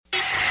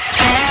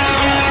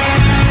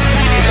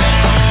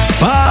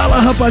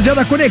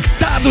rapaziada,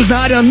 conectados na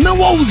área, não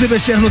ouse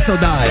mexer no seu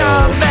dial.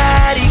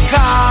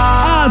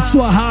 A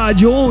sua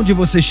rádio, onde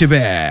você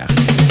estiver.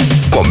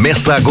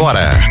 Começa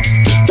agora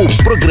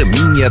o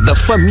programinha da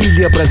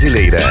família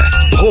brasileira.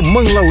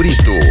 Romã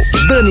Laurito,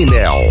 Dani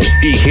Mel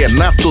e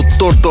Renato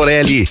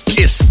Tortorelli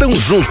estão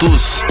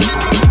juntos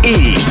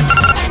e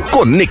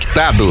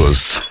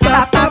conectados.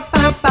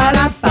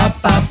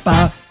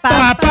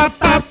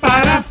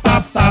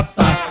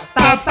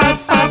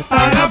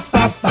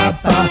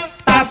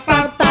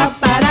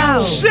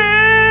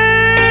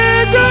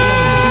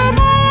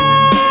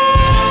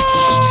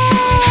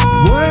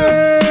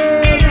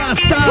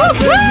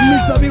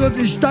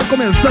 Está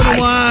começando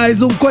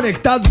mais um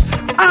Conectados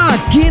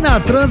aqui na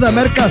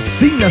Transamérica,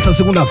 sim, nessa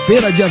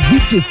segunda-feira, dia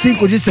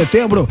 25 de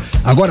setembro,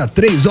 agora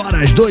 3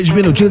 horas, 2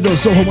 minutinhos. Eu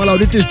sou o Romã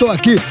Laurito e estou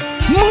aqui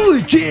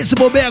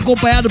muitíssimo bem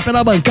acompanhado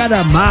pela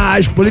bancada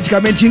mais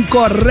politicamente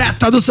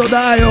incorreta do seu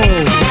dial.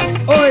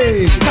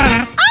 Oi!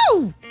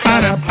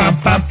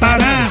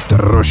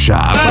 Trouxa!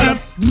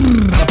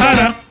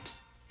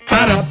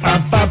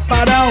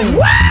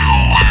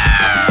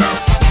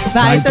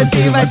 Vai,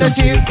 Totinho, vai,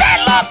 Totinho. Cê é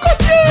louco,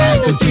 tio! Vai,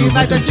 Totinho,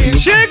 vai, Totinho.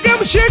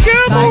 Chegamos!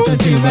 Vai,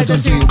 Totinho, vai,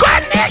 Totinho.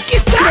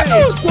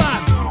 Conectados! 3,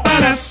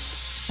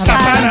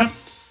 4.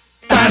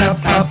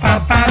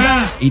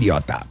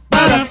 Idiota.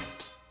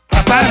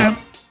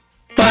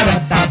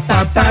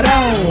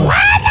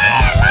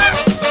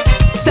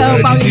 São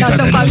Paulina,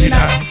 São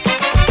Paulina.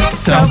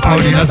 São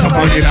Paulina, São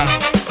Paulina.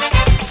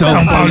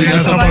 São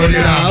Paulina, São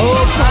Paulina.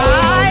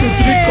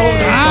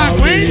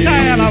 Aguenta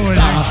ela,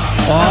 mulher.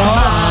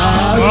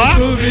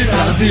 Clube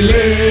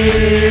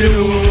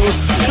brasileiro,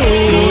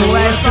 tu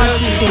és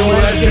forte, tu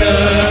és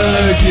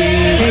grande,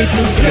 entre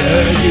os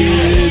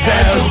grandes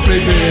és o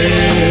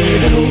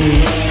primeiro.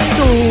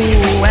 Tu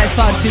és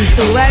forte,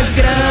 tu és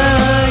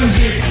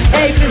grande,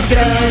 entre os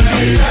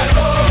grandes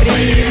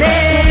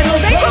primeiro.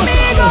 Vem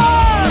comigo!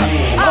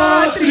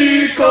 A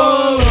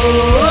tricolor.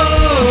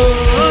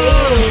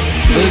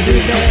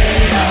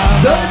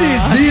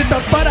 Danizita,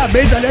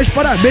 parabéns, aliás,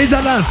 parabéns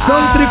à nação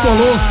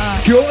tricolor,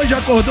 que hoje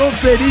acordou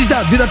feliz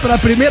da vida pela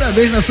primeira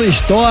vez na sua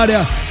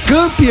história,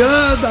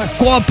 campeã da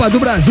Copa do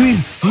Brasil em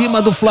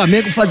cima do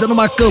Flamengo, fazendo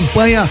uma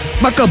campanha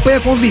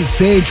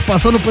convincente,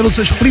 passando pelos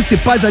seus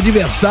principais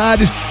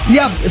adversários e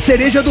a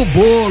cereja do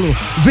bolo,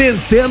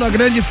 vencendo a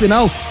grande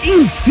final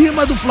em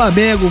cima do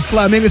Flamengo. O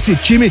Flamengo, esse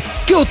time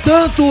que eu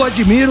tanto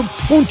admiro,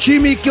 um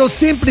time que eu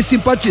sempre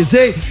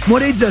simpatizei,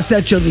 morei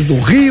 17 anos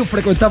no Rio,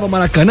 frequentava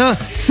Maracanã,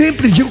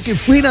 sempre digo que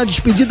fui na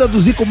despedida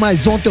do Zico,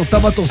 mas ontem eu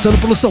tava torcendo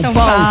pelo São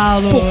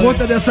Paulo. Por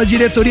conta dessa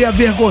diretoria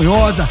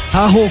vergonhosa,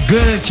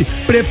 arrogante,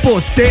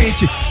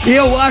 prepotente.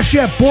 Eu acho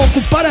é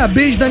pouco.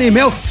 Parabéns, Dani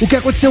Mel. O que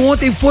aconteceu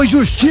ontem foi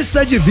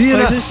justiça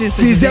divina.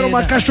 Fizeram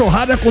uma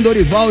cachorrada com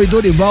Dorival e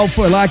Dorival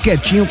foi lá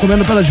quietinho,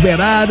 comendo pelas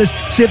beiradas,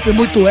 sempre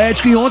muito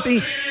ético, e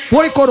ontem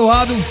foi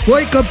coroado,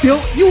 foi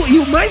campeão. E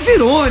o mais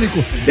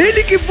irônico,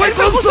 ele que foi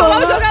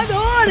consolar os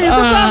jogadores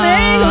do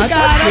Flamengo,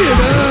 cara.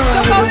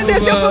 São Paulo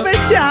desceu pro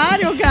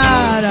vestiário,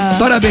 cara.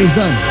 Parabéns,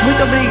 Dani.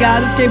 Muito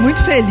obrigado, fiquei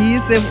muito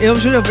feliz. Eu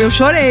juro, eu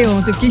chorei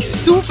ontem, fiquei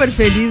super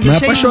feliz. Não é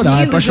pra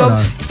chorar, é pra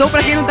chorar. Estou,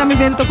 pra quem não tá me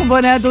vendo, tô com o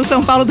boné do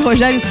São Paulo do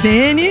Rogério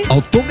Ceni.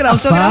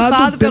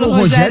 Autografado pelo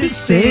Rogério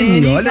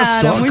Ceni, olha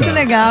cara, só, muito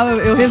legal.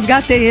 Eu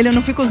resgatei ele, eu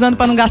não fico usando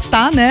pra não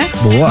gastar, né?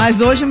 Boa.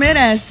 Mas hoje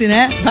merece,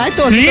 né? Vai,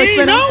 Tô, Sim, tô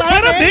esperando. não,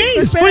 parabéns.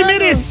 Foi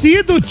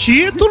merecido o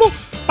título.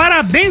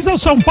 Parabéns ao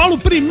São Paulo,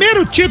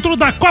 primeiro título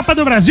da Copa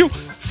do Brasil.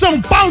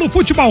 São Paulo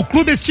Futebol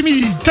Clube, esse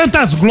time de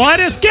tantas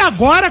glórias, que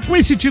agora, com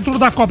esse título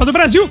da Copa do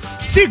Brasil,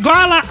 se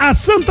iguala a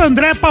Santo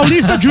André,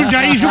 Paulista de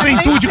Jundiaí,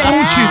 Juventude com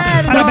o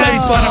título.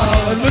 Parabéns.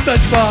 Muita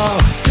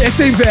palmas.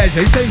 Isso é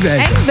inveja, isso é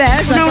inveja. É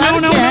inveja,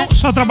 Não,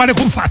 só trabalho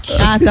com fatos.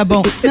 Ah, tá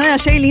bom. Não, eu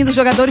achei lindo, os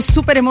jogadores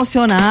super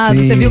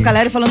emocionados. Sim. Você viu o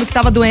Caleri falando que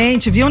tava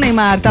doente, viu,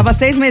 Neymar? Tava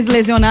 6 meses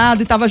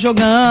lesionado e tava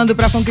jogando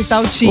pra conquistar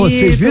o título.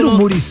 Vocês viram o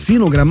Muricy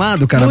no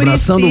gramado, cara?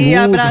 Abraçando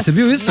o Lucas. Você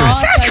viu isso? Nossa,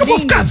 você acha que eu vou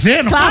ficar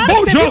vendo? Claro,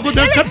 acabou o jogo,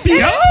 deu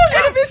campeão.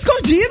 Ele viu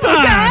escondido,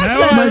 você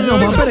acha?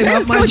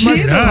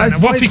 Mas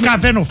vou ficar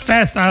vendo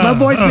festa.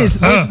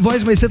 Mas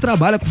voz, você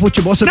trabalha com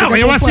futebol, você tem que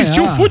eu acompanhar.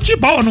 assisti o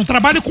futebol, eu não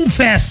trabalho com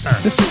festa.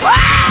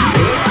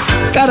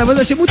 Cara, mas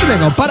eu achei muito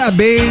legal.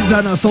 Parabéns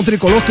à nação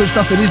tricolor, que hoje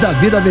tá feliz da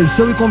vida,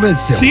 venceu e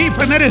convenceu. Sim,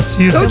 foi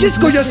merecido. Eu disse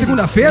que hoje é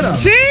segunda-feira?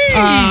 Sim!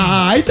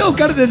 Então eu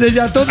quero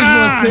desejar a todos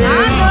vocês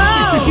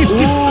você tinha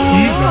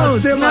esquecido. uma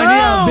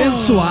semaninha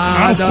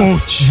abençoada.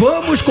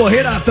 Vamos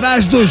correr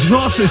atrás dos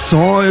nossos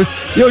sonhos.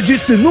 Eu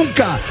disse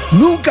nunca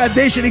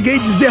deixe ninguém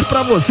dizer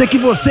pra você que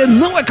você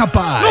não é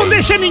capaz. Não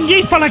deixa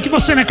ninguém falar que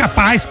você não é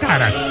capaz,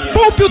 cara.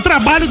 Poupe o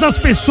trabalho das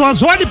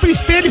pessoas, olhe pro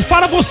espelho e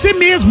fala você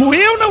mesmo,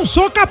 eu não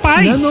sou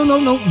capaz.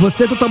 Não.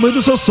 você é do tamanho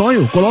do seu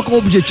sonho. Coloca um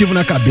objetivo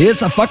na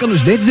cabeça, a faca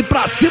nos dentes e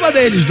pra cima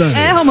deles, Dani.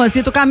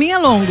 Romancito, o caminho é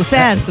longo,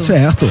 certo?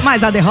 Certo.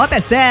 Mas a derrota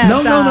é certa.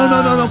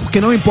 Não,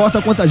 porque não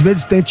importa quantas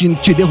vezes tente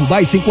te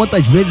derrubar, e sim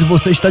quantas vezes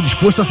você está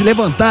disposto a se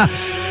levantar.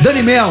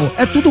 Dani Mel,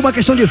 é tudo uma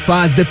questão de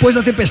fase. Depois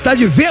da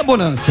tempestade vem a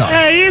bonança.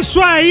 É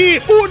isso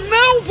aí. O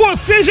não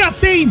você já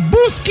tem.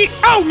 Busque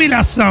a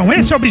humilhação.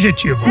 Esse é o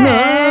objetivo.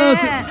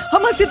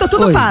 Romancito,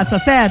 tudo passa,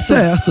 certo?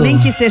 Certo. Nem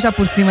que seja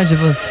por cima de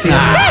você.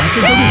 Vocês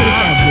estão de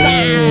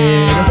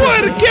brincadeira.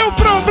 Porque o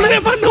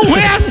problema não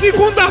é a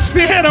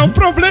segunda-feira. O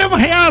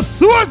problema é a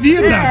sua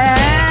vida.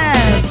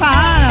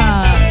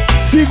 Para.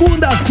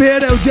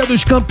 Segunda-feira é o dia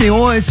dos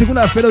campeões,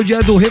 segunda-feira é o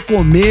dia do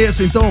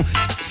recomeço, então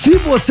se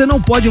você não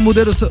pode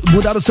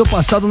mudar o seu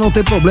passado, não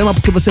tem problema,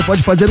 porque você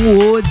pode fazer um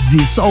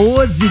hoje, só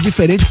hoje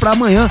diferente pra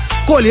amanhã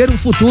colher um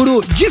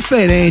futuro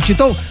diferente.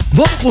 Então,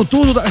 vamos com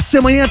tudo, a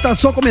semaninha tá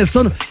só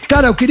começando.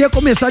 Cara, eu queria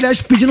começar, aliás,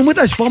 pedindo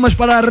muitas palmas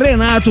para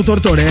Renato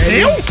Tortorelli.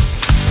 Eu?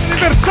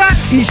 Aniversário.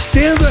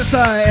 Estendo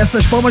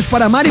essas palmas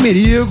para Mari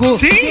Merigo.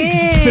 Sim.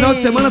 Esse final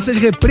de semana vocês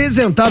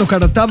representaram,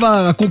 cara. Eu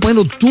tava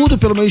acompanhando tudo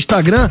pelo meu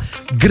Instagram.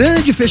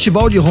 Grande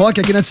festival de rock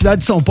aqui na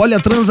cidade de São Paulo, e a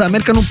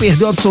Transamérica não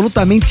perdeu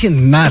absolutamente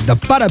nada.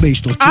 Parabéns,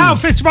 Tortinho. O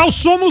festival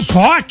Somos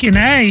Rock,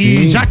 né?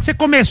 E já que você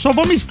começou,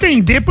 vamos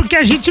estender, porque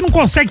a gente não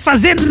consegue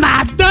fazer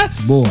nada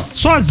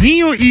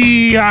sozinho.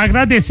 E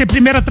agradecer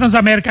primeiro a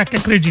Transamérica que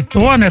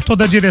acreditou, né?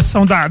 Toda a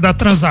direção da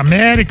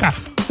Transamérica.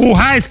 O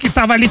Raiz que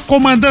tava ali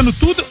comandando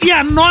tudo, e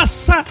a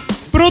nossa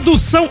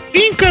produção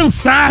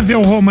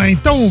incansável, Romã.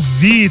 Então o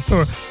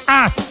Vitor,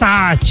 a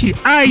Tati,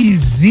 a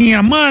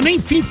Izinha, mano,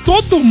 enfim,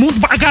 todo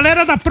mundo, a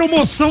galera da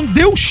promoção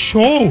deu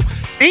show.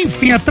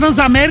 Enfim, a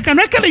Transamérica,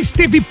 não é que ela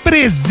esteve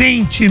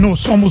presente no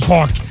Somos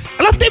Rock,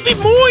 ela esteve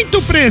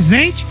muito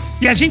presente,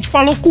 e a gente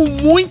falou com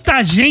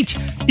muita gente,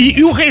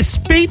 e o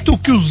respeito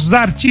que os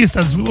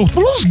artistas,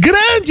 os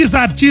grandes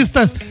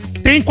artistas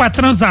tem com a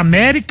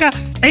Transamérica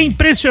é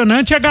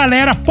impressionante. A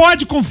galera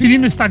pode conferir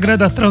no Instagram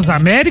da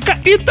Transamérica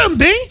e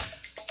também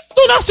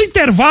do nosso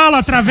intervalo,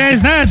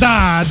 através, né,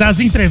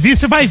 das entrevistas.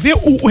 Você vai ver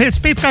o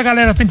respeito que a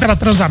galera tem pela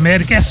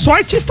Transamérica. É só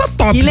artista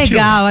top. Que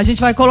legal. A gente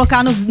vai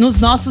colocar nos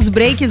nossos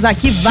breaks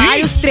aqui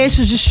vários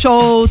trechos de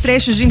show,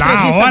 trechos de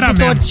entrevista do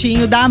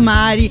Tortinho, da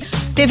Mari.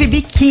 Teve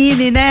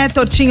biquíni, né,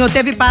 Tortinho?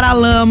 Teve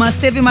Paralamas,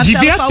 teve Marcelo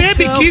Falcão. Devia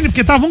ter biquíni,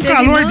 porque tava um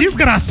calor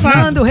desgraçado.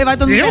 Nando Reis, vai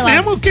todo mundo Eu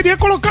mesmo queria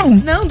colocar um.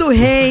 Nando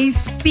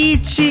Reis,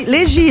 Pete,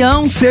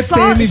 Legião,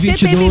 CPM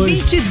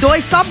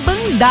 22, só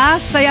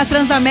bandaça, e a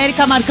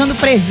Transamérica marcando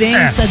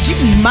presença.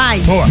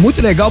 Demais. Boa.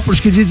 Muito legal pros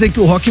que dizem que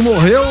o rock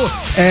morreu.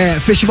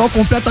 Festival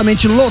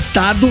completamente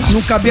lotado. Nossa,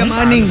 não cabia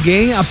mais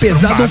ninguém,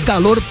 apesar do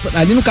calor.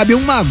 Ali não cabia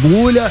uma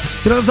agulha.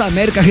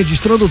 Transamérica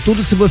registrando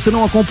tudo. Se você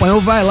não acompanhou,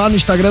 vai lá no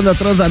Instagram da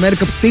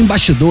Transamérica, porque tem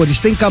bastidores,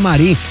 tem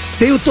camarim,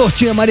 tem o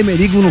Tortinha Mari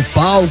Merigo no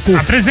palco.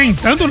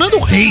 Apresentando o Nando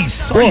Reis.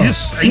 Só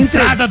isso. A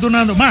entrada do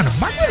Nando. Mano,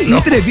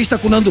 entrevista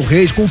com o Nando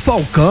Reis, com o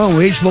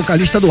Falcão,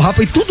 ex-vocalista do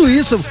Rapa, e tudo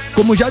isso,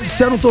 como já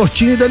disseram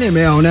Tortinho e Dani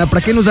Mel, né? Pra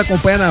quem nos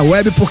acompanha na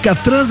web, porque a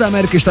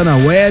Transamérica está na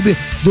web.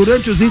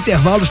 Durante os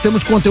intervalos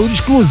temos conteúdo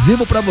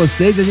exclusivo pra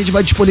vocês, e a gente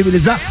vai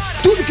disponibilizar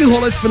tudo que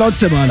rolou esse final de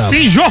semana.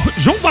 Sim, João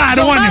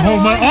Baroni,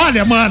 Romano.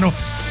 Olha, mano,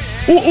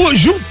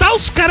 juntar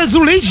os caras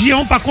do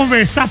Legião pra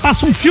conversar,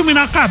 passa um filme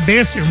na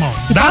cabeça, irmão.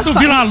 Dado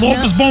Vila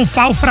Lobos,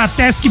 Bonfal,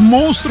 Frateschi,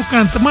 Monstro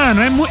canta.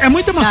 Mano, é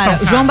muita emoção.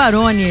 Cara, o João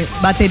Baroni,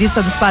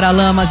 baterista dos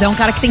Paralamas, é um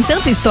cara que tem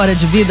tanta história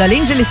de vida.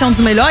 Além de ele ser um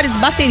dos melhores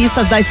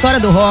bateristas da história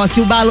do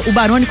rock, o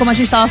Baroni, como a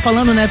gente tava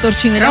falando, né,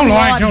 Tortinho? Ele é um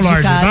lorde,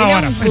 cara. Da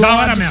hora, foi da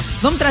hora mesmo.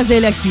 Vamos trazer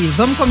ele aqui.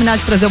 Vamos combinar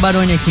de trazer o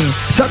Baroni aqui.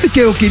 Sabe que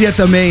eu queria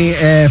também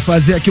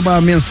fazer aqui uma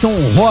menção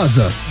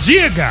honrosa?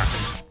 Diga!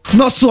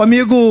 Nosso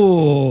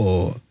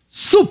amigo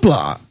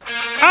Supla.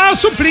 O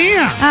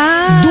Suplinha.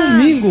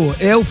 Domingo,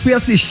 eu fui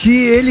assistir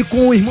ele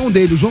com o irmão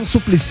dele, o João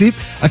Suplicy.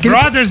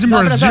 Brothers in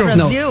Brazil.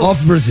 Não,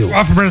 Off Brazil.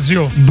 Off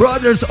Brazil.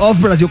 Brothers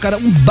of Brazil, cara,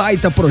 um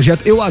baita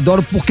projeto. Eu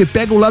adoro porque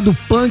pega o lado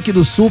punk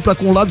do Supla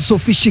com o lado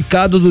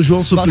sofisticado do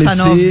João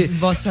Suplicy.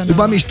 Bossa nova.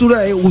 Uma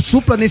mistura, o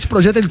Supla nesse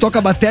projeto ele toca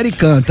bateria e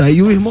canta.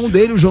 E o irmão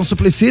dele, o João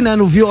Suplicy, né,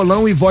 no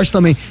violão e voz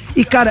também.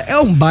 E cara, é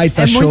um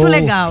baita show. É muito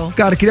legal.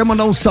 Cara, queria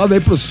mandar um salve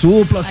aí pro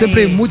Supla,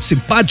 sempre muito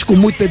simpático,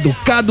 muito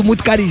educado,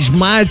 muito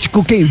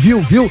carismático. Quem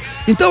viu.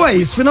 Então é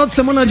isso, final de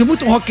semana de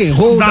muito rock and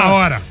roll. Da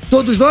hora.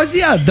 Todos nós,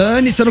 e a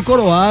Dani sendo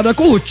coroada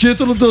com o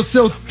título do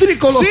seu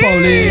Tricolor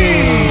Paulista.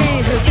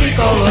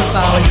 Tricolor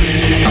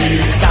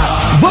Paulista.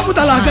 Vamos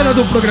dar largada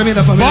do programinha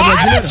da família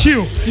brasileira?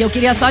 Tio! E eu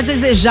queria só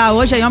desejar,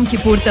 hoje é Yom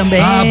Kippur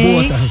também.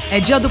 Boa. É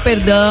dia do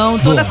perdão,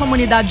 toda a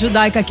comunidade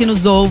judaica aqui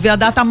nos ouve, a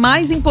data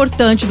mais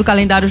importante do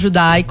calendário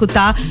judaico,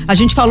 tá? A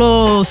gente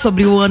falou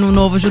sobre o ano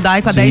novo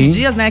judaico há 10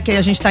 dias, né? Que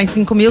a gente tá em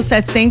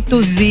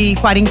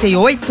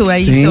 5.748, é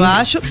isso, eu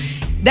acho.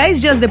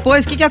 10 dias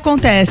depois, o que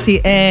acontece?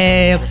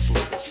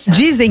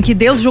 Dizem que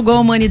Deus julgou a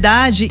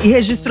humanidade e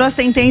registrou a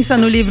sentença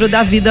no livro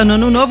da vida no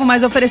Ano Novo,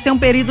 mas ofereceu um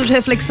período de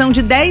reflexão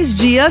de 10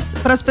 dias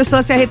para as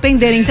pessoas se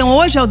arrependerem. Então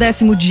hoje é o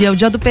 10º dia, é o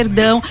dia do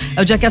perdão,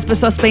 é o dia que as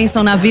pessoas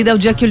pensam na vida, é o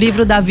dia que o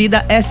livro da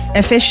vida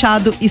é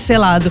fechado e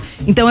selado.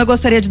 Então eu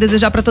gostaria de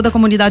desejar para toda a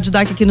comunidade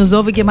judaica que nos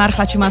ouve, Gemar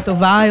Hatimat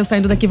Tová, eu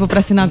saindo daqui vou para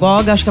a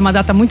sinagoga, acho que é uma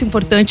data muito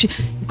importante,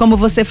 como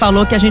você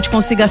falou, que a gente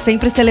consiga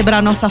sempre celebrar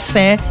a nossa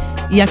fé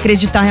e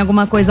acreditar em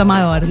alguma coisa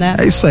maior, né?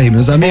 É isso aí,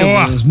 meus amigos.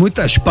 Boa.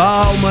 Muitas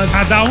palmas.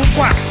 Cada um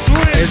com a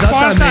sua.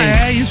 Exatamente.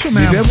 É isso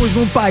mesmo. Vivemos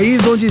num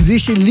país onde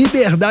existe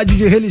liberdade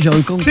de religião.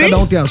 Então, cada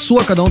um tem a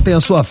sua, cada um tem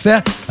a sua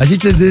fé. A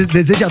gente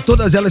deseja a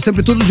todas elas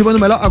sempre tudo de bom e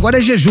melhor. Agora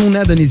é jejum,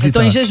 né, Danisita? Eu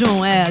tô em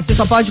jejum, Você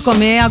só pode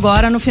comer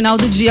agora no final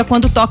do dia,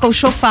 quando toca o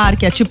shofar,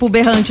 que é tipo o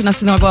berrante na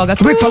sinagoga.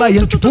 Como é que fala?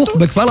 Yom Kippur?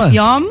 Como é que fala?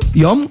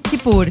 Yom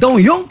Kippur. Então,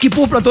 Yom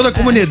Kippur pra toda a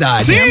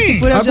comunidade. Sim. Yom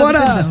Kippur é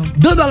agora,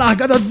 dando a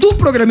largada do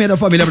programinha da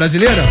família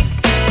brasileira,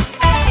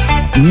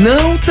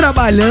 não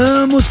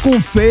trabalhamos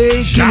com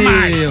fake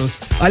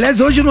news.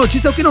 Aliás, hoje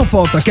notícia é o que não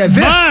falta. Quer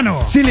ver? Mano!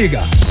 Se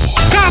liga.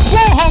 Acabou,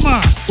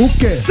 Romã! O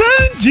quê?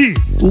 Sandy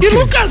O quê? e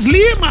Lucas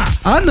Lima.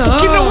 Ah, não!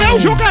 O que não é o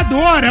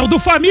jogador, é o do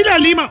Família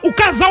Lima. O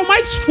casal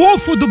mais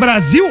fofo do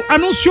Brasil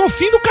anunciou o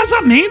fim do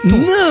casamento.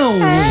 Não!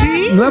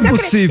 Sim. Não é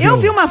possível. Eu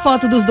vi uma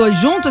foto dos dois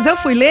juntos, eu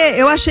fui ler,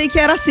 eu achei que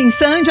era assim,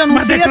 Sandy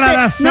anuncia... Uma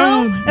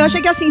declaração... Não, eu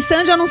achei que assim,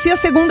 Sandy anuncia a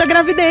segunda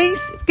gravidez.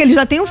 Porque ele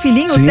já tem um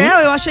filhinho, Sim. o Theo,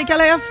 eu achei que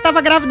ela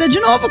tava grávida de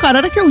novo, cara,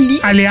 era que eu li.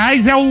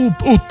 Aliás, é o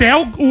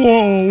Theo,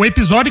 o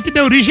episódio que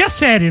deu origem à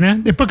série, né?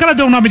 Depois que ela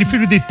deu o nome de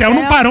filho de Theo,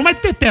 não parou mais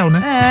de ter Theo,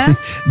 né?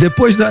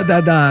 Depois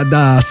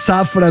da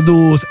safra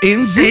dos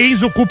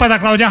Enzo, culpa da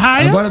Cláudia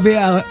Raia. Agora vem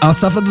a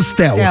safra dos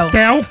Theo.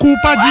 Theo,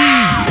 culpa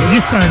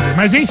de Sandy.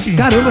 Mas enfim.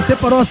 Caramba,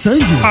 separou a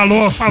Sandy?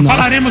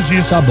 Falaremos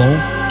disso. Tá bom.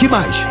 Que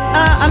mais?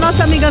 A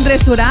nossa amiga André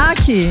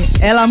Surak,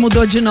 ela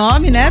mudou de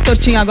nome, né?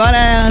 Tortinho agora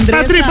é Andressa...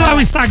 Pra driblar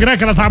o Instagram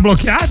que ela tava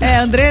bloqueada? É,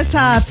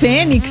 Andressa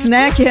Fênix,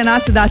 né? Que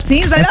renasce da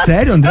cinza. É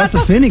sério? Andressa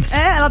Fênix?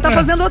 Ela tá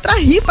fazendo outra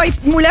rifa. E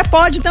mulher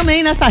pode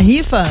também nessa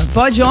rifa.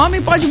 Pode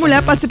homem, pode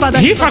mulher participar da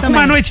rifa com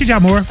também. uma noite de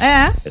amor.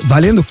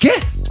 Valendo o quê?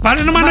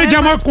 Valendo uma noite de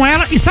amor com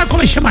ela. E sabe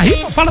como é que chama a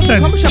rifa? Fala, Dani.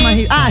 Vamos chamar a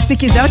rifa. Ah, se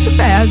quiser eu te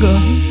pego.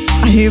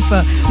 A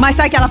rifa. Mas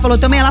sabe o que ela falou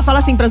também? Ela fala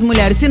assim pras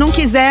mulheres: se não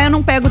quiser, eu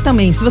não pego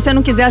também. Se você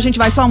não quiser, a gente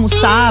vai só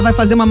almoçar, vai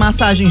fazer uma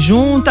massagem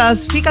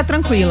juntas, fica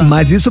tranquila.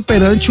 Mas isso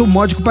perante o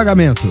módico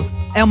pagamento.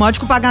 É o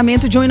módico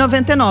pagamento de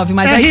R$1,99.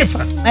 Mas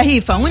rifa. É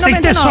rifa,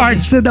 R$1,99.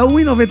 Você dá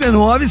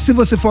R$1,99, se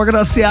você for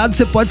agraciado,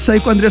 você pode sair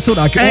com a André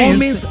Surak.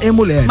 Homens e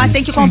mulheres. Mas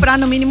tem que comprar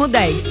no mínimo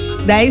 10.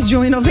 10 de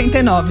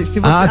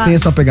R$1,99. Tem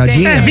essa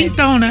pegadinha? É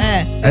vintão,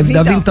 né? É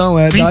da vintão,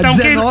 dá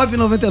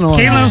R$19,99.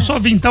 Quem lançou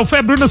vintão foi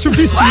a Bruna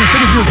Surfistinha. Você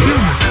não viu o filme?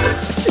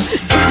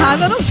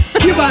 Errada não.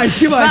 Que mais?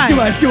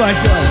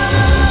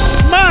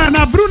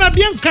 Mano, a Bruna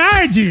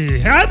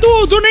Biancardi, é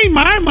do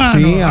Neymar, mano.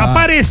 Sim,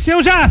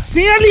 apareceu já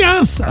sem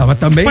aliança. Mas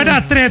também... Foi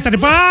da treta,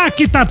 tipo,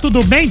 que tá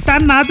tudo bem, tá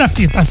nada,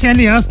 filho. Tá sem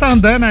aliança, tá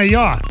andando aí,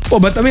 ó. Pô,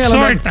 mas também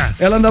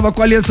ela andava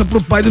com aliança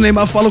pro pai do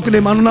Neymar, falou que o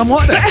Neymar não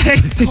namora.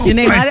 E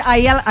Neymar,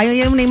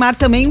 aí o Neymar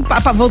também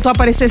voltou a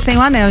aparecer sem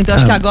o anel. Então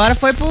acho que agora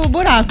foi pro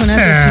buraco,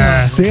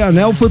 né? Sem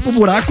anel foi pro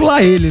buraco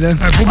lá ele, né?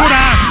 Foi pro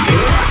buraco.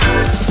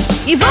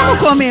 E vamos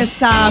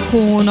começar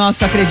com o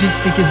nosso Acredite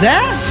Se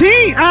Quiser?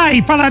 Sim,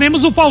 e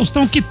falaremos do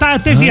Faustão que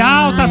teve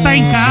alta, tá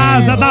em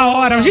casa, da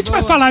hora. A gente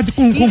vai falar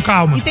com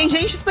calma. E tem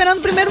gente esperando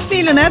o primeiro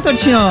filho, né,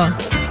 Tortinho?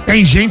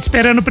 Tem gente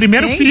esperando o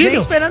primeiro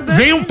filho.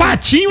 Vem um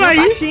patinho aí.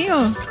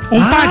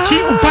 Um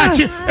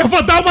patinho. Eu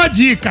vou dar uma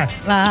dica.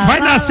 Vai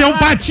nascer um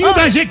patinho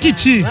da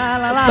Jequiti.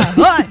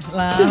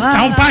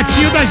 É um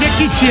patinho da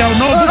Jequiti, é o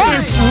novo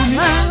perfume.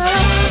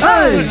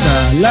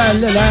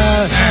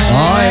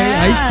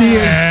 Aí sim.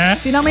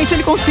 Finalmente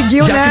ele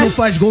conseguiu, já né? Já que não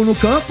faz gol no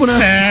campo,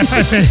 né?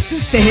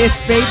 Você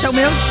respeita o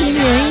meu time,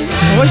 hein?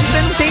 Hoje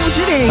você não tem o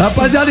direito.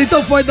 Rapaziada,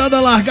 então foi dada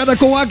a largada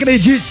com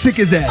Acredite Se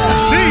Quiser.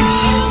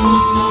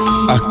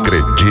 Sim.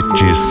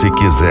 Acredite Se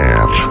Quiser.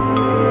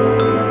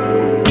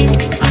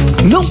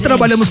 Não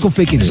trabalhamos com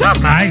fake news.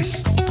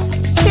 Jamais.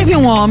 Teve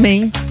um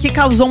homem que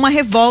causou uma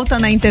revolta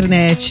na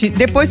internet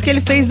depois que ele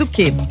fez o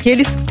quê? Que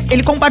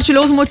ele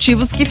compartilhou os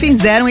motivos que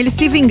fizeram ele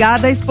se vingar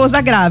da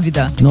esposa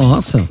grávida.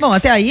 Nossa. Bom,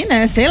 até aí,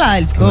 né? Sei lá,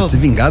 ele ficou... Se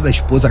vingar da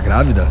esposa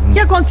grávida? O que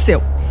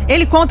aconteceu?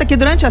 Ele conta que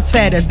durante as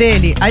férias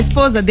dele, a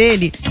esposa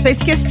dele fez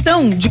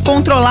questão de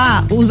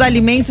controlar os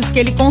alimentos que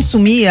ele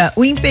consumia,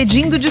 o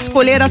impedindo de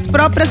escolher as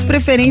próprias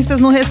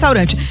preferências no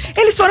restaurante.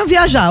 Eles foram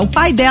viajar, o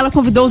pai dela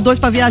convidou os dois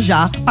pra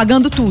viajar,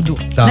 pagando tudo,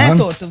 né,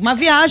 Toto? Uma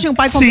viagem, o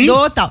pai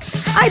convidou e tal.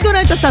 Aí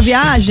durante essa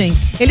viagem,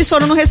 eles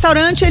foram no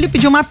restaurante, ele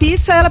pediu uma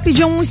pizza, ela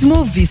pediu um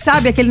smoothie,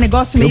 sabe? Aquele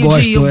negócio meio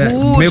de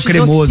iogurte, meio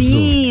cremoso.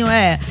 Docinho,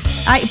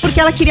 Aí, porque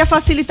ela queria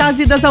facilitar as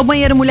idas ao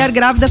banheiro, mulher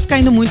grávida fica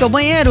indo muito ao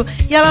banheiro,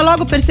 e ela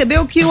logo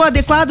percebeu que o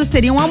adequado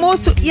seria um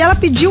almoço, e ela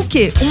pediu o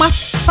quê? Uma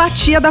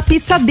fatia da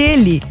pizza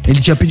dele.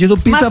 Ele tinha pedido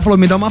pizza, ela falou,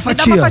 me dá uma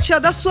fatia. Me dá uma fatia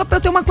da sua pra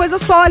eu ter uma coisa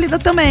sólida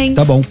também.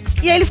 Tá bom.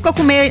 E aí ele ficou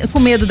com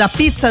medo da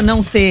pizza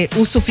não ser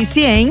o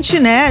suficiente,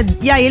 né?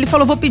 E aí ele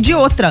falou, vou pedir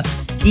outra.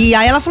 E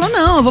aí ela falou,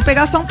 não, eu vou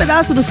pegar só um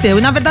pedaço do seu.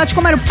 E na verdade,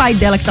 como era o pai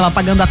dela que tava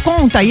pagando a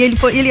conta, e ele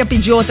ia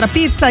pedir outra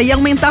pizza e ia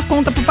aumentar a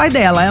conta pro pai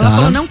dela. Ela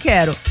falou, não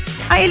quero.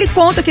 Aí ele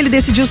conta que ele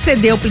decidiu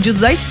ceder o pedido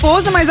da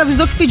esposa, mas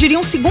avisou que pediria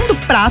um segundo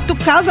prato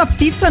caso a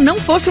pizza não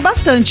fosse o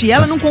bastante. E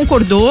ela não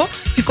concordou,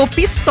 ficou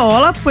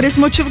pistola por esse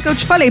motivo que eu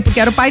te falei,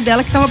 porque era o pai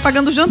dela que tava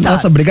pagando o jantar.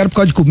 Nossa, brigaram por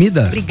causa de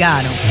comida?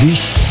 Brigaram.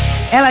 Vixe.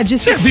 Ela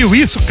disse... Você viu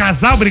isso?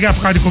 Casal brigar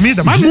por causa de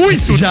comida? Mas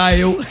muito! Já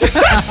eu.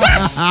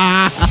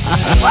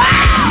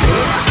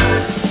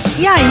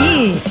 E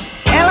aí...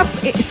 Ela,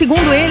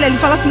 segundo ele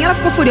fala assim, ela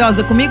ficou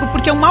furiosa comigo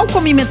porque eu mal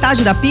comi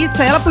metade da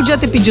pizza, ela podia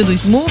ter pedido o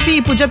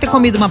smoothie, podia ter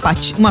comido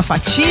uma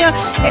fatia.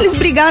 Eles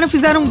brigaram,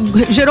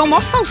 gerou um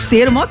maior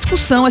salseiro, maior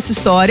discussão essa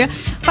história.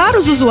 Para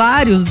os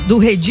usuários do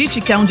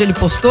Reddit, que é onde ele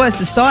postou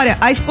essa história,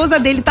 a esposa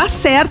dele tá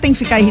certa em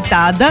ficar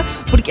irritada,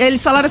 porque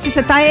eles falaram assim,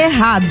 você tá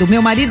errado.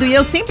 Meu marido e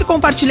eu sempre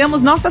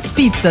compartilhamos nossas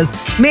pizzas.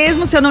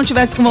 Mesmo se eu não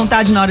tivesse com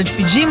vontade na hora de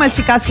pedir, mas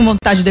ficasse com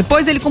vontade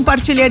depois, ele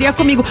compartilharia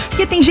comigo.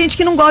 Porque tem gente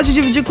que não gosta de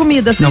dividir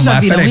comida, vocês já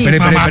viram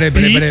isso?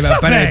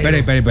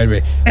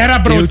 Peraí. Era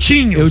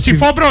brotinho? Se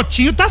for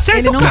brotinho, tá certo,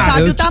 ele não cara.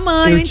 sabe o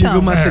tamanho, eu tive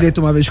uma treta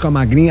uma vez com a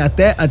magrinha,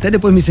 até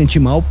depois me senti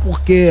mal,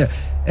 porque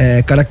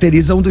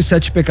caracteriza um dos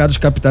 7 pecados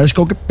capitais, que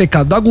é o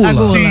pecado da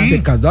gula.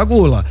 Pecado da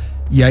gula.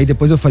 E aí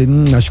depois eu falei,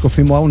 acho que eu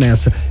fui mal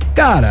nessa.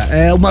 Cara,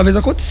 uma vez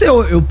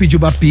aconteceu, eu pedi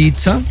uma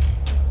pizza,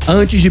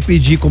 antes de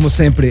pedir, como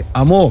sempre,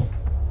 amor,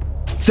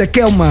 você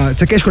quer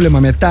escolher uma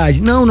metade?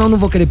 Não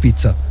vou querer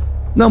pizza.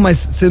 Não,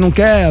 mas você não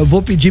quer, eu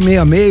vou pedir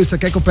meio a meio, você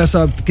quer que eu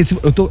peça, porque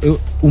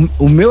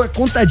o meu é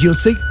contadinho, eu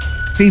sei,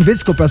 tem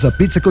vezes que eu peço a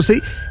pizza que eu sei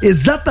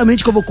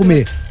exatamente o que eu vou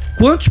comer.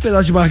 Quantos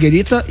pedaços de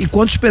marguerita e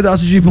quantos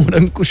pedaços de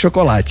morango com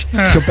chocolate.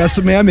 Que eu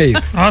peço meio a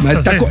meio. Nossa,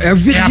 mas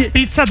é a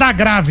pizza da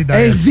grávida.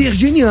 É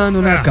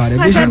virginiano, né, cara?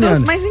 Mas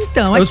virginiano. Mas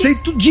então... Eu sei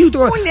tudinho.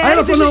 Aí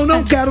ela falou,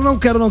 não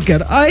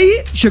quero.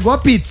 Aí chegou a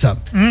pizza.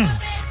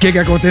 O que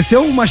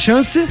aconteceu? Uma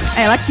chance.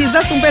 Ela quis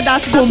dar um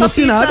pedaço da como sua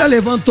se pizza. nada,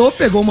 levantou,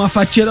 pegou uma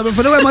fatia da minha. Eu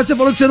falei, ué, mas você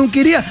falou que você não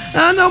queria?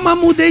 Ah, não, mas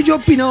mudei de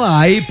opinião.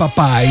 Aí,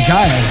 papai,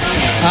 já era.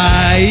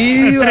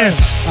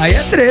 Aí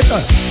é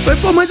treta. Falei,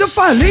 pô, mas eu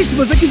falei, se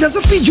você quisesse,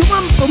 eu pedi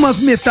uma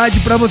metade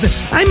pra você.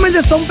 Ai, mas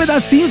é só um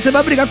pedacinho, você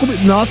vai brigar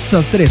comigo.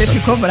 Nossa, treta. Você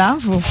ficou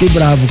bravo? Fiquei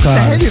bravo,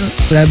 cara.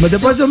 Sério? Mas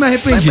depois eu me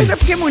arrependi. Mas é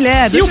porque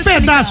mulher... E o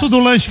pedaço do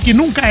lanche que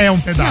nunca é um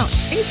pedaço?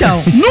 Não,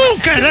 então...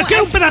 Nunca!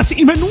 É um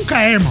pedacinho, mas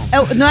nunca é, irmão.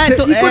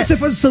 E quando você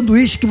faz o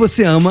sanduíche que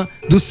você ama,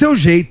 do seu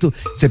jeito,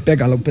 você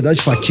pega lá um pedaço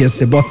de fatia,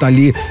 você bota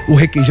ali o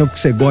requeijão que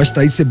você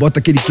gosta, aí você bota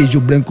aquele queijo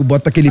branco,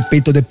 bota aquele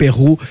peito de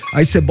peru,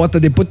 aí você bota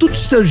depois tudo do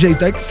seu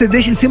jeito, aí que você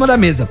deixa em cima da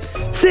mesa.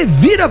 Você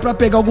vira pra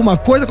pegar alguma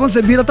coisa, quando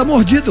você vira, tá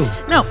mordido.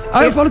 Não.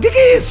 Aí eu falo, o que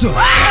é isso?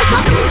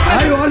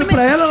 Aí eu olho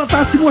pra ela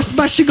tá se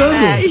mastigando.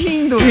 E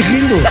rindo.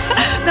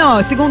 Não,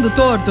 ó, segundo o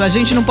Torto, a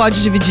gente não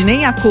pode dividir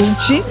nem a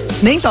cult,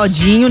 nem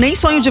todinho, nem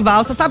sonho de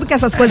valsa. Sabe que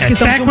essas coisas que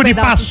são de um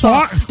pedaço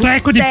só?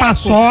 Teco de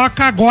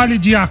paçoca, gole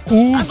de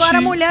Yakult. Agora,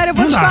 mulher, eu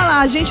vou te falar,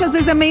 a gente às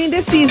vezes é meio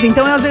indecisa.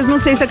 Então eu às vezes não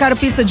sei se eu quero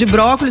pizza de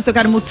brócolis, se eu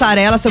quero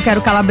mussarela, se eu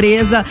quero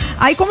calabresa.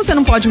 Aí como você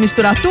não pode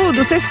misturar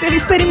tudo, você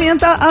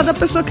experimenta a da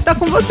pessoa que tá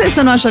com você.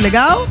 Você não acha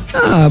legal?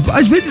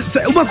 Às vezes,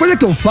 uma coisa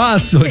que eu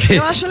faço,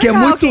 que é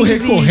muito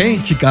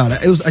recorrente, cara,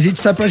 a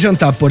gente sai pra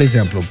jantar, por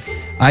exemplo.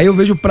 Aí eu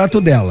vejo o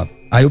prato dela.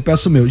 Aí eu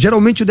peço o meu.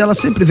 Geralmente o dela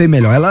sempre vem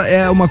melhor. Ela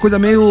é uma coisa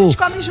meio... A gente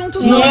come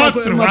juntos.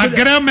 A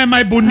grama é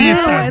mais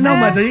bonita. Não,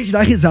 mas a gente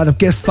dá risada,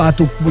 porque é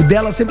fato. O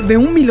dela sempre vem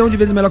 1 milhão de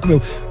vezes melhor que o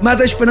meu.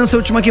 Mas a esperança é a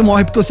última que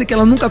morre, porque eu sei que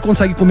ela nunca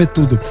consegue comer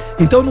tudo.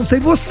 Então eu não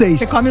sei vocês.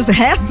 Você come os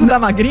restos da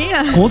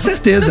magrinha? Com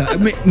certeza.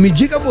 me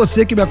diga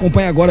você que me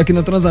acompanha agora aqui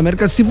na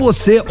Transamérica, se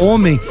você,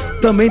 homem,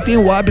 também tem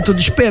o hábito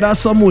de esperar a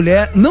sua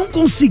mulher não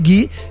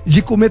conseguir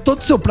de comer todo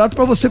o seu prato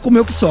pra você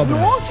comer o que sobra.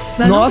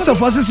 Nossa, eu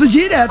faço isso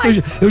direto.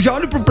 Mas... Eu já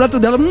olho pro prato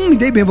dela,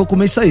 me dei bem, vou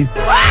comer isso aí.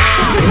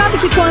 Você sabe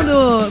que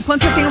quando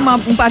você tem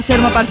um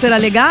parceiro, uma parceira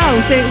legal,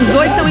 os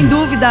dois estão em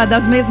dúvida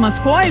das mesmas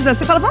coisas,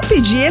 você fala, vamos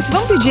pedir esse,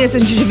 a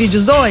gente divide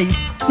os dois?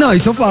 Não,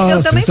 isso eu faço.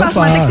 Eu também faço,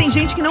 mas é que tem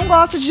gente que não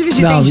gosta de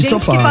dividir. Tem gente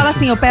que fala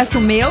assim, eu peço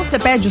o meu, você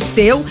pede o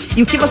seu,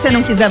 e o que você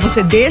não quiser,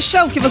 você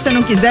deixa, o que você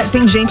não quiser,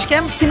 tem gente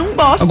que não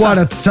gosta.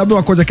 Agora, sabe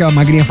uma coisa que a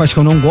magrinha faz que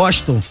eu não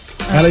gosto?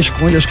 Ela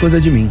esconde as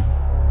coisas de mim.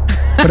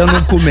 Pra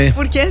não comer.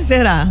 Por que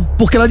será?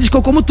 Porque ela diz que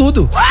eu como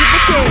tudo. Tipo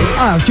o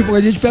quê? Tipo,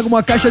 a gente pega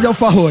uma caixa de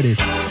alfajores.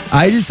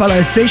 Aí a gente fala,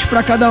 é 6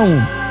 pra cada um.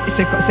 E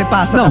você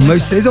passa? Não,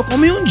 meus 6 eu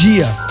como em um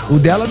dia. O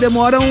dela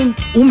demora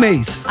um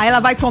mês. Aí ela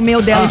vai comer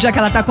o dela o dia que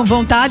ela tá com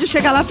vontade,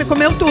 chega lá, você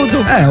comeu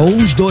tudo. Ou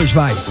uns 2,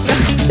 vai.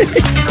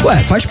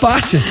 Ué, faz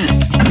parte.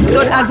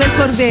 Às vezes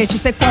sorvete,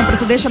 você compra,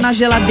 você deixa na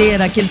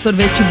geladeira aquele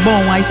sorvete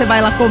bom, aí você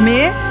vai lá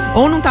comer,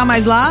 ou não tá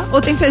mais lá, ou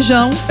tem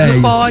feijão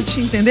no pote,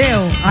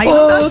 entendeu? Aí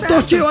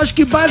Tortinho, eu acho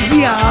que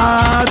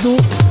baseado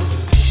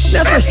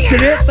nessas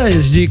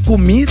tretas de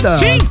comida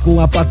com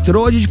a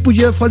patroa, a gente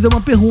podia fazer uma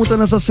pergunta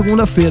nessa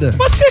segunda-feira.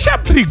 Você já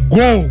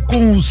brigou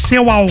com o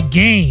seu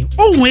alguém,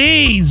 ou um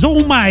ex,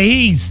 ou uma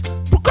ex,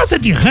 por causa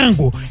de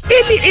rango?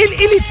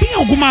 Ele tem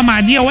alguma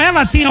mania, ou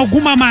ela tem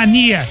alguma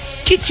mania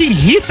que te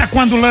irrita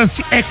quando o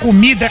lance é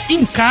comida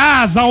em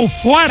casa ou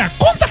fora?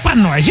 Conta pra pra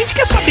nós. A gente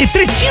quer saber,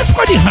 tretinhas por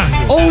causa de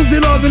rango.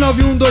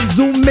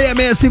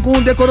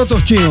 11991216651, decorou,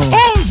 Tortinho?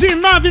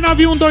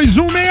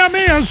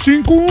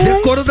 11991216651.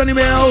 Decorou,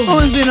 Danimel?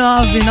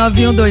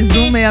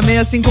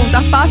 11991216651.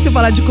 Tá fácil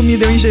falar de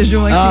comida eu em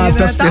jejum aqui, né?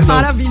 Tá perdão.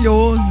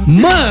 maravilhoso.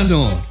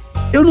 Mano,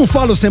 eu não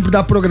falo sempre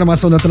da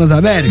programação da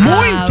Transamérica?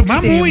 Muito,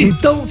 mas muito.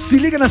 Então se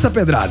liga nessa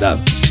pedrada.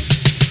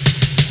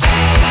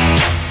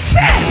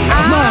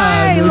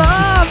 I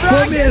love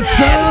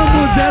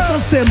começamos essa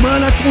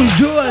semana com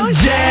Joan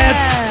Jett,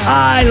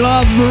 I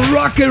Love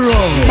Rock and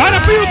Roll. Bora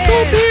pro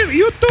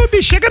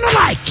YouTube, chega no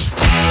like.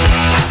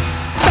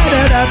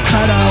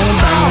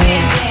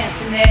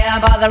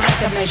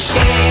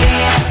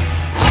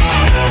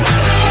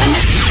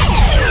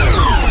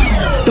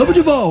 Tamo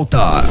de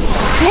volta.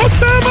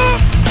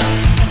 Voltamos.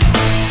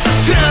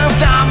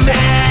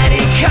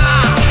 Transamérica,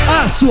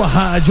 a sua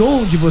rádio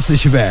onde você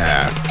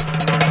estiver.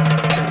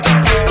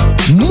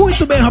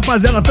 Muito bem,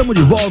 rapaziada, tamo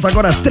de volta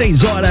agora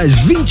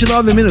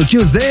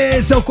 3h29.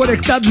 Esse é o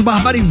Conectados,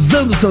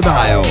 barbarizando o seu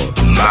dial.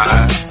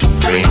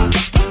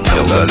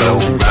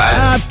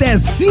 Até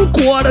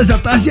 5h da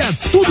tarde é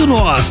tudo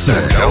nosso.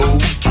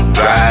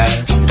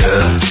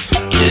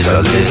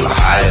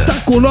 Tá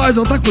com nós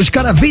ou tá com os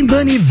caras? Vem,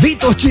 Dani, vem,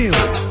 Tortinho.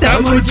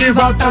 Tamo de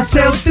volta,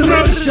 seu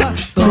trouxa.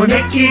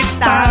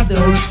 Conectados.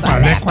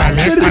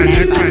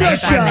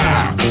 Trouxa.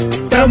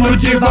 Tamo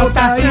de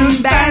volta,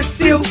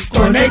 imbécil.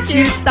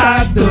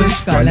 Conectados.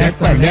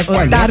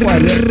 Otário.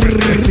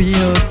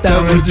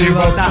 Tamo de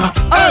volta.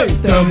 Ai,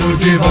 tamo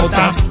de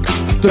volta,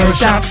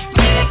 trouxa.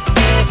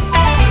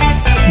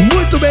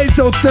 Muito bem,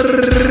 seu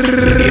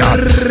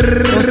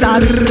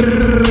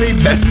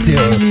imbécil.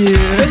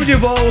 Estamos de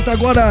volta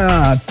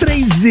agora,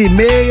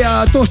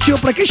 3h30. Tortinho,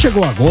 pra quem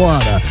chegou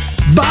agora,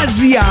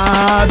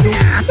 baseado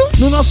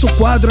no nosso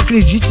quadro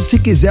Acredite Se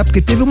Quiser,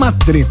 porque teve uma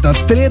treta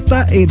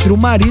entre o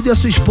marido e a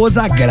sua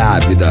esposa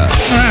grávida.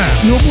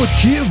 E o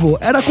motivo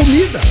era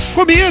comida.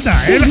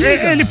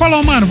 Ele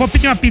falou, mano, vou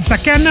pedir uma pizza.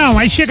 Quer não?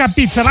 Aí chega a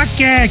pizza, ela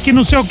quer, que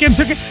não sei o que.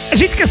 A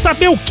gente quer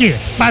saber o quê?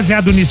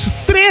 Baseado nisso,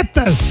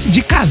 tretas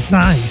de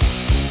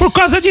casais. Por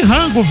causa de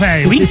rango,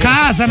 velho. Em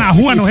casa, na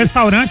rua, no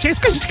restaurante. É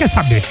isso que a gente quer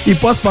saber. E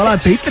posso falar,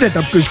 tem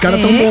treta, porque os caras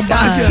tão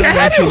bombardeando.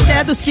 Sério? Você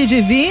é dos que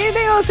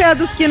dividem ou você é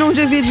dos que não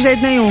divide de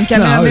jeito nenhum? Que é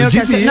Não, meio eu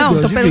que divido, Não,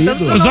 tô eu perguntando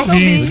divido. pro Os nosso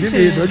ouvintes.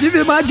 ouvinte. Eu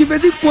divido, mas de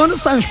vez em quando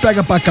sai uns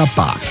pega pra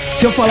capar.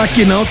 Se eu falar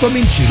que não, eu tô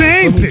mentindo.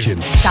 Sempre. Tô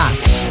mentindo. Tá.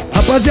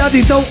 Rapaziada,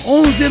 então,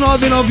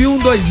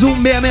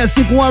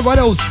 11991216651,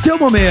 agora é o seu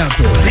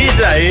momento. Diz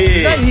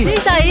aí.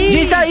 Diz aí.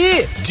 Diz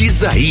aí.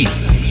 Diz aí.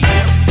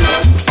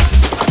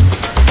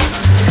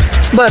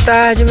 Boa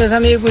tarde, meus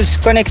amigos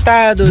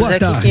conectados. Boa Aqui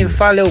tarde. quem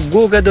fala é o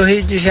Guga do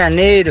Rio de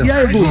Janeiro. E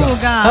aí,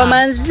 Guga?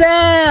 Romanzão!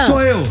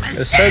 Sou eu.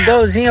 Eu sou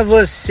igualzinho a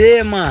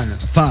você, mano.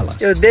 Fala.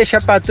 Eu deixo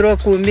a patroa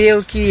comer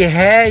o que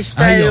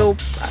resta, Aí, ó. eu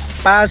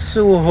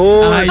passo o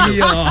rolo, Aí,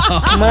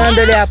 ó.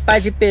 mando ele a pá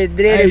de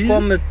pedreiro É e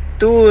como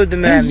tudo,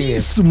 meu amigo.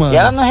 Isso, mano. E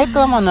ela não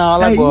reclama não,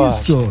 ela É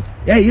gosta. isso.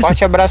 É isso.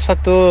 Forte abraço a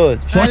todos.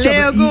 Forte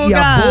Valeu,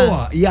 abra-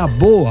 Guga. E a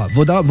boa,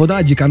 vou dar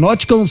uma dica.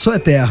 Anote que eu não sou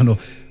eterno.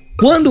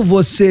 Quando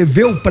você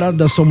vê o prato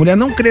da sua mulher,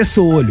 não cresça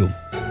o olho.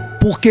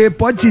 Porque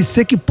pode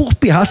ser que por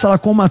pirraça ela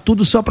coma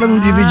tudo só pra não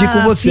dividir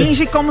com você.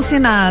 Finge como se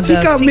nada.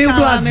 Fica meio lá,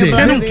 blasé.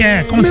 Você não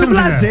quer, como meio você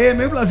não quer.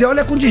 meio blasé.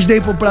 Olha com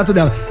desdém pro prato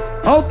dela.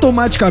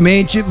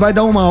 Automaticamente vai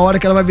dar uma hora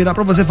que ela vai virar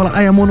pra você e falar: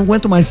 ai, amor, não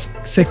aguento mais.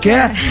 Você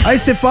quer? Aí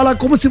você fala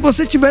como se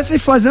você estivesse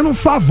fazendo um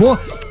favor.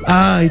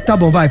 Ai, tá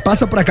bom, vai,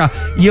 passa pra cá.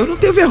 E eu não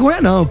tenho vergonha,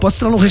 não. Eu posso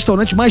entrar no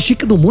restaurante mais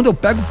chique do mundo, eu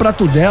pego o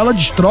prato dela,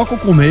 destroco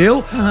com o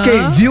meu.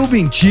 Quem viu,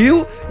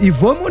 mentiu e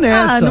vamos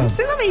nessa. Ah, não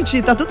precisa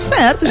mentir, tá tudo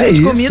certo, É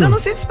gente. isso. Comida não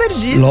se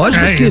desperdiça.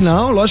 Lógico É que isso.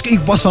 não, lógico que. E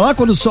posso falar?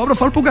 Quando sobra, eu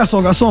falo pro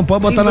garçom: garçom,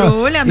 pode botar na.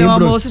 Embrulha, meu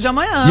Embrulha. almoço de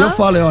amanhã. E eu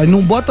falo: ó,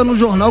 não bota no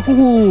jornal que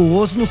o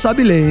osso não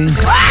sabe ler, hein?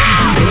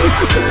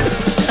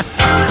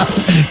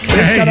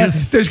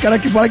 Tem os caras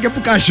que falam que é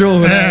pro cachorro,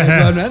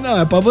 né? Não é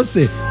não, é pra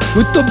você.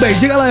 Muito bem,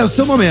 diga lá, é o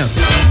seu momento.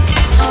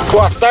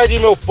 Boa tarde,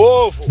 meu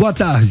povo. Boa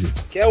tarde.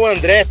 Que é o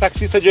André,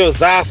 taxista de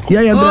Osasco. E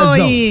aí, Andrezão?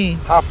 Oi.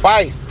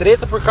 Rapaz,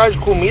 treta por causa de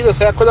comida,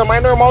 isso é a coisa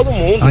mais normal do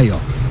mundo. Aí, ó.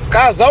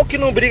 Casal que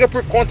não briga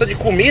por conta de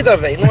comida,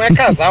 velho, não é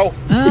casal.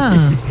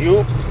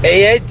 Viu?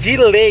 É de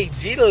lei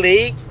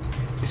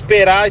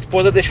esperar a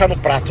esposa deixar no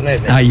prato, né,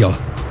 velho? Aí, ó.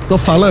 Tô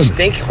falando.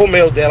 Tem que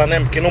comer o dela, né?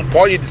 Porque não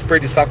pode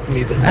desperdiçar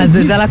comida. Às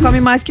vezes isso. ela come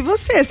mais que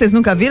você. Vocês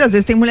nunca viram? Às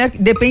vezes tem mulher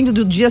que depende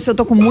do dia. Se eu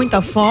tô com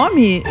muita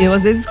fome, eu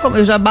às vezes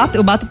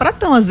eu bato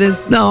pratão, às vezes.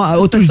 Não,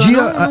 outro A pessoa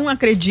dia não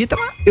acredita,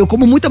 mas eu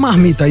como muita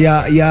marmita e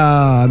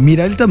a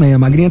Mirelle também, a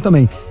magrinha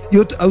também. E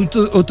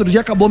outro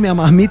dia acabou minha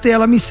marmita e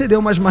ela me cedeu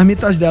umas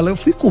marmitas dela. Eu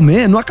fui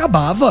comer, não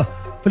acabava.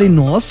 Falei,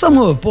 nossa,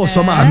 amor, pô,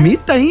 sua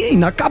marmita aí é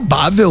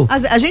inacabável.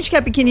 a gente que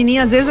é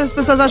pequenininha, às vezes as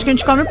pessoas acham que a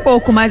gente come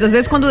pouco, mas às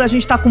vezes quando a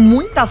gente tá com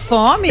muita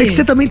fome... É que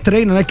você também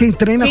treina, né? Quem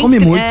treina come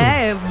muito.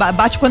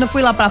 Bate quando eu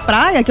fui lá pra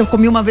praia, que eu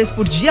comi uma vez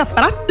por dia,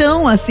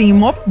 pratão, assim,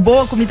 mó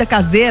boa comida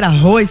caseira,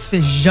 arroz,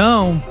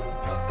 feijão.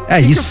 É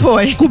isso. Que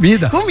foi?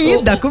 Comida.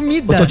 Comida.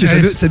 Ô,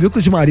 Totinho, você viu que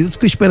os maridos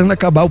ficam esperando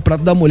acabar o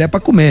prato da mulher pra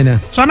comer, né?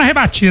 Só na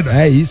rebatida.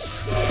 É isso.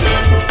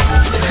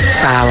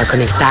 Fala,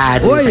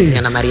 Conectados. Oi.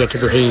 Ana Maria aqui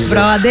do Rio.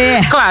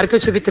 Brother. Claro que eu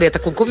tive treta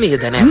com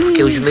comida, né?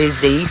 Porque os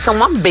meus ex são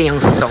uma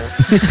bênção.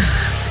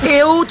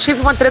 Eu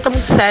tive uma treta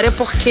muito séria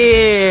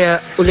porque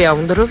o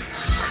Leandro,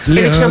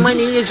 ele tinha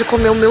mania de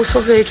comer o meu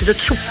sorvete, de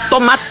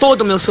tomar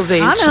todo o meu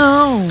sorvete. Ah,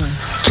 não.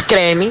 De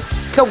creme,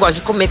 que eu gosto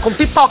de comer com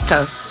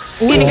pipoca.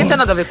 E ninguém tem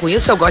nada a ver com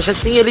isso, eu gosto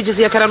assim, ele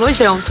dizia que era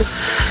nojento.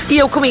 E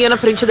eu comia na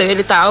frente dele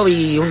e tal,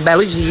 e um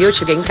belo dia eu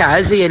cheguei em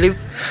casa e ele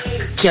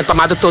tinha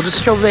tomado todo o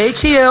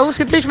sorvete e eu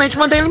simplesmente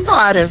mandei ele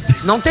embora.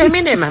 Não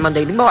terminei, mas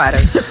mandei ele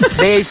embora.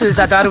 Beijos,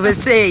 adoro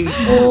vocês.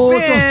 Ô,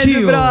 Beijo,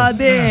 Tortinho,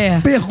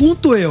 brother.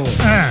 pergunto eu.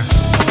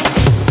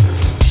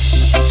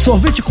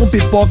 Sorvete com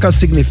pipoca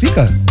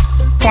significa?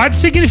 Pode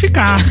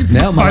significar.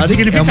 Né? Uma Pode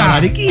significar. É uma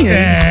lariquinha.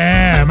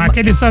 Mas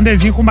aquele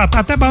sandezinho com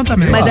batata é bom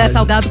também. Mas é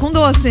salgado com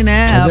doce,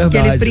 né? É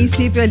Aquele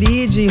princípio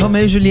ali de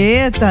Romeu e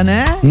Julieta,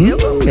 né?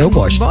 Eu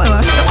gosto. Bom, eu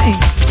acho também.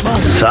 Bom.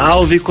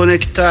 Salve,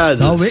 Conectados.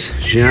 Salve.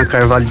 Jean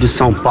Carvalho de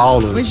São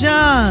Paulo. Oi,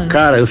 Jean.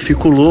 Cara, eu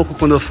fico louco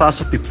quando eu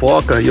faço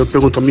pipoca e eu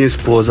pergunto à minha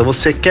esposa,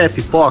 você quer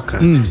pipoca?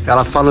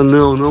 Ela fala,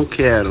 não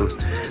quero.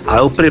 Aí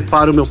eu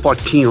preparo meu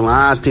potinho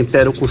lá,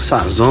 tempero com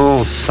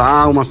sazon,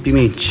 sal, uma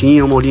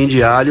pimentinha, um molhinho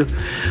de alho.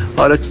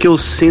 A hora que eu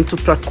sento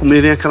pra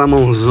comer, vem aquela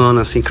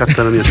mãozona assim,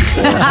 catando a minha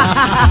pipoca.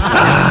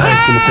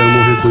 Ai, como eu quero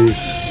morrer com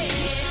isso.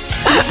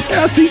 É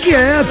assim que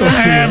é,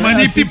 Tortinho.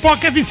 Mano, e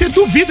pipoca é você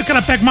duvido que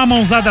ela pega uma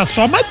mãozada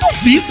só, mas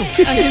duvido.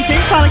 A gente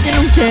sempre fala que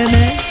não quer,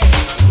 né?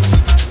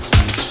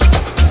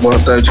 Boa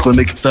tarde,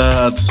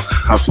 Conectados.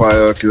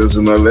 Rafael aqui da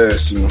Zona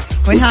Leste, mano.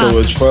 Oi, Rafa. Eu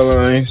vou te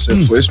falar, hein?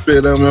 Você foi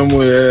esperar minha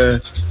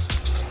mulher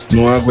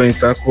não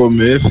aguentar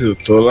comer, filho.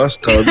 Tô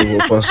lascado, vou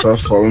passar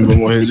fome, vou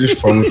morrer de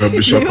fome, que a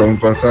bicha come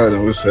pra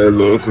caramba, você é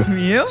louco.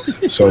 Viu?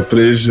 Só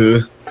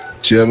preju.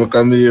 Te amo,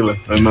 Camila.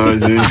 É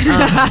nóis, hein?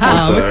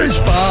 Muitas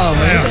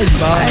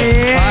palmas.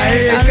 Aê,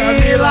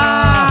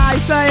 Camila!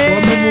 Isso aí!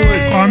 Come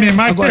muito. Come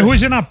mais Agora,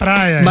 ferrugem na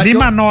praia. mas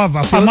Lima Nova,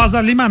 a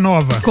famosa Lima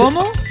Nova.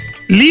 Como?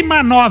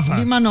 Lima Nova.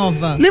 Lima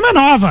Nova. Lima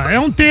nova é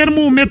um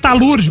termo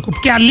metalúrgico,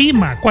 porque a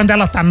lima, quando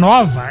ela tá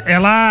nova,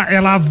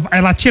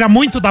 ela tira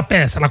muito da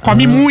peça, ela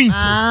come muito.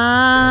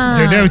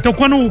 Entendeu? Então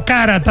quando o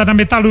cara tá na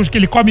metalúrgica,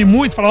 ele come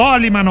muito, fala, ó,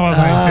 lima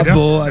nova, entendeu?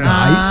 Boa.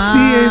 Aí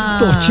sim, hein?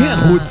 Tortinha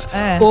roots.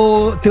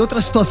 Tem outra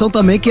situação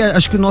também que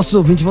acho que nossos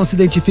ouvintes vão se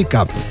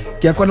identificar,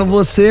 que é quando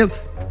você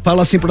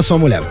fala assim pra sua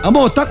mulher,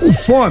 amor, tá com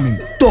fome?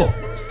 Tô.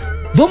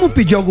 Vamos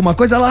pedir alguma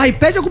coisa? Ela,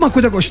 pede alguma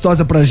coisa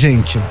gostosa pra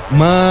gente.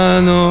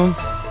 Mano...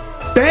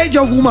 Pede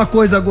alguma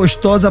coisa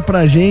gostosa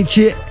pra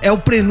gente é o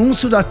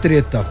prenúncio da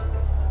treta.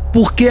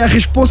 Porque a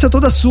resposta é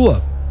toda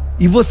sua.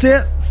 E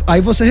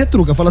aí você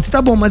retruca, fala assim,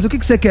 tá bom, mas o que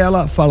você quer?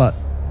 Ela fala,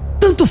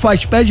 tanto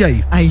faz, pede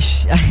aí.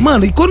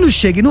 Mano, e quando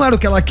chega e não era o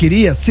que ela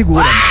queria,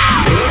 segura.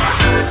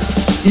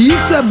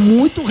 Isso é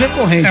muito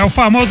recorrente. É o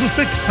famoso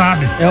você que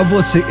sabe. É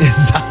você,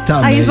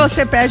 exatamente. Aí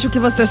você pede o que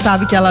você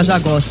sabe que ela já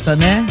gosta,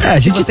 né? A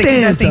gente Se você tenta.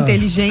 quiser ser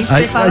inteligente,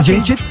 você fala a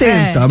gente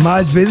tenta,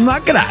 mas às vezes não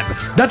agrada.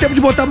 Dá tempo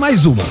de botar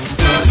mais uma.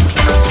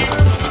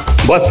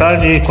 Boa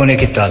tarde,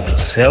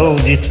 Conectados. É o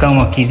Vitão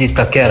aqui de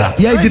Itaquera.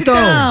 E aí,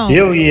 Vitão?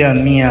 Eu e a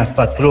minha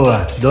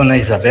patroa, Dona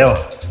Isabel,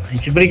 a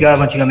gente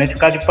brigava antigamente por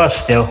causa de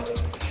pastel.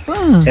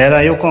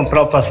 Era eu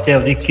comprar o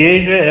pastel de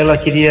queijo, ela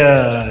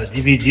queria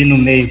dividir no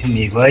meio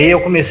comigo. Aí eu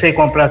comecei a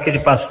comprar aquele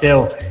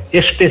pastel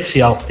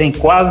especial, tem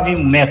quase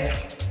 1 metro.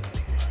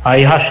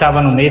 Aí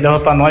rachava no meio, dava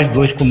pra nós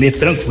dois comer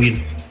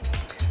tranquilo.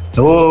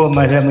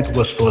 Mas é muito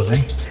gostoso,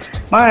 hein?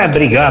 Mas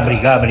brigar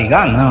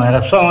não,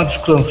 era só uma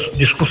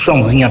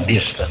discussãozinha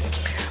besta.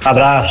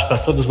 Abraço pra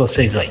todos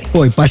vocês aí.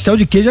 Pô, e pastel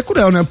de queijo é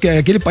cruel, né? Porque é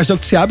aquele pastel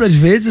que se abre às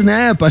vezes,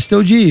 né?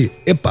 Pastel de...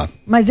 Epa.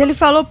 Mas ele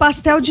falou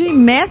pastel de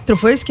metro,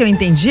 foi isso que eu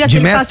entendi?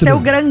 Aquele pastel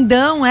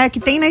grandão, que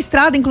tem na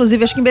estrada,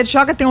 inclusive. Acho que em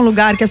Bertioga tem um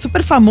lugar que é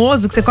super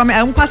famoso, que você come.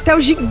 É um pastel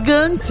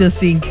gigante,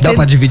 assim. Dá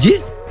pra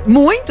dividir?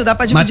 Muito, dá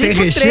pra dividir. Mas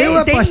tem recheio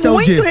ou é pastel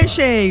de... Tem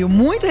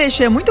muito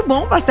recheio, muito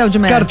bom o pastel de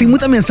metro. Cara, tem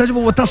muita mensagem,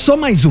 vou botar só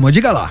mais uma,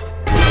 diga lá.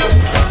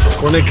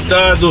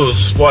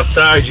 Conectados, boa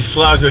tarde,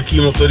 Flávio aqui,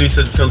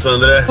 motorista de Santo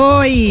André.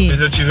 Oi. Mas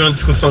eu tive uma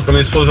discussão com a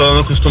minha esposa, ela não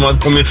é acostumada a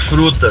comer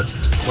fruta,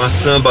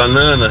 maçã,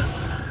 banana.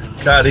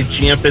 Cara, e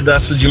tinha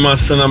pedaço de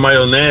maçã na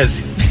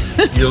maionese.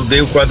 E eu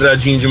dei o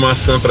quadradinho de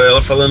maçã pra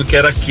ela falando que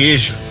era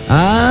queijo.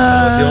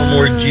 Ela deu uma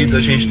mordida,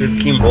 a gente teve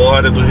que ir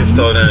embora do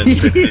restaurante,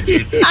 você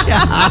acredita?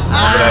 Um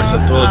abraço a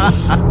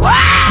todos.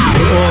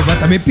 Mas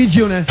também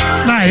pediu, né?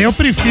 Não, eu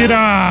prefiro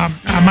a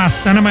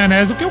maçã na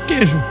maionese do que o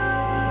queijo.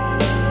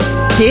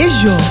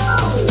 Queijo?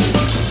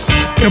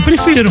 Eu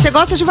prefiro. Você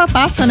gosta de uva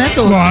passa, né,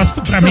 Tô?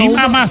 Gosto. Pra mim,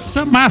 a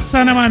maçã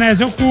na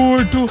maionese eu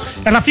curto.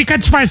 Ela fica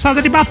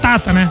disfarçada de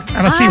batata, né?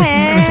 Ela se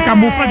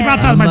camufla de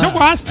batata. Mas eu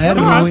gosto. Eu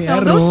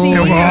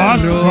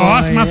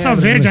gosto. Maçã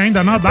verde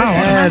ainda, não dá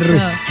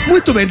hora.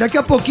 Muito bem, daqui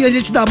a pouquinho a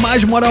gente dá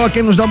mais moral a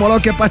quem nos dá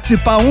moral, quer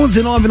participar.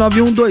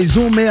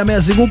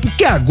 11991216651,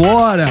 porque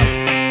agora...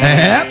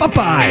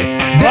 papai!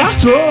 The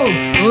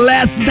Strokes,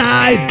 Last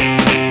Night.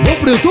 Vamos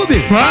pro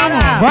YouTube?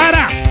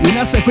 Bora! E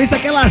na sequência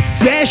aquela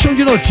session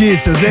de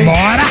notícias, hein?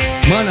 Bora!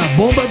 Mano, a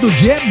bomba do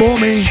dia é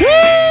bomba, hein?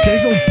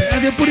 Vocês não perdem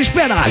perdem por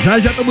esperar. Já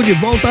estamos de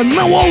volta.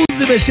 Não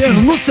ouse mexer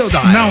no seu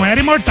dial. Não era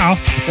imortal.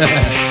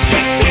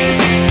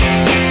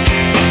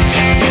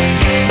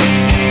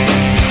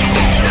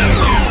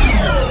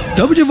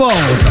 Estamos de volta.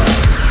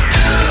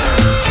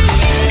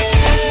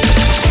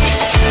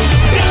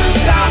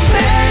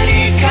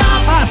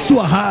 A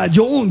sua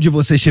rádio, onde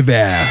você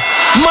estiver.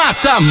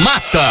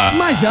 Mata-mata.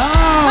 Mas já.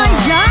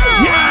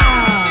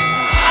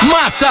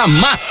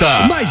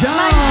 Mata-mata. Mas já.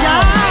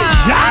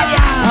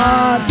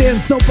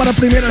 Atenção para a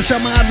primeira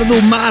chamada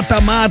do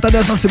Mata-Mata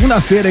dessa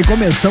segunda-feira. E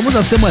começamos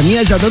a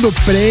semaninha já dando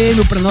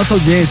prêmio para nossa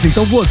audiência.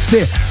 Então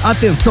você,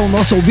 atenção,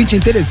 nosso ouvinte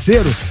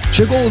interesseiro,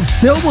 chegou o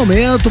seu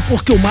momento,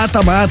 porque o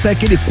Mata-Mata é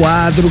aquele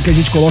quadro que a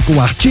gente coloca um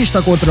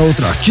artista contra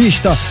outro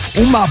artista,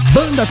 uma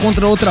banda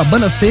contra outra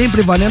banda,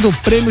 sempre valendo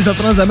prêmios da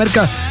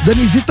Transamérica.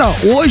 Danizita,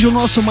 hoje o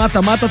nosso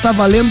Mata-Mata tá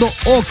valendo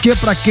o que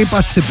para quem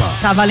participar?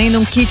 Tá valendo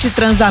um kit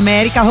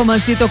Transamérica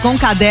Romancito com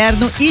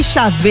caderno e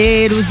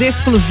chaveiros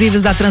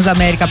exclusivos da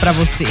Transamérica pra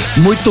você.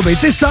 Muito bem,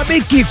 vocês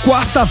sabem que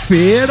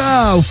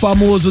quarta-feira, o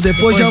famoso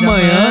Depois de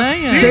amanhã,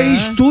 tem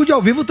estúdio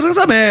ao vivo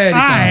Transamérica.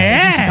 Ah,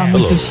 é? Tá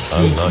muito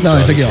chique. Não,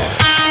 esse aqui, ó.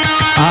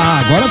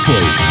 Agora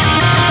foi.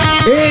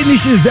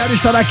 NX0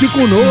 estará aqui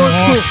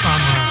conosco. Nossa,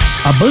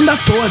 a banda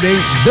toda, hein?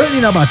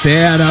 Dani na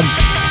batera,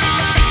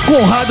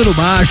 Conrado no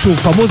baixo, o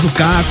famoso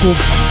Caco,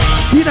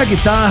 Fih na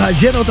guitarra,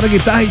 Gê na outra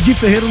guitarra e Di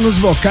Ferreiro nos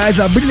vocais,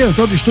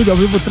 abrilhantando o estúdio ao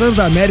vivo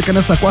Transamérica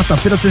nessa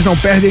quarta-feira. Vocês não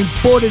perdem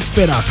por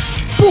esperar.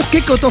 Por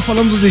que eu tô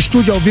falando do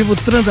estúdio ao vivo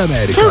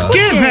Transamérica? Por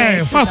que,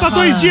 velho? Falta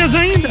 2 dias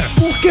ainda.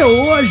 Porque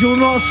hoje o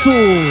nosso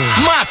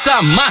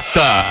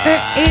Mata-mata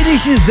é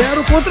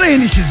NX0 contra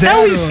NX0. É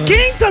o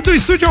esquenta do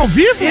estúdio ao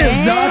vivo?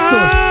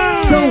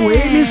 Exato. São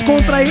eles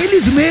contra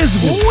eles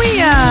mesmos.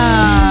 Uia!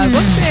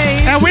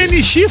 Gostei. É o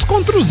NX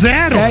contra o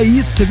zero. É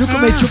isso, você viu que eu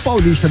meti o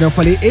paulista, né? Eu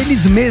falei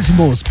eles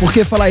mesmos,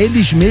 porque falar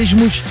eles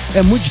mesmos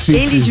é muito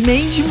difícil. Eles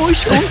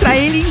mesmos contra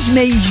eles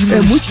mesmos.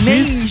 É muito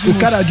difícil.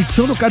 A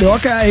dicção do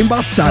carioca é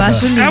embaçada. Eu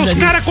acho lindo. É os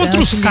caras contra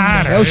os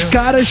caras. É os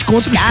caras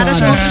contra os caras.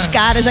 Contra os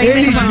caras, já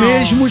Eles entendeu?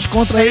 mesmos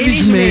contra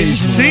eles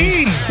mesmos.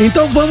 Sim.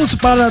 Então vamos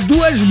para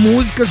 2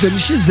 músicas do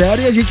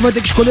NX0 e a gente vai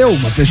ter que escolher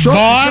uma, fechou?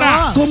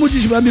 Bora! Como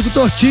diz meu amigo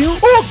Tortinho,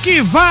 O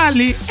que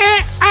vale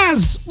é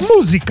as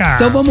músicas.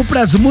 então vamos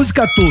pras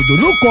músicas tudo.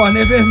 No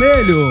corner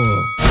vermelho,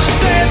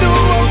 Cedo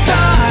ou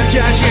tarde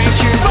a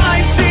gente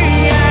vai se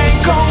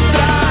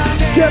encontrar.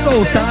 Cedo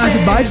ou tarde,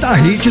 baita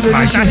hit do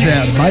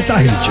NX0. Baita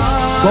hit.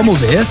 Vamos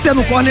ver, esse é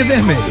no corner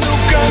vermelho. No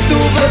canto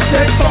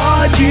você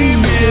pode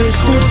me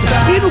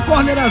escutar. E no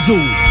corner azul,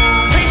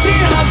 Entre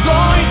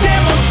razões e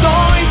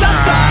emoções a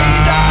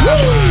saída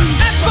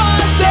é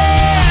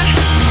fazer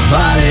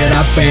valer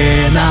a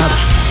pena.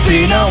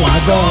 Se não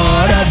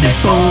agora,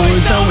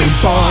 depois não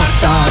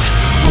importa.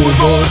 Por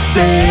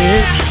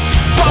você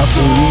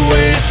posso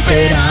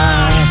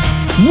esperar.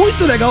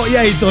 Muito legal. E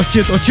aí,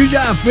 Tortinho? Tortinho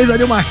já fez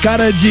ali uma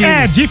cara de...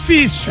 É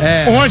difícil.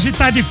 Hoje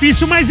tá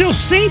difícil, mas eu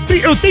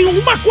tenho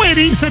uma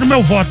coerência no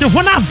meu voto. Eu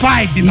vou na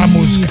vibe da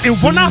música. Eu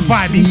vou na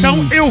vibe.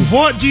 Então eu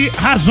vou de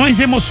razões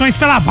e emoções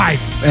pela vibe.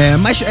 É,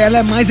 mas ela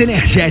é mais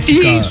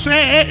energética. Isso,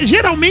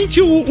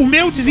 geralmente o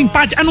meu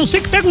desempate, a não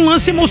ser que pega um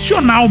lance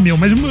emocional meu,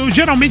 mas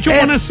geralmente eu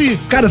vou nesse...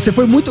 Cara, você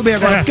foi muito bem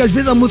agora, porque às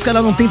vezes a música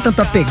ela não tem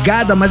tanta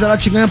pegada, mas ela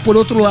te ganha por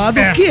outro lado,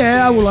 que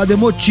é o lado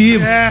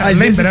emotivo.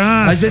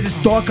 Às vezes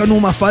toca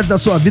numa fase da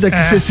sua vida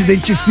que você se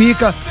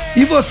identifica.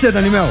 E você,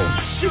 Danimel?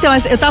 Então,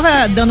 eu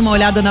tava dando uma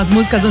olhada nas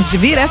músicas antes de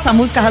vir. Essa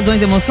música,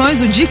 Razões e Emoções,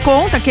 o Di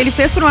conta que ele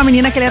fez pra uma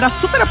menina que ele era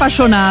super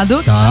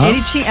apaixonado. Tá.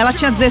 Ela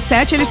tinha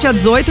 17, ele tinha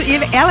 18 e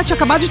ela tinha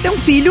acabado de ter um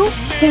filho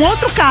com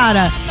outro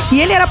cara. E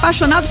ele era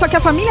apaixonado, só que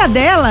a família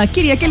dela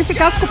queria que ele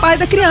ficasse com o pai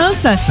da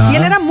criança. Tá. E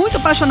ele era muito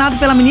apaixonado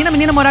pela menina. A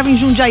menina morava em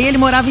Jundiaí, ele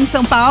morava em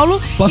São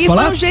Paulo. Posso e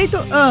falar? foi um jeito...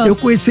 Eu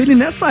conheci ele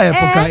nessa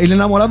época. Ele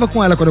namorava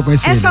com ela quando eu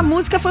conheci Essa ele.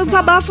 música foi um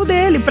desabafo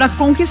dele pra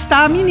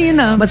conquistar a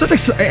menina. Mas olha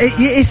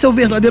que esse é o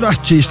verdadeiro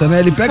artista, né?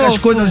 Ele pega as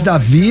coisas da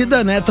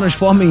vida, né?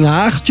 Transforma em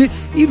arte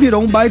e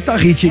virou um baita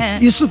hit.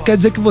 Isso quer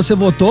dizer que você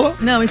votou?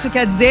 Não, isso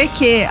quer dizer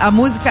que a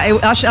música,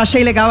 eu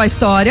achei legal a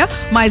história,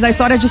 mas a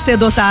história de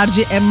Cedo ou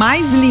Tarde é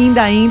mais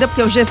linda ainda,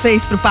 porque o G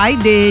fez pro pai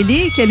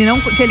dele, que ele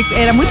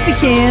era muito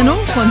pequeno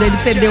quando ele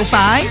perdeu o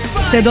pai.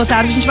 Cedo ou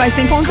Tarde a gente vai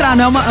se encontrar,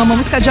 não é uma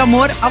música de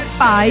amor ao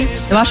pai.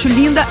 Eu acho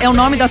linda, é o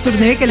nome da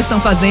turnê que eles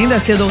estão fazendo, é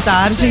Cedo ou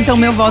Tarde, então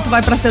meu voto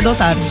vai pra Cedo ou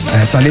Tarde.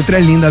 Essa letra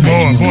é linda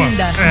mesmo.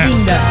 Linda,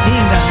 linda.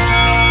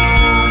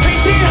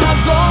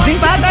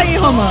 Desempata aí,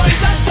 Romão.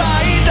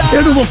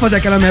 Eu não vou fazer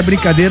aquela minha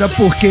brincadeira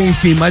porque,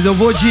 enfim, mas eu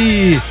vou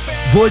de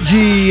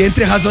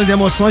Entre Razões e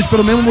Emoções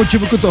pelo mesmo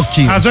motivo que o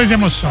Tortinho. Razões e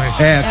Emoções.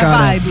 Cara,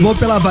 vibe. Vou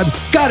pela vibe.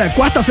 Cara,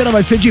 quarta-feira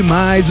vai ser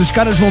demais, os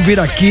caras vão vir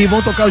aqui,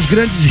 vão tocar os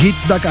grandes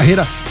hits da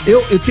carreira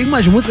Eu tenho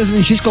umas músicas do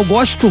NX que eu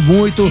gosto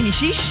muito.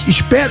 NX?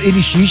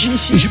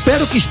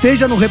 Espero que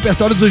esteja no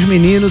repertório dos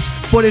meninos.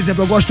 Por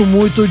exemplo, eu gosto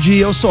muito de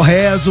Eu Sou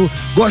Rezo,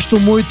 gosto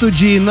muito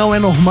de Não É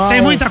Normal.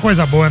 Tem muita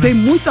coisa boa, né? Tem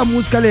muita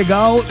música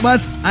legal,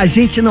 mas a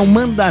gente não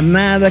manda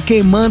nada.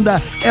 Quem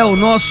manda é o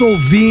nosso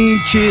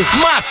ouvinte.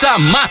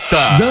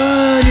 Mata-mata.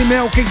 Dani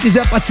Mel, quem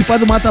quiser participar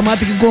do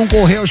Mata-Mata e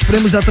concorrer aos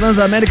prêmios da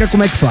Transamérica,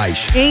 como é que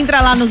faz?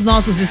 Entra lá nos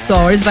nossos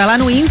stories, vai lá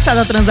no Insta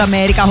da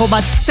Transamérica,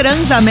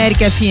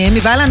 @TransaméricaFM,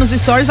 vai lá nos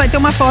stories, vai ter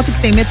uma foto que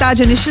tem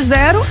metade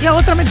NX0 e a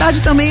outra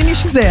metade também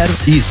NX0.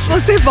 Isso.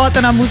 Você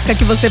vota na música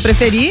que você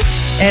preferir,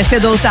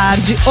 Cedo ou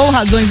Tarde ou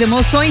Razões e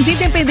Emoções,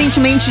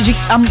 independentemente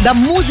da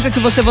música que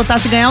você votar,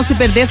 se ganhar ou se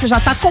perder, você já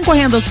tá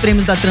concorrendo aos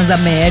prêmios da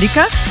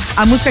Transamérica.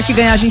 A música que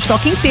ganhar a gente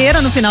toca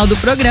inteira no final do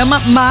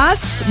programa,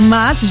 mas,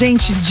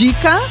 gente,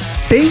 dica...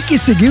 Tem que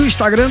seguir o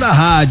Instagram da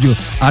rádio.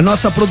 A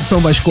nossa produção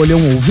vai escolher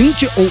um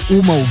ouvinte ou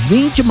uma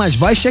ouvinte, mas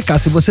vai checar.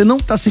 Se você não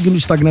tá seguindo o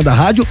Instagram da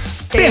rádio,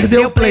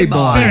 perdeu o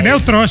Playboy. Perdeu o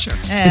trouxa.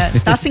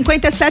 Tá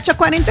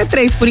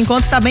 57-43, por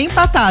enquanto tá bem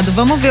empatado.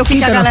 Vamos ver o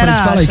que a galera na frente?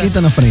 acha. Fala aí, quem tá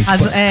na frente?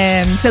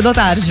 Cedo ou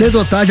Tarde. Cedo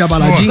ou Tarde, a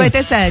baladinha?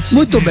 57.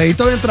 Muito bem,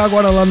 então entra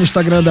agora lá no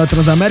Instagram da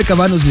Transamérica,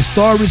 vai nos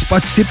stories,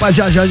 participa,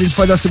 já a gente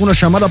faz a segunda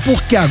chamada,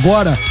 porque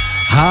agora,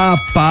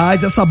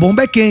 rapaz, essa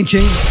bomba é quente,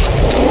 hein?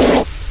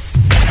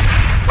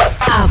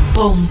 A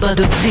bomba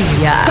do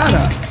dia.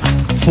 Cara,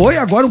 foi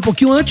agora um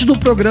pouquinho antes do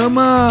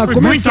programa foi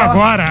começar. Muito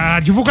agora, a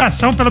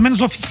divulgação, pelo menos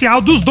oficial,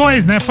 dos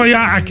dois, né? Foi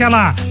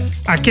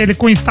aquele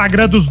com o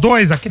Instagram dos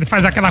dois, aquele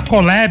faz aquela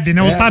collab,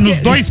 né? Ou tá nos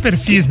dois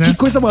perfis, né? Que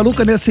coisa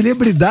maluca, né? A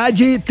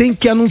celebridade tem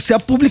que anunciar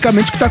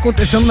publicamente o que tá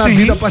acontecendo na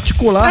vida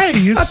particular. É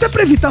isso. Até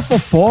pra evitar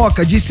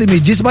fofoca, disse-me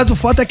disse, mas o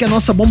fato é que a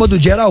nossa bomba do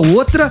dia era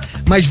outra,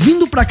 mas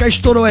vindo pra cá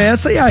estourou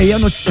essa e aí a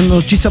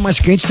notícia mais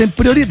quente tem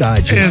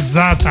prioridade.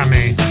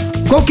 Exatamente.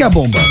 Qual que é a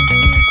bomba?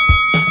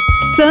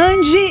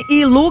 Sandy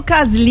e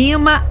Lucas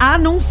Lima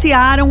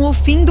anunciaram o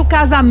fim do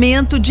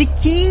casamento de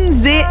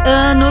 15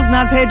 anos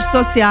nas redes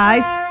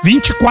sociais.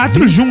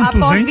 24 juntos,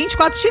 após hein?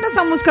 24, tira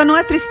essa música, não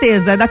é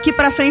tristeza. É daqui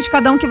pra frente,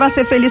 cada um que vai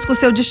ser feliz com o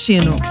seu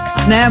destino.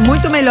 Né?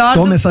 Muito melhor.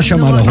 Toma essa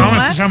chamada, não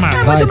essa chamada.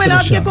 É Vai, muito melhor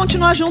do trouxa. que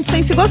continuar juntos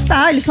sem se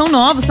gostar. Eles são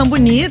novos, são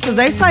bonitos.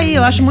 É isso aí,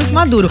 eu acho muito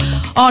maduro.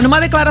 Numa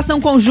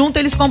declaração conjunta,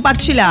 eles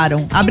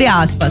compartilharam, abre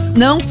aspas,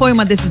 não foi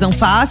uma decisão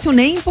fácil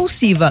nem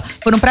impulsiva.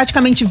 Foram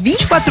praticamente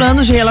 24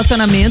 anos de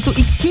relacionamento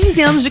e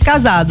 15 anos de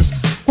casados.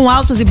 Com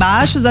altos e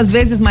baixos, às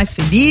vezes mais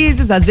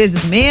felizes, às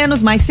vezes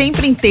menos, mas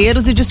sempre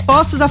inteiros e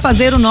dispostos a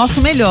fazer o nosso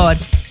melhor.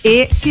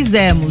 E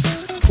fizemos.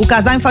 O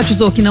casal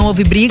enfatizou que não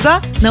houve briga,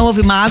 não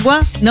houve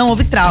mágoa, não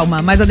houve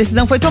trauma, mas a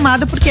decisão foi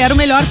tomada porque era o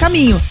melhor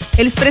caminho.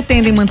 Eles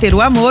pretendem manter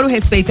o amor, o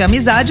respeito e a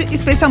amizade,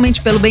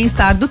 especialmente pelo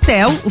bem-estar do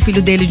Theo, o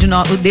filho deles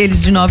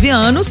de 9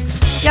 anos,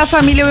 e a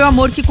família e o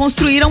amor que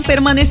construíram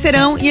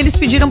permanecerão, e eles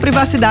pediram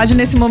privacidade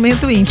nesse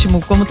momento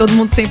íntimo, como todo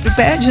mundo sempre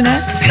pede,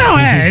 né? Não,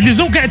 eles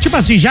não querem, tipo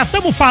assim, já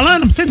estamos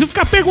falando, pra vocês não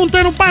ficar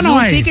perguntando pra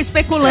nós. Não fica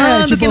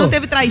especulando que não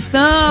teve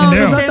traição.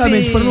 Entendeu?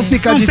 Exatamente, pra não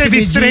ficar não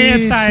teve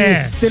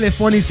treta,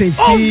 telefone sem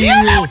fio. Ouviu,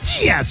 Léo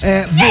Dias?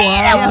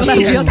 Boato.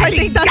 Léo Dias vai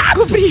tentar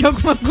descobrir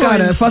alguma coisa.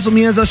 Cara, faço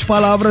minhas as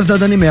palavras da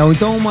Dani Mel.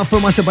 Então foi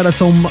uma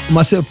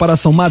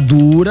separação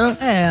madura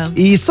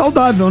e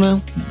saudável, né?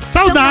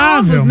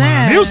 Saudável, novos,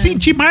 né? Eu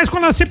senti mais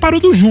quando ela separou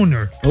do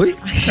Júnior. Oi?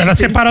 Ela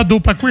separou a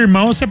dupla com o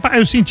irmão,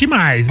 eu senti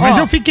mais. Mas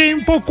eu fiquei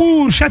um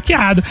pouco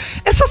chateado.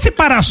 Essas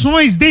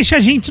separações deixam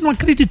a gente não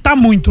acreditar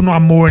muito no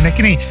amor, né?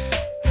 Que nem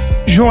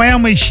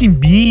Joelma e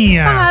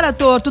Chimbinha. Para,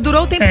 Torto,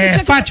 durou o tempo que tinha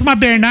que... Fátima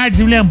Bernardes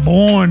e William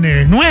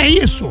Bonner. Não é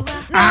isso?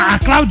 A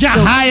Cláudia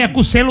Raia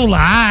com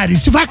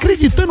celulares. Você vai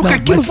acreditando que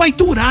aquilo vai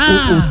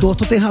durar. O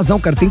Torto tem razão,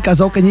 cara. Tem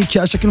casal que a gente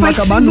acha que não vai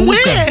acabar não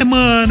nunca. É,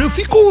 mano. Eu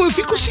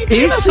fico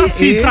sentindo essa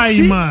fita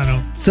aí,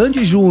 mano.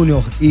 Sandy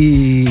Júnior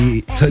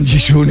e... Sandy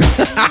Júnior.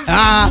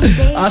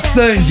 A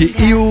Sandy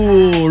e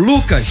o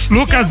Lucas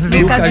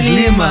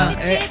Lima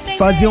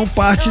faziam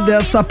parte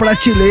dessa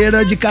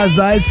prateleira de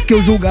casais que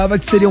eu julgava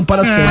que seriam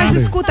para sempre. Mas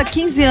escuta,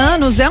 15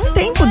 anos é um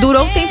tempo,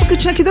 durou o tempo que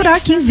tinha que durar.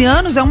 15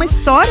 anos é uma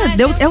história,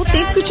 é o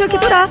tempo que tinha que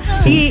durar.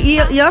 E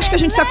eu acho que a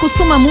gente se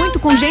acostuma muito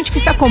com gente que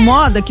se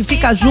acomoda, que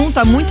fica junto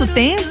há muito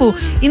tempo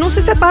e não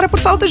se separa por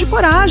falta de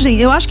coragem.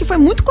 Eu acho que foi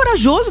muito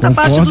corajoso da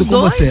parte dos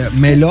dois. Concordo com você.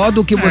 Melhor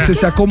do que você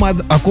se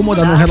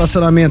acomodar num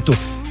relacionamento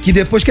que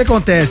depois o que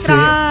acontece?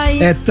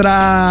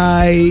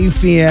 Trai,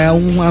 enfim, é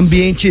um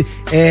ambiente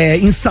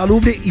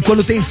insalubre, e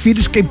quando tem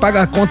filhos, quem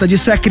paga a conta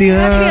disso é a criança.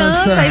 É a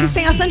criança, eles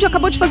têm, a Sandy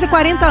acabou de fazer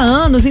 40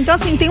 anos, então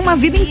assim, tem uma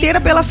vida inteira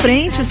pela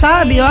frente,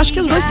 sabe? Eu acho que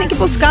os dois têm que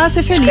buscar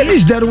ser felizes. Acho que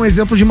eles deram um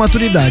exemplo de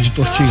maturidade,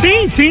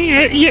 Tortinho. Sim,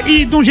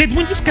 e de um jeito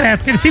muito discreto,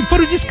 porque eles sempre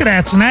foram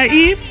discretos, né?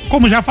 E,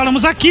 como já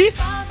falamos aqui,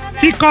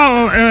 ficou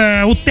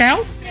o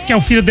Theo, que é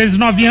o filho deles de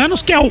 9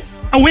 anos, que é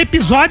o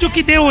episódio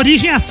que deu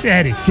origem à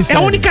série. É a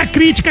única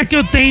crítica que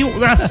eu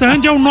tenho a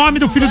Sandy é o nome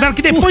do filho dela,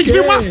 que depois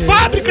viu uma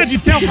fábrica de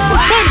Theo.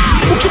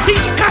 Mano, o que tem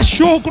de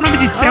cachorro com o nome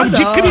de Theo,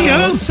 de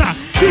criança,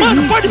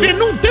 Mano, pode ver,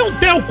 não tem um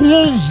Theo com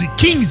 11,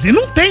 15,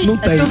 não tem. Não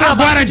tem.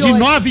 Agora de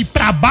 9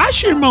 pra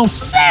baixo, irmão,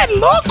 cê é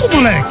louco,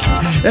 moleque.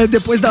 É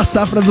depois da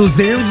safra do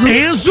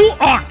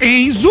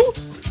Enzo.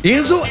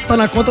 Enzo tá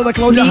na conta da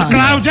Cláudia Raia.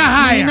 Cláudia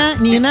Raia.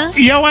 Nina.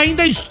 E eu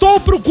ainda estou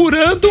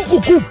procurando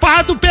o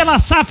culpado pela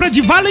safra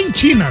de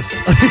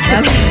Valentinas.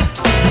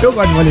 Eu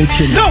gosto de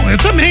Valentina. Não, eu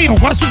também, eu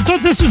gosto de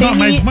todos esses nomes.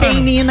 Mas, mano, tem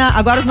Nina,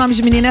 agora os nomes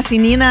de menina é assim,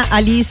 Nina,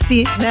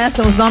 Alice, né?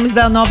 São os nomes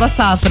da nova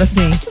safra,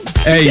 assim.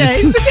 É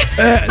isso.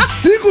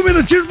 5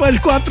 minutinhos para as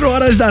 4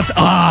 horas da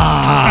tarde.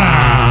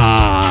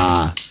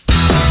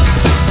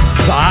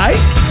 Vai.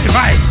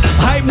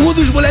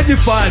 Raimundos Mulher de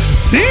Fase.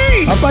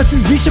 Sim. Rapaz, se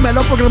existe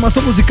melhor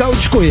programação musical, eu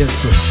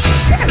desconheço.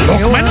 Cê é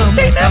louco, mas não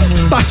tem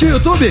mesmo. Partiu o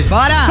YouTube?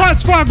 Bora. Só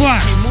se for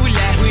agora.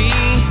 Mulher ruim,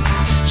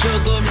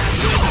 jogou minha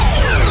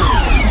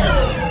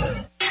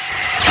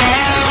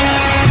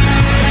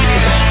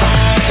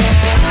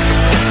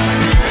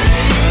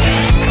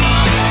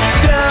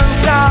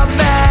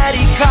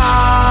Transamérica.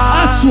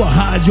 A sua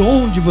rádio,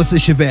 onde você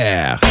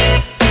estiver.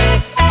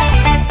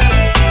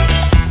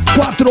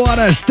 4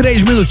 horas,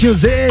 3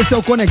 minutinhos, esse é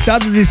o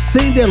Conectados e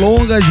sem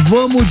delongas,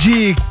 vamos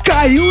de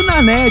Caiu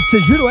na Net,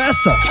 vocês viram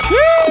essa?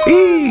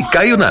 Ih,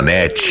 caiu na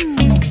net.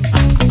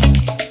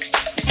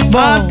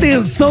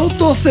 Atenção,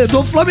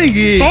 torcedor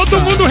flamenguista. Todo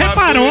mundo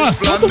reparou.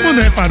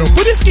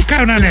 Por isso que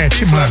caiu na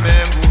net, mano.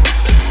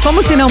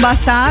 Como se não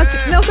bastasse.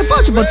 Não, você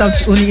pode botar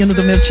o hino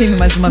do meu time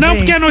mais uma vez? Não,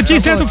 porque a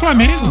notícia é do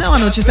Flamengo. Não, a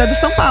notícia é do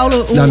São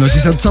Paulo. A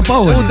notícia é do São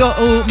Paulo.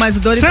 Mas o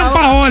Dorival.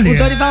 Sampaoli. O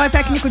Dorival é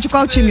técnico de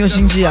qual time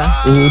hoje em dia?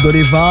 O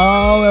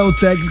Dorival é o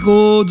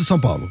técnico do São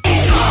Paulo.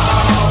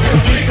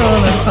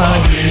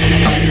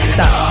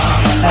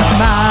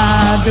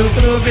 Amado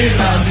clube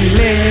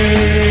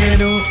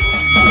brasileiro.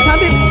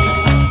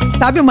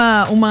 Sabe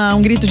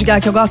um grito de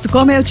guerra que eu gosto?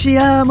 Como eu te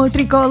amo,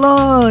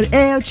 tricolor,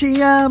 eu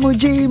te amo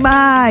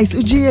demais.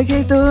 O dia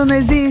que tu não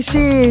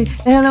existe,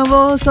 eu não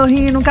vou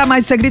sorrir nunca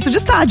mais. Isso é grito de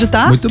estádio,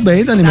 tá? Muito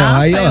bem, Dani Mel.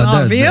 Aí,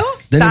 ó, viu?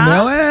 Dani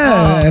Mel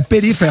é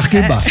perifa, é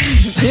arquibaixo.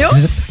 Viu?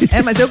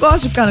 Mas eu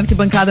gosto de ficar na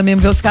arquibancada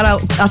mesmo, ver os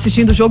caras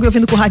assistindo o jogo e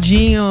ouvindo com o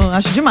radinho.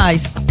 Acho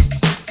demais.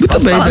 Muito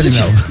bem, Dani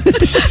Mel.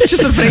 Te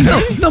surpreendi?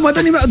 Não, mas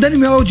Dani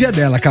Mel é o dia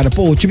dela, cara.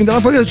 Pô, o time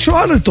dela foi.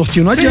 Chora,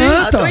 Tortinho, não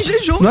adianta. Tô em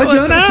jejum. Não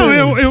adianta.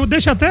 Não, eu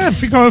deixo até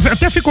fico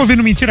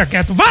ouvindo mentira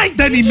quieto. Vai,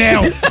 Dani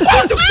Mel!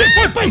 Quando que você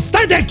foi pra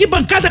estar de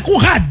arquibancada com o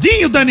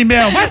radinho, Dani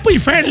Mel? Vai pro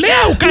inferno, lê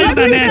o Caio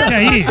da net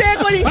aí. Você é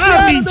corintiano.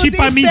 Vai mentir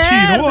pra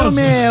mentiroso.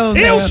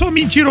 Eu sou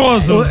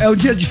mentiroso. É um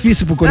dia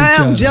difícil pro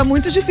corintiano. É um dia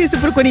muito difícil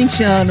pro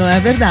corintiano, é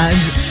verdade.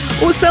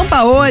 O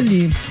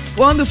Sampaoli,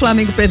 quando o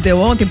Flamengo perdeu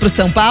ontem pro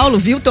São Paulo,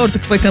 viu o Torto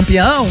que foi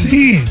campeão?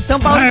 Sim. São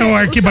Paulo o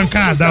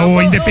arquibancada,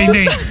 o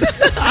independente.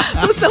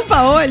 O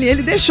Sampaoli,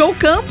 ele deixou o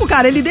campo,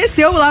 cara. Ele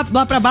desceu lá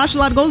pra baixo,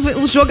 largou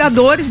os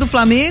jogadores do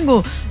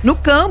Flamengo no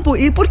campo.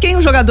 E por quem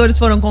os jogadores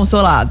foram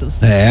consolados?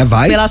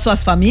 Vai. Pelas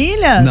suas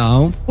famílias?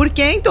 Não. Por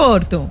quem,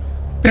 Torto?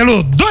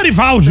 Pelo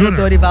Dorival Júnior.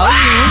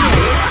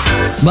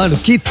 Mano,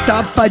 que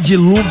tapa de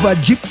luva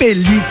de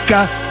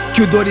pelica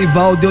que o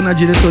Dorival deu na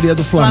diretoria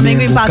do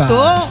Flamengo. O Flamengo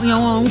empatou em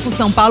 1-1 com o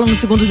São Paulo no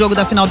segundo jogo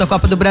da final da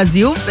Copa do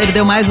Brasil.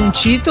 Perdeu mais um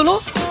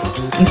título.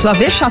 Em sua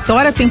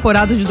vexatória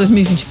temporada de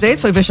 2023,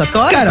 foi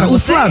vexatória? Cara, o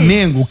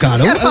Flamengo, cara.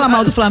 Não quero falar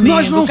mal do Flamengo,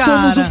 Nós não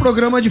somos um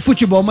programa de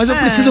futebol, mas eu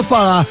preciso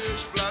falar.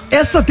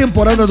 Essa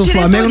temporada do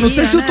Flamengo, não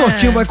sei se o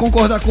Tortinho vai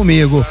concordar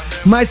comigo,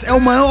 mas é o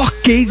maior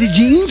case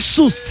de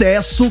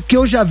insucesso que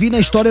eu já vi na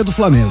história do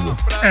Flamengo.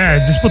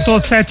 Disputou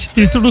 7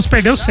 títulos,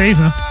 perdeu 6,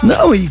 né?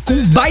 Não, e com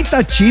um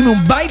baita time, um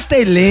baita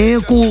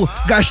elenco,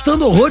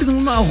 gastando horrores,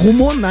 não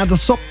arrumou nada,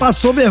 só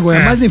passou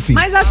vergonha, mas enfim.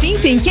 Mas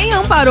enfim, quem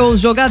amparou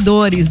os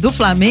jogadores do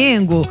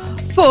Flamengo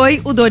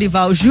foi o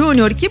Dorival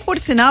Júnior, que por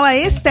sinal é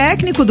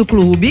ex-técnico do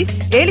clube.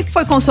 Ele que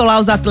foi consolar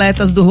os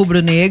atletas do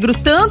rubro-negro,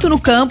 tanto no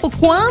campo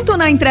quanto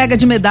na entrega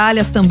de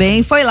medalhas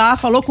também. Foi lá,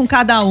 falou com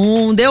cada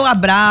um, deu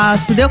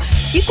abraço,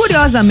 E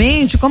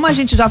curiosamente, como a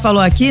gente já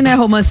falou aqui, né,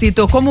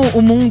 Romancito, como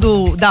o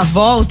mundo dá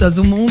voltas,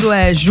 o mundo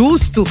é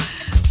justo,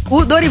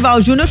 o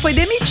Dorival Júnior foi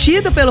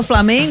demitido pelo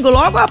Flamengo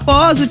logo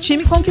após o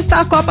time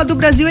conquistar a Copa do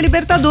Brasil e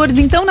Libertadores.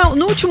 Então,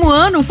 no último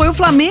ano, foi o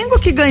Flamengo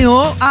que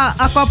ganhou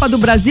a Copa do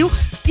Brasil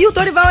e o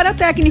Dorival era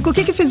técnico. O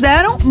que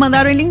fizeram?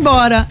 Mandaram ele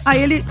embora.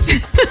 Aí ele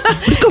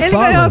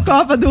ganhou a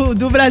Copa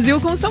do Brasil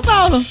com o São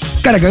Paulo.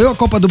 Cara, ganhou a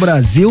Copa do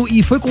Brasil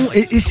e foi com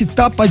esse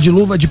tapa de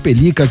luva de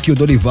pelica que o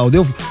Dorival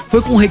deu,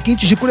 foi com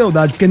requintes de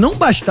crueldade, porque não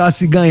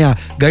bastasse ganhar,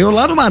 ganhou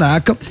lá no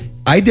Maraca,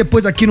 aí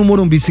depois aqui no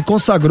Morumbi se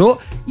consagrou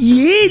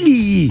e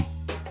ele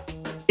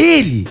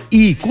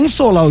e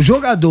consolar os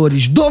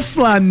jogadores do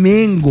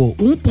Flamengo,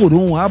 um por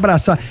um,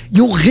 abraçar,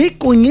 e o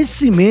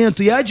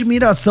reconhecimento e a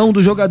admiração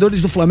dos jogadores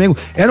do Flamengo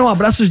eram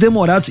abraços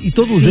demorados e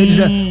todos eles,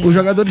 os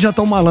jogadores já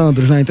estão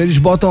malandros, né? Então eles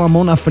botam a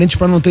mão na frente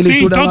pra não ter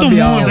leitura todo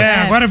labial. Mundo,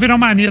 agora virou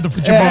mania do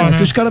futebol, né?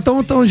 Que os caras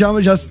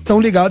já estão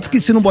ligados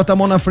que se não botar a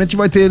mão na frente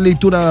vai ter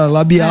leitura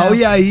labial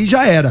e aí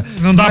já era.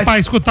 Não dá pra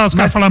escutar os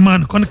caras falar,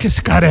 mano, quando que esse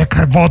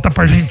careca volta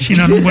pra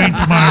Argentina, eu não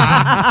aguento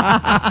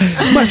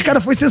mais. Mas, cara,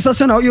 foi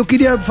sensacional. E eu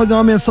queria fazer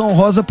uma menção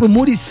honrosa pro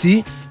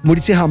Muricy,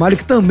 Muricy Ramalho,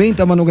 que também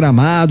tava no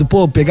gramado.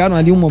 Pô, pegaram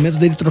ali um momento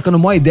dele trocando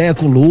uma ideia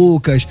com o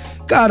Lucas.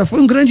 Cara, foi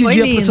um grande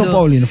dia pro São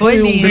Paulino.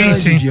 Foi um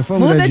grande dia. Foi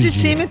um Muda grande de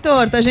dia. time,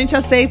 Torto. A gente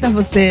aceita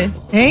você.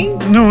 Hein?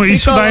 Não,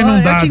 isso daí não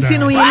dá. Eu te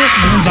ensino o hino,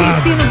 te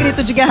ensino o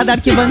grito de guerra da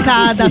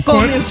arquibancada.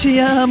 Como eu te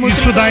amo.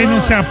 Isso daí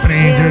não se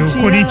aprende.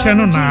 O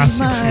corintiano nasce,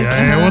 filha.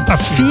 É outra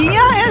fita.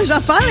 Fia,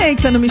 já falei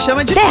que você não me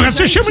chama de Porra,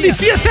 você chama de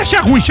fia, você acha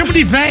ruim. Chama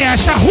de véia,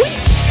 acha ruim?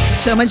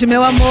 Chama de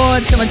meu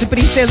amor, chama de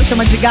princesa,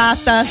 chama de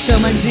gata,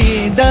 chama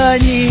de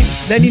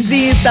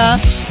Danizita.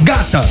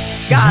 Gata!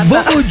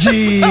 Vamos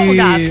de... Vamos,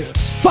 gata.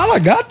 Fala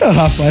gata,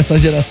 Rafa, essa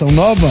geração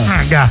nova.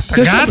 Ah,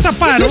 gata. Gata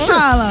parou.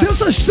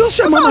 Se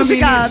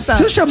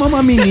eu chamar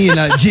uma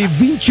menina de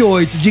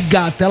 28 de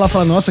gata, ela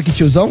fala, nossa, que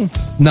tiozão?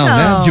 Não,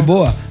 né? De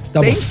boa? Tá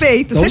bem bom.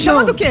 feito. Então, você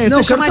chama do quê?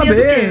 Não, você quero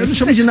saber. Eu não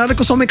chamo de nada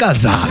que eu sou homem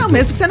casado. Não,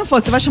 mesmo que você não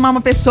fosse. Você vai chamar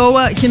uma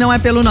pessoa que não é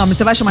pelo nome.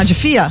 Você vai chamar de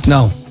fia?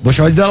 Não, vou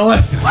chamar de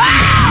dela.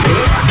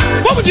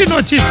 Vamos de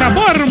notícia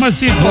boa,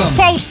 Romancito?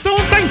 Faustão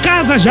tá em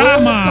casa já,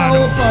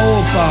 mano.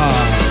 Opa.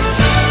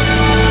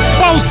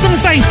 Faustão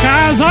tá em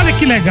casa, olha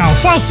que legal.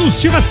 Fausto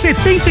Silva,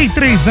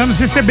 73 anos,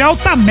 recebeu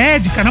alta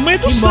médica na manhã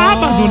do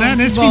sábado, né?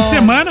 Nesse fim de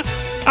semana,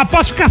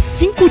 após ficar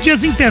 5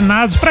 dias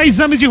internados para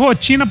exames de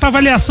rotina para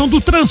avaliação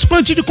do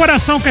transplante de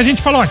coração, que a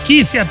gente falou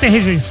aqui, se ia ter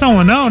rejeição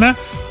ou não, né?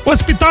 O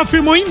hospital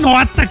afirmou em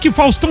nota que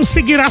Faustão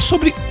seguirá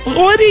sobre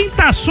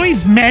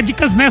orientações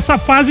médicas nessa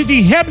fase de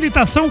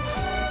reabilitação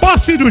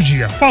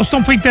pós-cirurgia.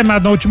 Faustão foi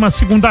internado na última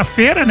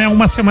segunda-feira, né?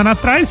 Uma semana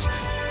atrás,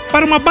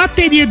 para uma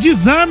bateria de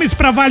exames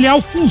para avaliar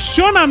o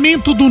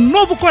funcionamento do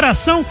novo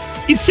coração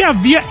e se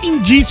havia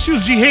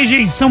indícios de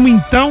rejeição,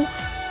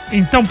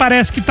 então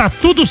parece que tá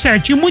tudo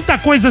certinho. Muita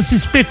coisa se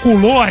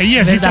especulou aí,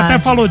 a gente até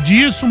falou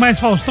disso, mas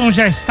Faustão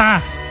já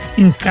está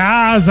em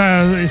casa,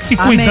 se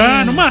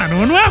cuidando.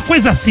 Mano, não é uma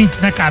coisa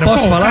simples, né, cara?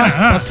 Posso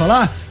falar? Posso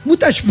falar?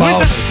 Muitas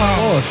palmas.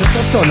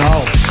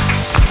 Sensacional.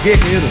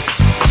 Guerreiro.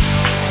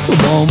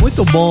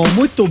 Muito bom.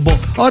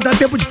 Ó, dá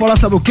tempo de falar,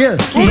 sabe o quê?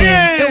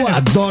 Eu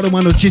adoro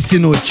uma notícia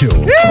inútil.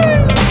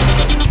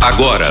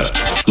 Agora,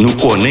 no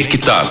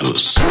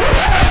Conectados.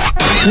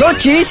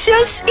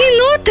 Notícias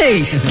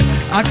inúteis.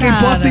 A quem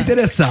possa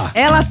interessar.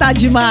 Ela tá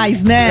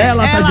demais, né?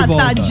 Ela tá de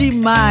volta. Tá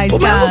demais,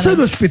 Mas cara. ela não saiu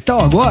do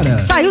hospital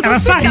agora? Saiu do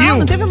hospital,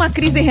 não teve uma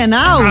crise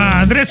renal?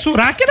 A André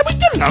Surak era muito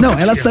legal. Não,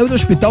 ela saiu do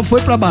hospital, foi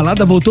pra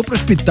balada, voltou pro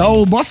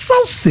hospital, mó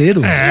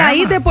salseiro. E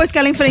aí, depois que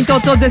ela enfrentou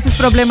todos esses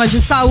problemas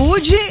de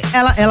saúde,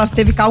 ela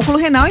teve cálculo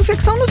renal e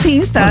infecção nos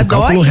rins, tá? Mano,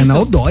 cálculo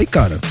renal dói,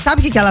 cara.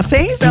 Sabe o que ela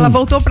fez? Ela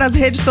voltou pras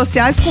redes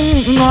sociais com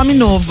um nome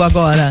novo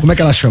agora. Como é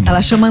que ela chama?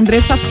 Ela chama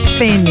Andressa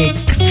Fênix.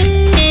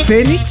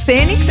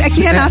 Fênix é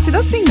que renasce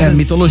das cinzas. É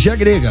mitologia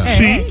grega.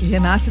 Sim. Que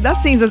renasce das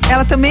cinzas.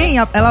 Ela também,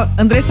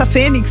 Andressa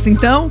Fênix,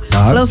 então,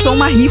 lançou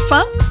uma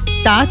rifa,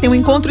 tá? Tem um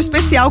encontro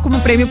especial como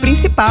prêmio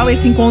principal.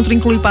 Esse encontro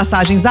inclui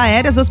passagens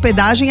aéreas,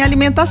 hospedagem e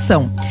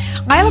alimentação.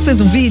 Aí ela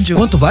fez um vídeo.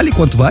 Quanto vale?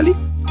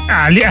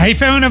 A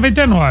rifa é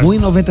R$1,99.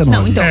 R$1,99.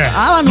 Não, então,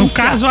 no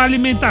caso, a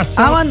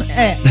alimentação.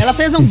 Ela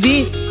fez um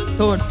vídeo.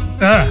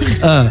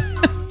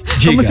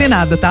 Diga. Como se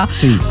nada, tá?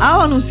 Sim.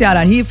 Ao anunciar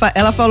a rifa,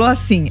 ela falou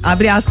assim,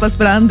 abre aspas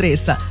pra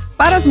Andressa: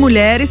 para as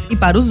mulheres e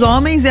para os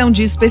homens é um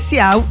dia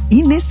especial,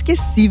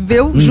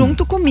 inesquecível,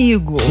 junto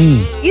comigo.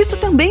 Isso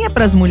também é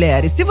pras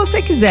mulheres. Se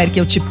você quiser que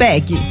eu te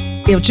pegue,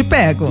 eu te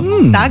pego,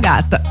 tá,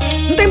 gata?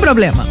 Não tem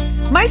problema.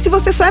 Mas se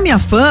você só é minha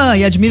fã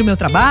e admira o meu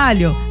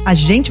trabalho, a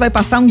gente vai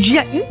passar um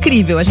dia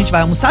incrível. A gente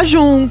vai almoçar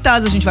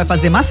juntas, a gente vai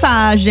fazer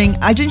massagem,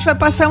 a gente vai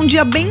passar um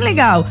dia bem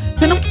legal.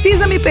 Você não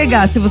precisa me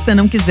pegar se você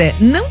não quiser,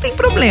 não tem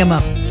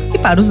problema. E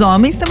para os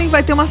homens também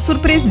vai ter uma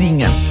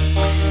surpresinha.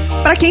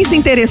 Pra quem se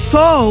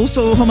interessou,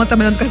 o Roman tá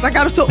me olhando com essa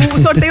cara, o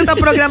sorteio tá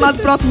programado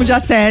próximo dia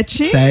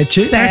 7.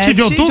 7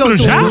 de outubro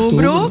já?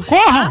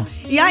 Corra!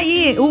 E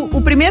aí, o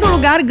primeiro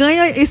lugar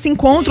ganha esse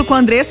encontro com a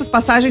Andressa, as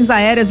passagens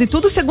aéreas e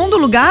tudo. O segundo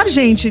lugar,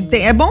 gente,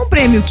 é bom o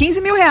prêmio,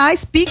 R$15 mil,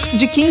 Pix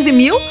de 15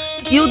 mil.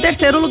 E o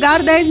terceiro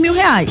lugar, R$10 mil.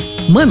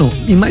 Mano,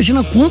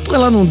 imagina quanto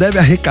ela não deve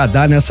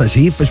arrecadar nessas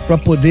rifas pra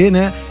poder,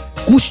 né,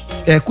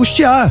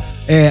 custear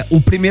o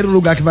primeiro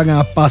lugar, que vai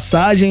ganhar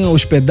passagem,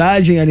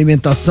 hospedagem,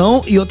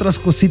 alimentação e outras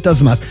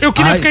cocitas más. Eu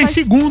queria ficar em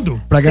segundo.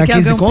 Pra ganhar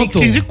 15 conto?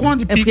 15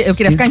 conto. Eu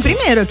queria ficar em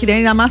primeiro, eu queria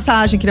ir na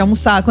massagem, queria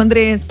almoçar com a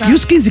Andressa. E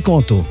os 15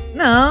 conto?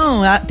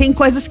 Não, tem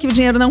coisas que o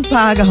dinheiro não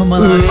paga,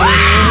 Romano.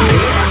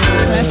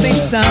 Presta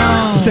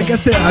atenção. Você quer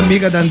ser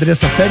amiga da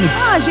Andressa Fênix?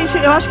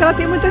 Gente, eu acho que ela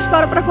tem muita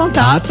história pra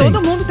contar.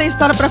 Todo mundo tem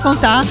história pra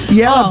contar.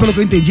 E ela, pelo que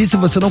eu entendi, se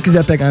você não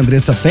quiser pegar a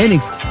Andressa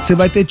Fênix, você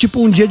vai ter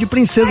tipo um dia de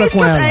princesa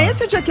com ela. É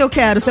esse o dia que eu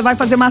quero. Você vai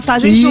fazer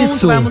massagem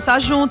junto, vai almoçar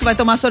junto, vai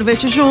tomar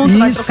sorvete junto,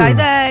 vai trocar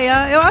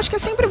ideia. Eu acho que é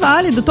sempre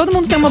válido. Todo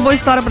mundo tem uma boa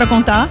história pra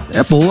contar.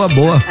 É boa.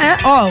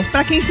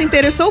 Pra quem se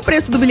interessou, o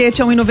preço do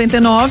bilhete é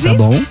R$1,99. Tá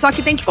bom. Só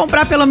que tem que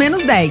comprar pelo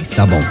menos 10.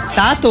 Tá bom.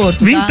 Tá,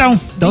 Torto? Vintão.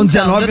 Então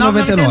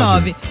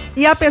R$19,99.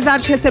 E apesar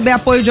de receber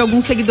apoio de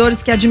alguns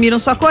seguidores que admiram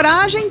sua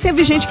coragem.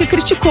 Teve gente que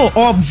criticou,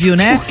 óbvio,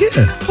 né? Por quê?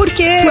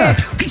 Porque... Ué,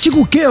 critica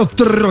o quê, ô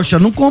trouxa?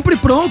 Não compre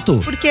pronto.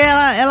 Porque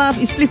ela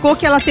explicou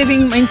que ela teve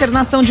uma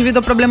internação devido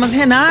a problemas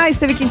renais,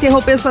 teve que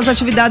interromper suas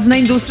atividades na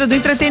indústria do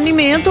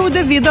entretenimento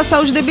devido à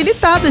saúde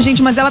debilitada,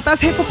 gente. Mas ela tá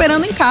se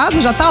recuperando em casa,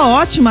 já tá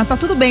ótima, tá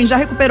tudo bem. Já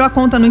recuperou a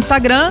conta no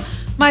Instagram,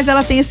 mas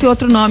ela tem esse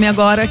outro nome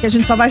agora, que a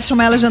gente só vai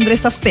chamar ela de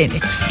Andressa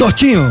Fênix.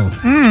 Tortinho,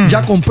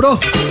 já comprou?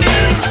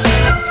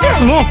 Você é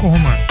louco,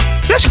 Romano?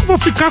 Você acha que eu vou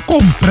ficar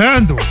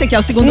comprando? Você quer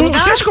o segundo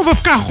lugar? Você acha que eu vou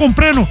ficar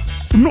comprando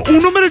um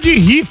número de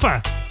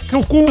rifa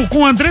com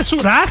o André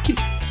Surak?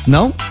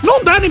 Não?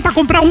 Não dá nem pra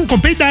comprar um,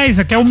 comprei 10,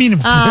 que é o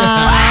mínimo.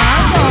 Tá.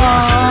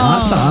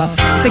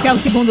 Você quer o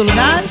segundo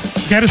lugar?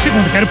 Quero o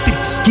segundo, quero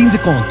Pix. 15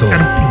 conto.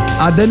 Quero Pix.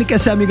 A Dani quer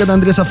ser amiga da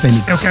Andressa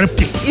Fênix. Eu quero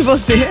Pix. E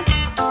você?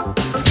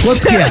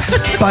 Quanto que é?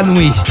 Pra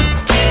não ir.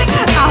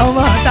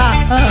 Tá.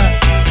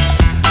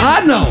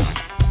 Ah,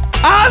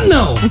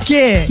 não! O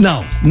quê?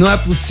 Não é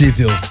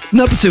possível.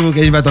 Não é possível que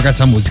a gente vai tocar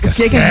essa música. O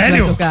que a gente vai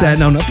tocar?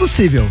 Sério, não é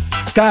possível.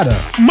 Cara...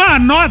 Uma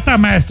nota,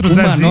 mestre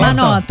Zezinho. Uma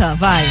nota,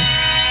 vai.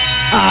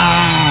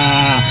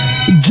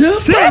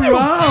 Jump Sério?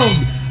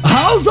 Around,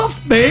 House of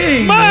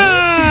Pain.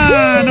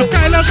 Mano, o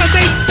Carlão tá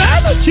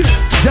deitado, tio.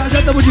 Já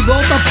estamos de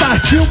volta.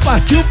 Partiu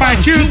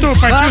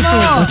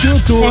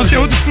tudo.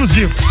 Conteúdo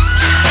exclusivo.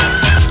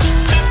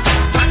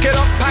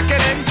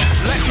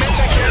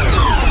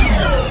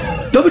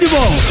 Tamo de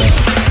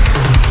volta.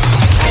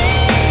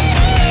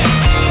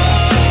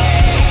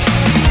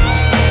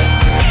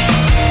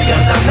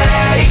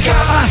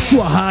 A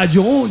sua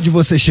rádio, onde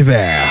você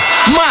estiver.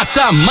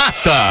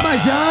 Mata-mata.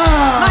 Mas já.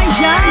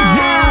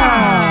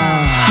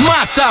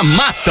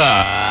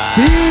 Mata-mata.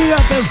 Sim,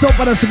 atenção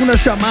para a segunda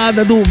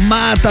chamada do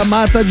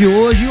Mata-Mata de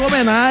hoje, em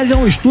homenagem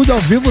ao estúdio ao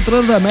vivo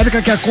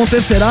Transamérica que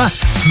acontecerá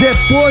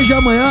depois de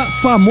amanhã,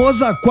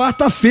 famosa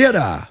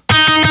quarta-feira.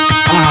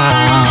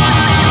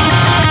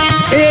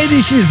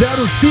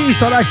 NX0 sim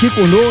estará aqui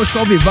conosco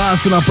ao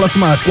vivaço na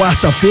próxima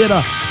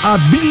quarta-feira,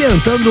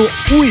 abrilhantando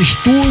o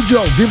estúdio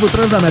ao vivo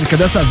Transamérica.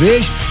 Dessa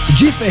vez,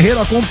 de Ferreiro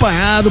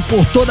acompanhado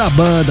por toda a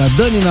banda.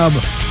 Dani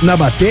na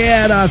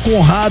batera,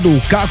 Conrado,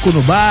 o Caco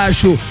no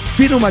baixo,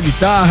 Fino uma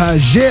guitarra,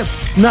 G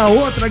na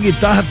outra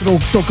guitarra,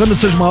 tocando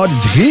seus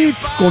maiores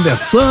hits,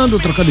 conversando,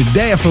 trocando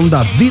ideia, falando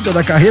da vida,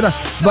 da carreira.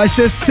 Vai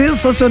ser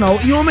sensacional.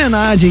 Em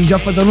homenagem, já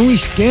fazendo um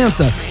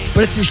esquenta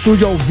para esse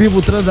estúdio ao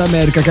vivo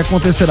Transamérica que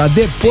acontecerá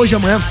depois de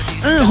amanhã.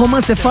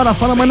 Romano, você fala,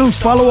 mas não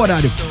fala o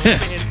horário.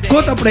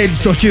 Conta pra eles,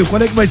 Tortinho,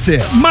 quando é que vai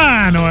ser?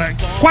 Mano,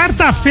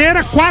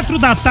 quarta-feira, 4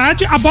 da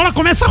tarde, a bola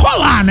começa a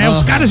rolar, né?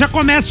 Os caras já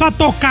começam a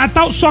tocar e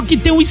tal, só que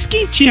tem um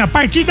esquentinho. A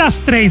partir das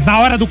 3, na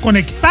hora do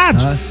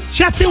Conectados,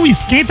 já tem um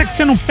esquenta que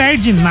você não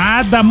perde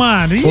nada,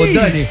 mano. Ô,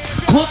 Dani,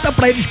 conta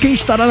pra eles quem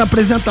estará na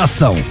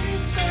apresentação.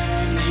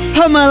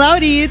 Romano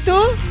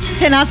Laurito,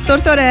 Renato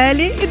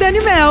Tortorelli e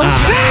Dani Mel.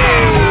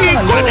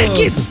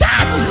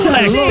 Conectados,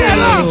 moleque. Gente,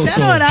 é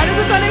no horário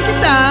do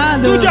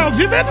Conectado. Tudo ao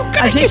vivo é no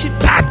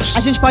Conectados. A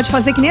gente pode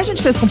fazer que nem a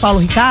gente fez com o Paulo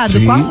Ricardo,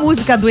 com a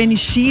música do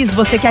NX,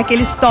 você quer que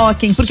eles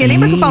toquem. Porque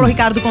lembra que o Paulo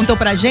Ricardo contou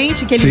pra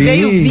gente que ele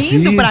veio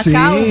vindo pra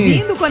cá,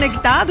 ouvindo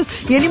Conectados,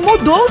 e ele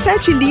mudou o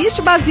set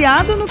list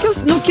baseado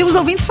no que os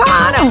ouvintes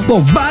falaram.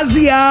 Bom,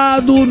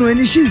 baseado no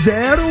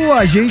NX0,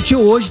 a gente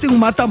hoje tem um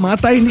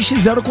mata-mata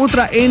NX0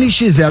 contra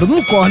NX0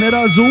 no corner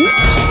azul.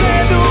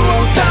 Cedo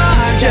ou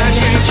tarde a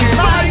gente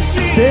vai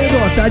se Cedo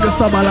ou tarde,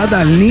 essa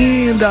balada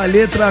linda, a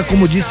letra,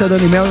 como disse a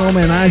Dani Mel, em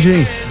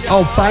homenagem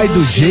ao pai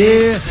do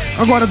G.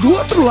 Agora, do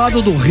outro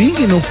lado do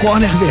ringue, no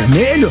corner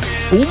vermelho,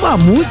 uma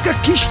música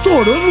que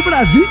estourou no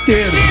Brasil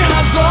inteiro. De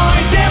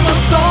razões,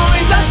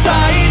 emoções, a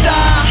saída.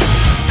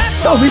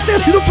 Talvez tenha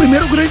sido o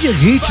primeiro grande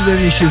hit do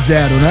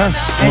NX0, né?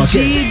 É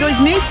de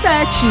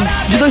 2007,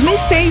 de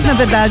 2006, na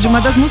verdade, uma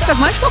das músicas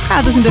mais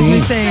tocadas em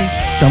 2006.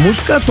 Essa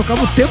música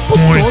tocava o tempo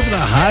todo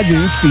na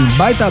rádio, enfim,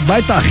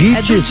 baita hit.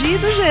 É do Di e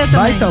do G também.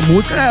 Baita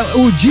música.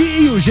 O Di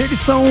e o G,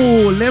 eles são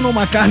o Lennon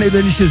McCartney do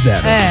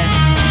NX0.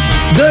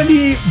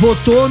 Dani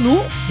votou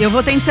no... Eu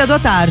votei em Cedo ou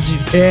Tarde.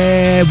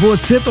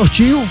 Você,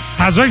 Tortinho?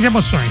 Razões e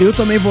Emoções. Eu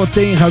também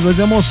votei em Razões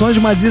e Emoções,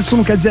 mas isso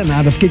não quer dizer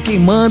nada, porque quem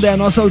manda é a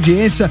nossa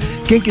audiência.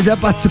 Quem quiser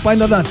participar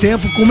ainda dá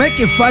tempo. Como é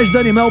que faz,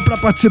 Dani Mel, pra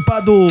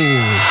participar do...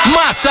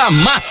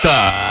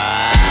 Mata-mata.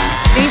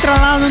 Entra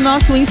lá no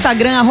nosso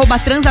Instagram,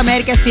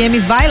 @TransaméricaFM,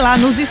 vai lá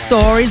nos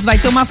stories, vai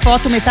ter uma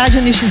foto metade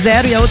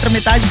NX0 e a outra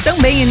metade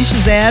também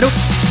NX0.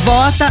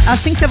 Vota,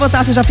 assim que você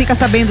votar, você já fica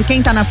sabendo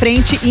quem tá na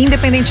frente, e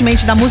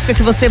independentemente da música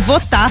que você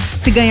votar,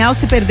 se ganhar ou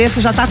se perder,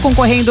 você já tá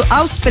concorrendo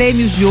aos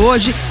prêmios de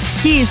hoje,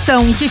 que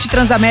são um kit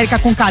Transamérica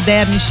com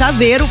caderno e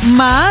chaveiro.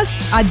 Mas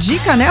a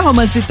dica, né,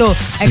 Romancito,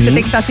 é que você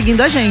tem que estar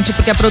seguindo a gente,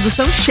 porque a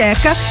produção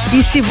checa,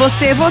 e se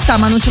você votar,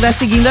 mas não estiver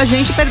seguindo a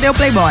gente, perdeu o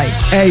Playboy.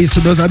 É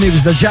isso, meus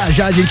amigos, já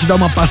a gente dá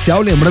uma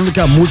parcial, lembrando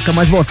que a música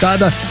mais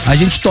votada, a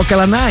gente toca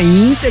ela na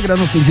íntegra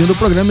no finzinho do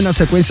programa, e na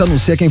sequência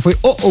anuncia quem foi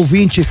o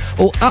ouvinte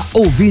ou a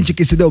ouvinte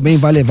que se deu bem,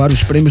 vai levar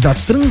os prêmios da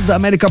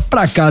Transamérica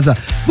pra casa.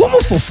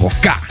 Vamos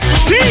fofocar?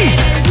 Sim!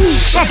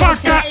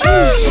 Fofoca!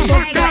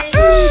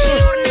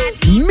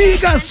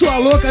 Miga sua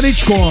louca! louca, nem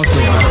te conto.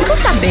 Ficou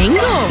sabendo?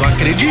 Não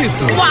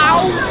acredito.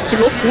 Uau, que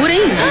loucura,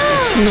 hein?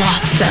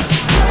 Nossa.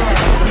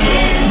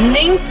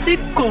 Nem te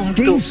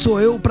conto. Quem sou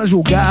eu pra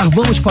julgar?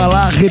 Vamos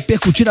falar,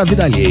 repercutir a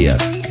vida alheia.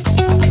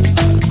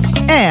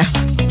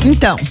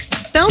 Então,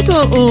 tanto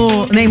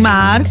o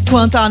Neymar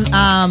quanto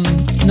a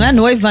não é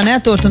noiva, né,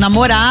 Torto?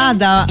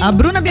 Namorada, a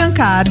Bruna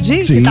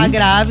Biancardi, Sim. que tá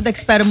grávida, que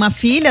espera uma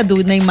filha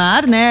do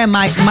Neymar, né?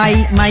 Mavi,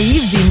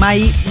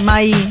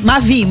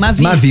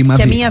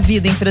 que é minha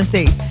vida em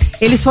francês.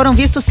 Eles foram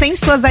vistos sem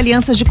suas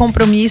alianças de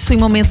compromisso em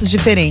momentos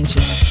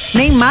diferentes.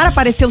 Neymar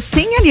apareceu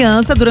sem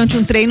aliança durante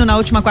um treino na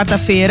última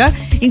quarta-feira,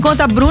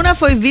 enquanto a Bruna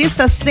foi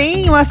vista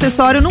sem o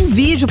acessório num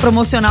vídeo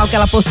promocional que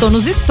ela postou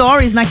nos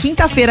stories na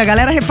quinta-feira. A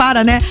galera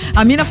repara, né?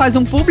 A mina faz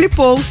um public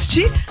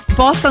post,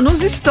 posta nos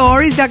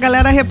stories e a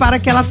galera repara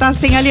que ela tá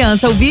sem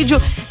aliança. O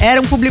vídeo era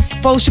um public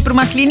post pra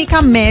uma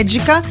clínica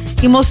médica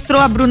e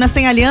mostrou a Bruna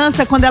sem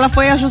aliança quando ela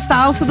foi ajustar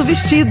a alça do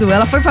vestido.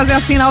 Ela foi fazer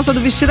assim na alça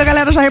do vestido, a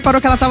galera já reparou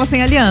que ela tava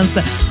sem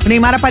aliança. O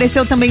Neymar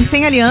apareceu também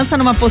sem aliança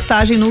numa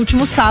postagem no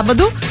último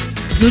sábado,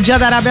 no dia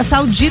da Arábia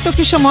Saudita, o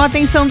que chamou a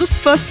atenção dos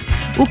fãs.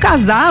 O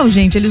casal,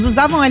 gente, eles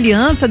usavam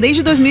aliança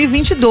desde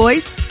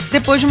 2022,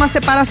 depois de uma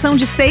separação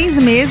de 6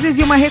 meses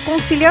e uma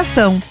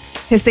reconciliação.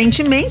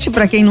 Recentemente,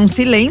 para quem não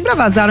se lembra,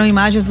 vazaram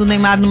imagens do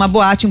Neymar numa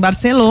boate em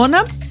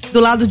Barcelona, do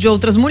lado de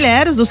outras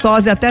mulheres. O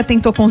sósia até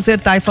tentou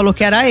consertar e falou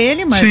que era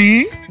ele, mas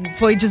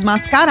foi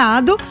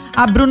desmascarado.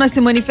 A Bruna se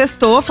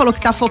manifestou, falou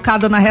que tá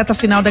focada na reta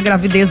final da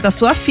gravidez da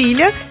sua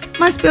filha,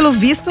 mas pelo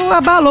visto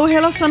abalou o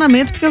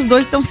relacionamento porque os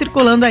dois estão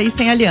circulando aí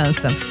sem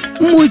aliança.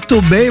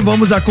 Muito bem,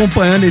 vamos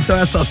acompanhando então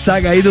essa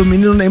saga aí do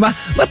menino Neymar.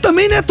 Mas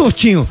também, né,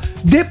 Tortinho?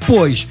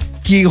 Depois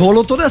que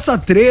rolou toda essa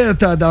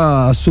treta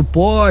da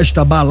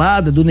suposta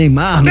balada do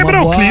Neymar numa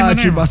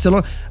boate em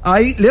Barcelona.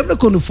 Aí, lembra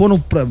quando foram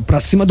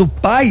pra cima do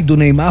pai do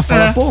Neymar?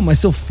 Falar, pô, mas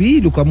seu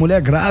filho com a mulher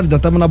grávida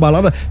tava na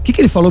balada. O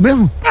que ele falou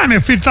mesmo? Ah, meu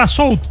filho tá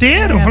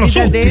solteiro? Falou,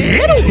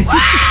 solteiro?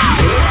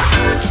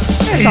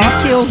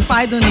 Só que o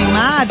pai do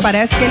Neymar,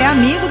 parece que ele é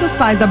amigo dos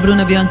pais da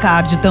Bruna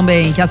Biancardi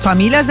também, que as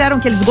famílias eram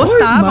que eles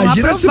gostavam,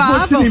 imagina aprovavam. se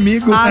fosse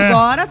inimigo.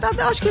 Agora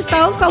acho que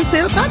o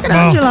salseiro tá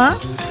grande lá.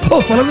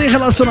 Falando em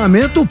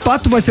relacionamento, o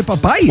Pato vai ser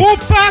papai? O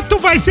Pato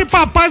vai ser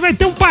papai, vai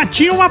ter um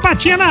patinho, uma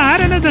patinha na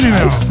área, né,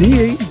 Daniel? Sim,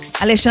 hein?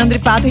 Alexandre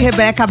Pato e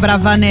Rebeca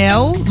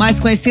Bravanel, mais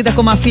conhecida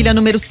como a filha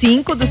número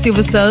 5 do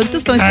Silvio Santos,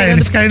 estão esperando...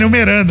 ele fica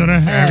enumerando,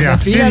 né? Minha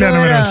filha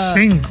número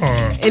 5.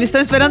 Eles estão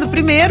esperando o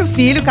primeiro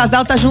filho, o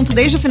casal tá junto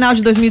desde o final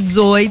de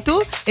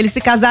 2018. Eles se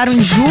casaram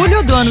em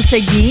julho do ano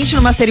seguinte,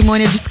 numa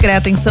cerimônia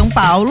discreta em São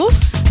Paulo.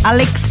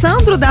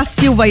 Alexandro da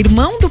Silva,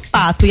 irmão do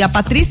Pato, e a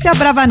Patrícia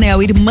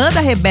Bravanel, irmã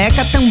da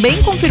Rebeca,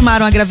 também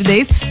confirmaram a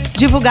gravidez,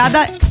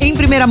 divulgada em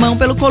primeira mão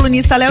pelo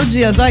colunista Léo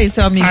Dias. Olha aí,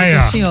 seu amigo,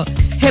 Cristinho.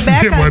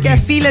 Rebeca, que é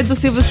filha do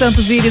Silvio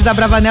Santos e Iris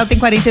Abravanel, tem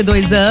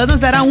 42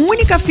 anos. Era a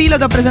única filha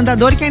do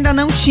apresentador que ainda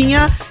não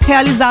tinha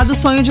realizado o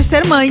sonho de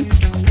ser mãe.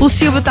 O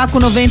Silvio tá com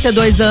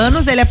 92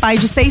 anos, ele é pai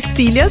de 6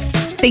 filhas,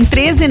 tem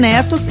 13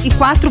 netos e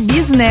 4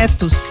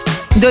 bisnetos.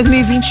 Em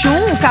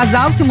 2021, o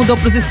casal se mudou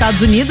para os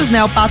Estados Unidos,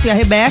 né? O Pato e a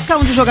Rebeca,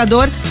 onde o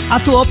jogador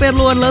atuou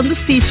pelo Orlando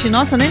City.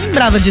 Nossa, eu nem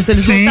lembrava disso.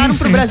 Eles voltaram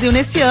pro Brasil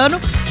nesse ano.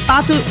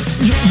 Pato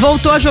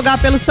voltou a jogar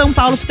pelo São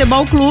Paulo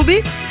Futebol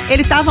Clube.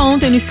 Ele estava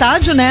ontem no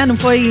estádio, né?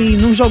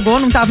 Não jogou,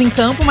 não estava em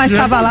campo, mas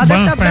estava lá.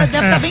 Deve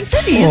estar bem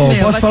feliz,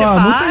 meu. Posso falar?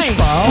 Muitas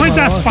palmas.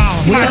 Muitas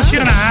palmas.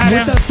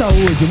 Muita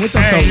saúde,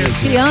 muita saúde.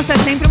 Criança é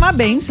sempre uma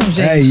bênção,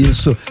 gente. É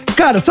isso.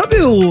 Cara,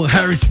 sabe o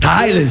Harry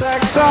Styles?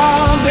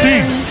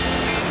 Sim.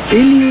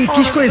 Ele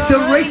quis conhecer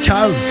o Ray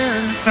Charles.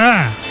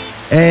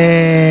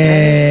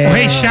 O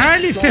Rei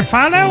Charles, você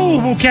fala, é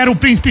o que era o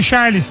Príncipe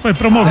Charles, que foi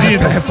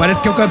promovido. Parece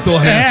que é o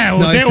cantor, né?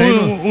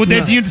 O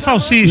dedinho de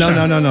salsicha.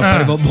 Não.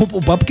 Pera, vamos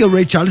poupar porque o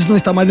Ray Charles não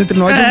está mais entre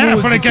nós. Eu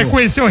falei que ia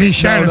conhecer o Rei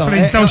Charles. Eu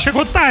falei, então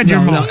chegou tarde,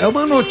 irmão. Não, é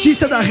uma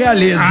notícia da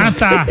realeza. Ah,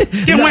 tá.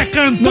 Porque um é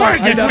cantor,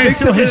 que ainda bem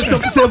que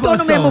você botou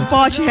no mesmo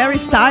pote Harry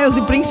Styles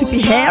e Príncipe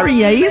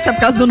Harry, é isso? É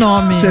por causa do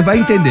nome. Você vai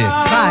entender.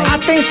 Vai.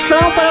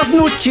 Atenção para as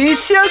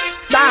notícias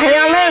da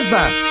realeza.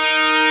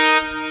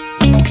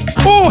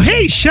 O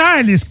Rei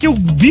Charles, que eu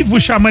vivo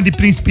chamando de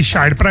Príncipe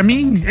Charles, pra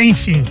mim,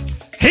 enfim.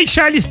 Rei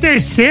Charles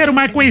III,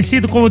 mais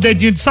conhecido como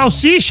Dedinho de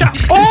Salsicha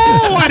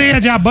ou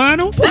Areia de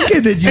Abano. Por que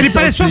Dedinho de Salsicha? Ele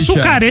parece um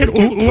açucareiro.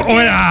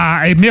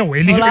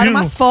 Ele rolaram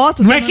umas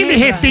fotos. Não é que ele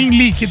retém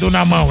líquido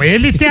na mão,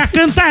 ele tem a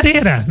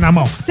cantareira na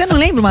mão. Você não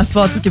lembra umas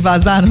fotos que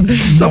vazaram?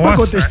 Só pra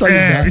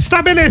contextualizar.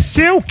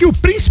 Estabeleceu que o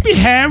Príncipe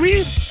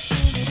Harry,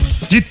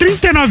 de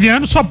 39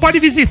 anos, só pode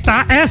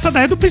visitar. Essa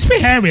daí é do Príncipe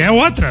Harry, é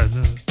outra.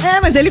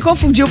 Mas ele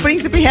confundiu o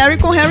Príncipe Harry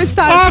com o Harry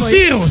Styles.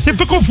 Filho, você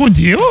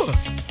confundiu?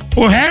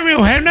 O Harry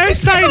não é o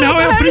Styles, não.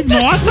 É o Príncipe.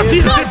 Nossa,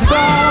 filho.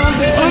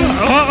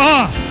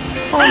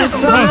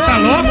 Tá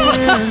louco?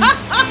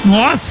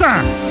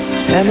 Nossa!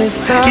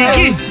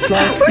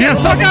 E a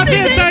sua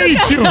gaveta aí,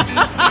 tio?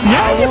 E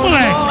aí,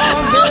 moleque?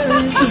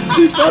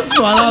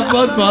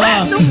 Posso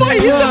falar? Não foi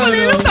isso, mano.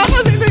 Ele não tá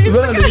fazendo isso.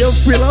 Mano, eu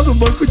fui lá no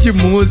banco de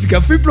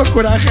música, fui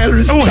procurar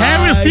Harry Styles. O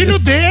Harry é filho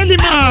dele,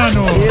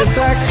 mano.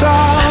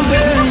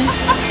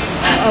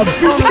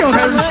 Finge que é o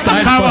Harry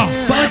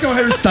Styles. Fala que é o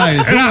Harry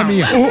Styles. Não,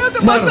 minha.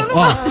 Mano,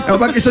 ó, é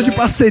uma questão de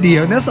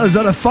parceria. Nessas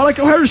horas, fala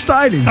que é o Harry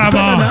Styles.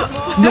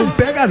 Não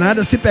pega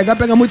nada. Se pegar,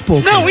 pega muito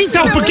pouco. Não,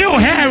 então, porque o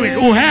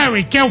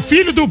Harry, que é o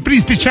filho do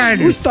príncipe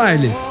Charles. O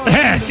Styles.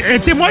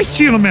 Tem maior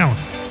estilo mesmo.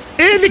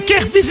 Ele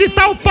quer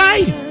visitar o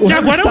pai. Que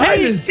agora é o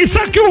rei. E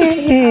só que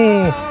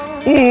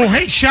o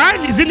rei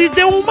Charles, ele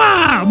deu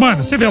uma...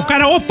 Mano, você vê, o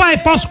cara, ô pai,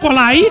 posso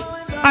colar aí?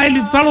 Aí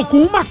ele falou com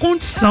uma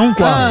condição.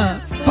 Qual?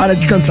 Para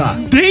de cantar.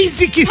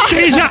 Desde que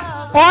seja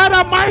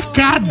hora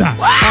marcada.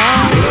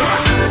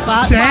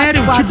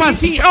 Sério, tipo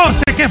assim,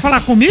 você quer falar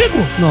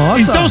comigo?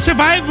 Nossa. Então você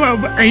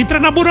entra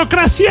na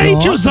burocracia aí,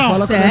 tiozão.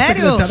 Fala com a minha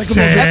secretária que eu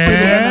vou ver se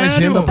tem na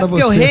agenda pra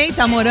você. Porque o rei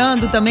tá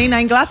morando também na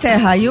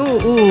Inglaterra. Aí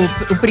o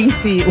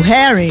príncipe, o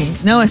Harry,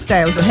 não o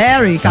Styles, o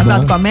Harry,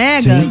 casado com a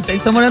Meghan, eles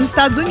estão morando nos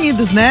Estados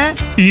Unidos, né?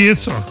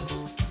 Isso.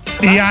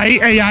 E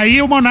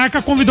aí o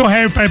monarca convidou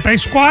Harry para ir pra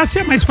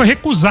Escócia, mas foi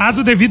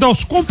recusado devido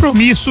aos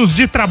compromissos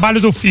de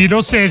trabalho do filho.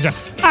 Ou seja,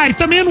 e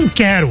também eu não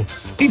quero.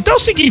 Então é o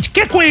seguinte,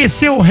 quer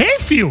conhecer o rei,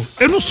 filho?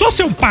 Eu não sou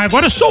seu pai,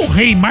 agora eu sou o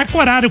rei, marca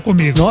horário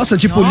comigo. Nossa,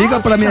 liga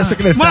pra minha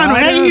secretária. Mano,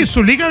 é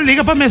isso,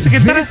 liga pra minha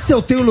secretária. Vê se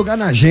eu tenho lugar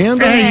na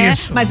agenda. É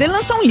isso. Mas ele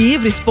lançou um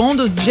livro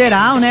expondo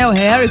geral, né, o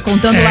Harry,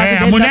 contando o lado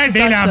dele. A mulher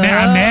dele, a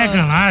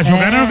Meghan lá,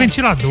 jogaram no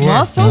ventilador.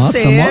 Nossa,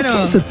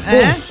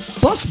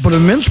 Posso, pelo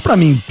menos pra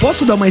mim,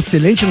 posso dar uma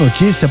excelente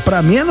notícia?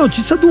 Pra mim é a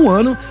notícia do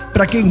ano,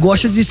 pra quem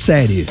gosta de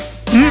série.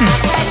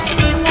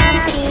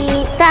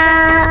 Fita,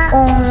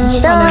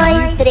 1,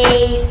 2,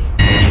 3.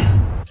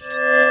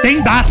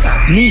 Tem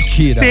data.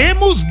 Mentira.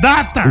 Temos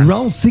data.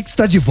 Round 6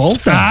 tá de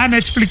volta? A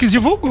Netflix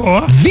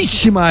divulgou.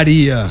 Vixe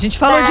Maria. A gente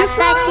falou disso.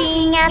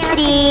 Batatinha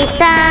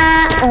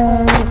frita,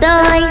 1,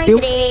 2,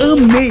 3. Eu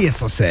amei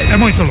essa série. É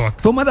muito louco.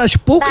 Foi uma das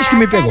poucas que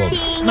me pegou.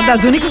 Uma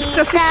das únicas que você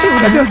assistiu,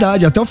 né? É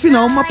verdade, até o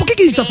final. Mas por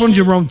que a gente tá falando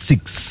de Round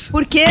 6?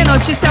 Porque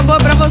notícia boa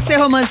pra você,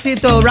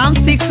 Romancito. Round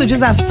 6, o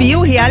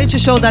desafio, reality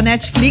show da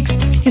Netflix,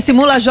 que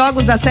simula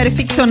jogos da série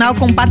ficcional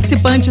com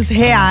participantes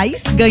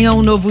reais, ganhou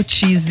um novo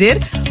teaser.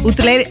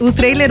 O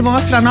trailer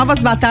mostra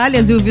novas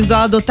batalhas e o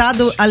visual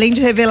adotado, além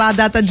de revelar a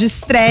data de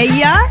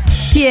estreia,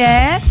 que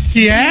é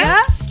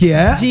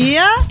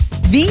dia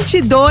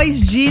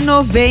 22 de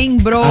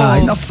novembro.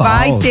 Ainda falta.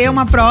 Vai ter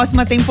uma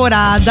próxima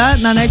temporada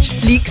na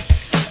Netflix.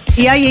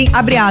 E aí,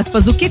 abre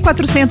aspas, o que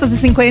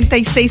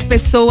 456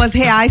 pessoas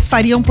reais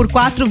fariam por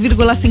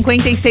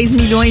 4,56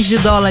 milhões de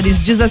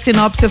dólares, diz a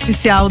sinopse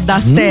oficial da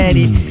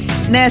série.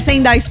 Né,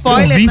 sem dar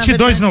spoiler.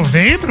 22 de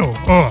novembro?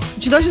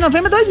 22 de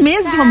novembro é 2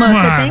 meses,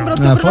 Romano. Setembro,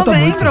 outubro,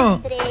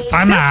 novembro.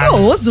 Tá Você é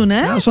ansioso,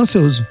 né? Eu sou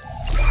ansioso.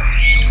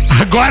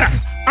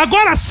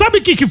 Agora, sabe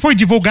o que foi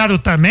divulgado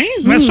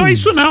também? Não é só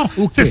isso, não.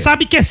 Você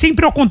sabe que é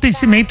sempre o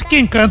acontecimento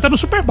quem canta no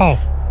Super Bowl.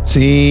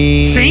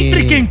 Sim.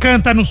 Sempre quem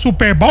canta no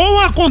Super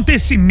Bowl é um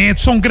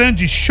acontecimento, são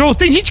grandes shows.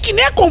 Tem gente que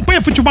nem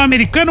acompanha futebol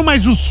americano,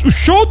 mas o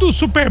show do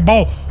Super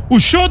Bowl, o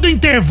show do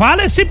intervalo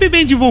é sempre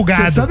bem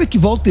divulgado. Você sabe que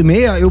volta e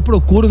meia eu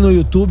procuro no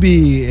YouTube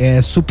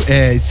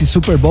esse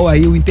Super Bowl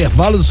aí, o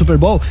intervalo do Super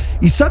Bowl.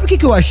 E sabe o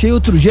que eu achei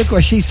outro dia que eu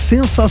achei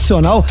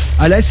sensacional?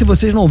 Aliás, se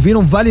vocês não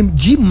viram, vale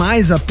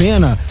demais a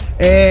pena.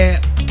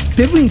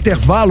 Teve um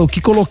intervalo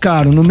que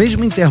colocaram no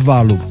mesmo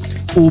intervalo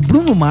o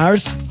Bruno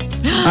Mars,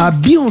 a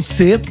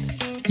Beyoncé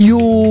e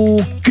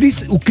o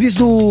Chris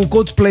do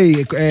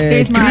Coldplay.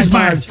 Chris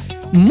Martin.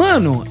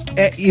 Mano,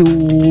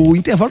 o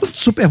intervalo do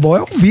Super Bowl é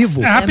ao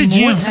vivo. É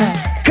rapidinho.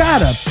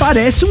 Cara,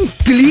 parece um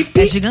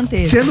clipe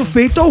sendo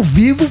feito ao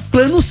vivo,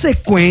 plano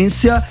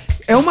sequência.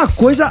 É uma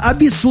coisa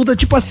absurda,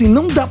 tipo assim,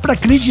 não dá pra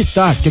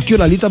acreditar que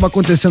aquilo ali tava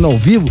acontecendo ao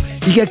vivo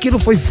e que aquilo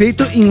foi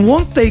feito em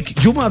one take,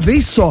 de uma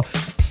vez só.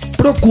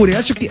 Procure,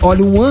 acho que,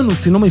 olha, o ano,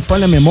 se não me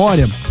falha a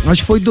memória,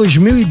 acho que foi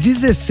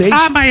 2016.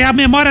 Mas a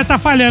memória tá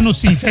falhando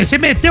sim. Você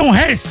meteu um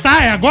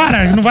hairstyle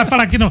agora? Não vai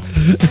falar que não.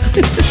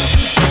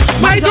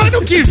 Mas no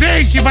ano que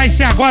vem, que vai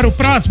ser agora o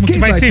próximo, que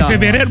vai ser em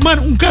fevereiro,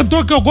 mano, um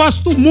cantor que eu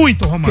gosto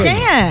muito, Romano.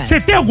 Quem é? Você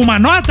tem alguma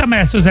nota,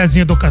 mestre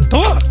Zezinho, do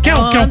cantor? Que é o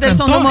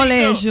Anderson cantor? do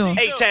Molejo.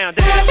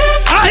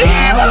 Aí,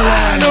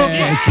 mano!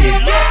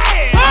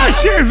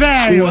 Usher,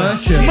 velho!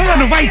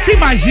 Mano,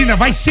 imagina,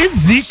 vai ser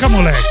zica,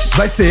 moleque.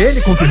 Vai ser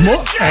ele?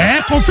 Confirmou?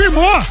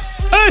 Confirmou.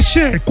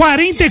 Usher,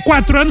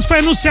 44 anos, foi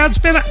anunciado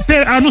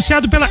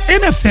pela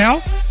NFL,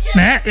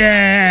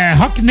 né?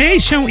 Rock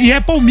Nation e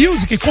Apple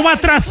Music como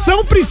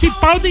atração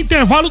principal do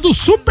intervalo do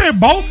Super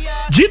Bowl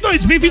de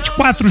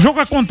 2024. O jogo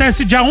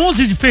acontece dia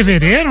 11 de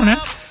fevereiro, né?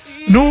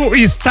 No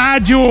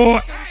estádio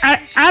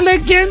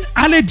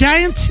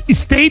Allegiant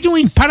Stadium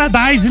em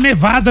Paradise,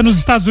 Nevada, nos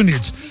Estados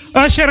Unidos.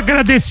 Usher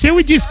agradeceu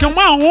e disse que é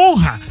uma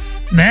honra,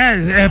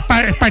 né,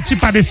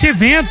 participar desse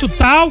evento e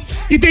tal,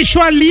 e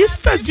deixou a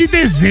lista de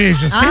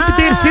desejos. Sempre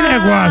tem esse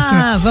negócio,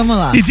 né? Vamos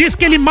lá. E diz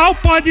que ele mal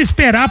pode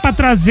esperar para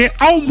trazer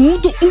ao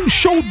mundo um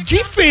show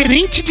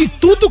diferente de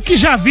tudo que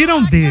já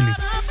viram dele.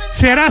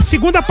 Será a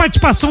segunda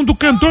participação do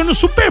cantor no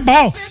Super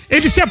Bowl.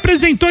 Ele se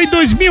apresentou em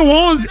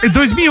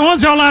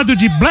 2011 ao lado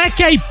de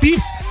Black Eyed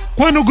Peas,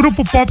 quando o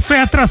grupo pop foi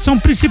a atração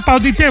principal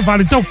do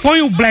intervalo. Então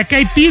foi o Black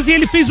Eyed Peas e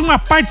ele fez uma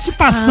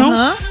participação.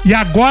 E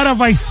agora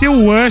vai ser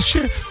o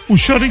Usher, o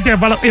show do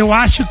intervalo. Eu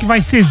acho que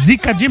vai ser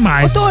zica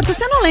demais. Ô, Torto,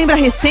 você não lembra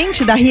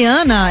recente da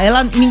Rihanna?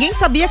 Ninguém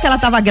sabia que ela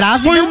tava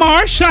grávida. Foi o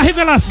maior chá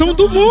revelação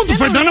do mundo,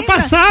 foi do ano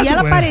passado. E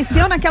ela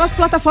apareceu naquelas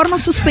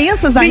plataformas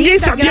suspensas ainda. Ninguém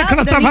sabia que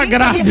ela tava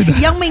grávida.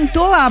 E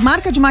aumentou a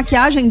marca de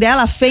maquiagem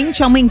dela, a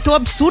Fenty, aumentou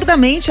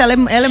absurdamente. Ela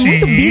é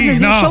muito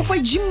business. E o show foi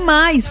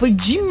demais,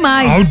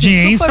 A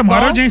audiência, a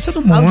maior audiência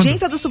do mundo. A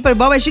audiência do Super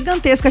Bowl é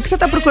gigantesca. O que você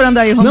tá procurando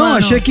aí, Romano? Não,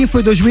 achei que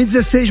foi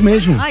 2016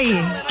 mesmo.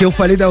 Aí. Que eu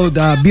falei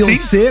da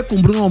Beyoncé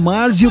com Bruno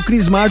Mars e o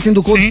Chris Martin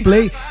do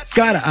Coldplay. Sim.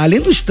 Cara, além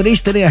dos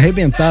três terem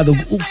arrebentado,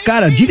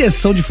 a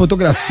direção de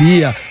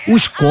fotografia,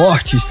 os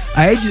cortes,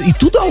 e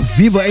tudo ao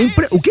vivo.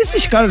 O que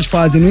esses caras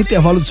fazem no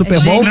intervalo do Super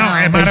Bowl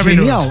é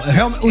maravilhoso. Genial.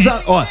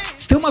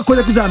 Se tem uma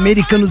coisa que os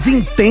americanos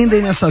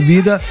entendem nessa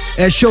vida,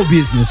 é show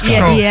business,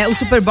 cara. O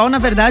Super Bowl, na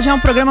verdade, é um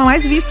programa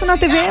mais visto na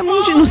TV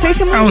mundial. Não sei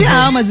se é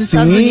mundial, mas os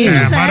Estados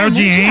Unidos maior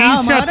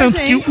audiência, tanto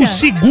que o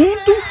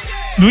segundo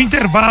no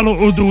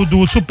intervalo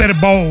do Super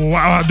Bowl,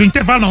 do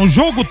intervalo não, o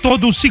jogo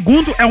todo, o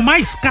segundo é o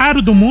mais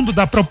caro do mundo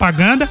da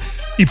propaganda.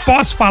 E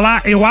posso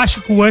falar, eu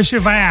acho que o Usher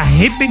vai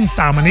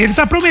arrebentar, mano. Ele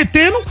tá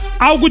prometendo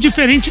algo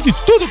diferente de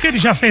tudo que ele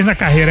já fez na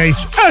carreira. É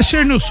isso.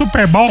 Usher no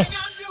Super Bowl,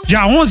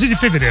 dia 11 de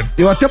fevereiro.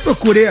 Eu até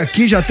procurei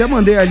aqui, já até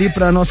mandei ali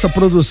pra nossa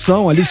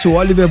produção, Alice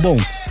Oliver. Bom,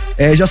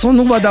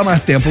 não vai dar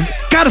mais tempo.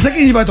 Cara, sabe o que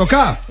a gente vai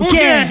tocar? O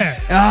quê?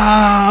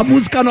 A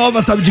música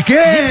nova, sabe de quem?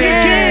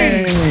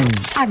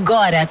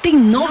 Agora tem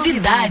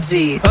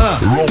novidade.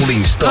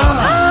 Rolling Stones.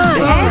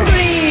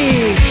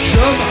 Henry.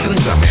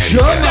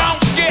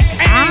 Chama.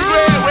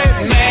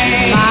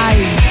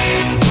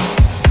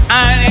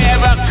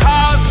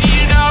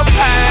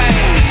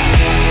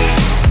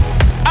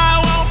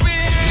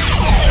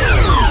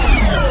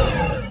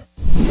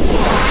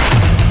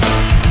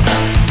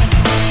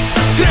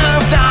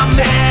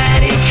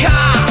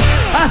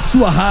 A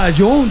sua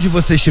rádio, onde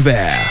você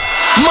estiver.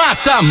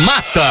 Mata,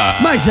 mata.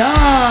 Mas já.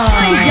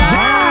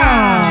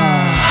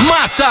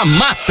 Mata,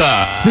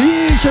 mata.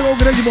 Sim, chegou o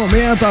grande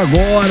momento.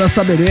 Agora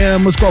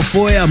saberemos qual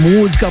foi a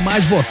música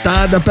mais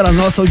votada pela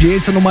nossa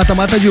audiência no Mata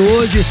Mata de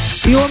hoje,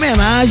 em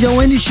homenagem ao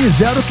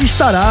NX0 que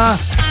estará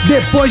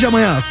depois de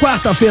amanhã,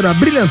 quarta-feira,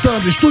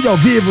 brilhantando, estúdio ao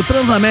vivo,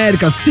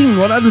 Transamérica, sim,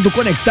 no horário do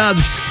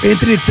Conectados,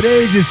 entre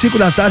 3 e 5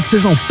 da tarde.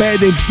 Vocês não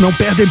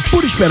perdem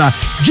por esperar.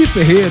 Di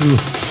Ferreiro,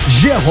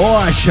 G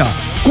Rocha,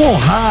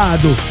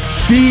 Conrado,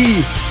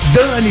 Fi,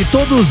 Dani,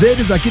 todos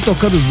eles aqui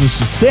tocando os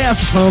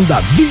sucessos, falando da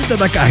vida,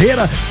 da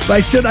carreira,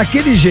 vai ser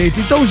daquele jeito.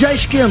 Então já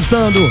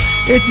esquentando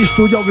esse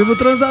estúdio ao vivo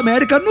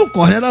Transamérica no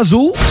Corner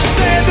Azul.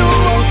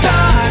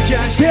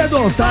 Cedo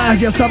ou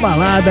tarde, essa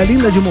balada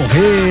linda de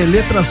morrer,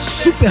 letra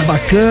super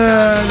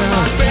bacana.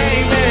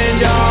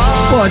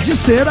 Pode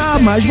ser a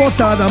mais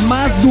votada,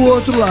 mas do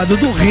outro lado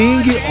do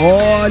ringue,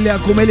 olha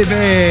como ele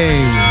vem.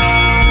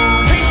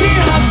 Entre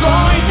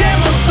razões e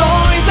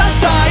emoções, a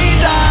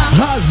saída.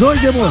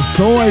 Razões e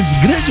Emoções,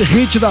 grande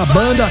hit da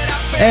banda.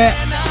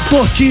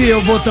 Tortinho e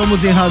eu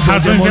votamos em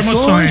Razões e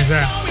Emoções.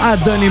 A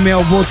Dani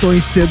Mel votou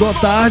em Cedo ou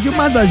Tarde,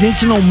 mas a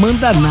gente não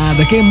manda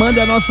nada. Quem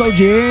manda é a nossa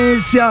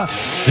audiência.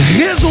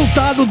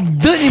 Resultado,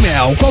 Dani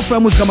Mel. Qual foi a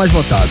música mais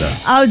votada?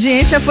 A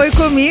audiência foi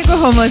comigo,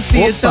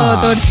 Romacito,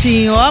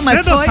 Tortinho.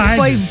 Mas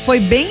foi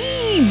bem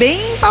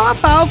pau a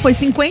pau. Foi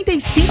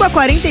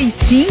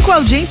 55-45. A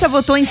audiência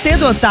votou em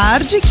Cedo ou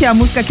Tarde, que é a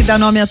música que dá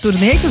nome à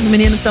turnê que os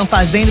meninos estão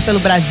fazendo pelo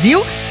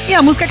Brasil. E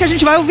a música que a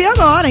gente vai ouvir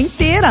agora,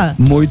 inteira.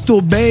 Muito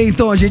bem,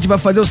 então a gente vai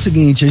fazer o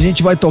seguinte: a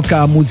gente vai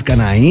tocar a música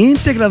na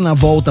íntegra, na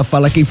volta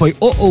fala quem foi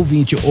o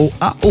ouvinte ou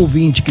a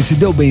ouvinte que se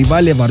deu bem e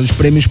vai levar os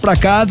prêmios pra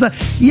casa.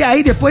 E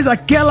aí depois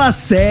aquela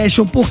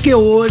session, porque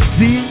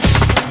hoje,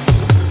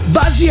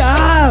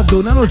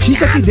 baseado na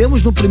notícia que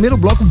demos no primeiro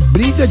bloco,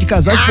 briga de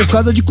casais por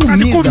causa de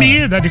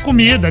comida.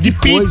 De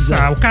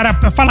pizza. O cara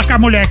fala que a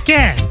mulher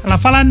quer, ela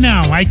fala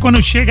não. Aí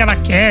quando chega ela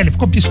quer, ele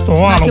ficou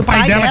pistola, o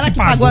pai dela que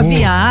pagou a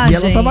viagem. E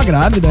ela tava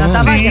grávida, né? Ela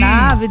tava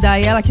grávida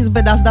e ela quis um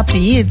pedaço da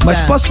pizza. Mas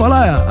posso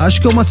falar,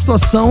 acho que é uma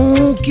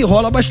situação que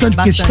rola bastante.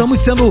 Porque estamos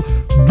sendo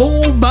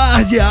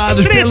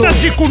bombardeados tretas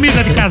de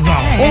comida de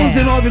casal.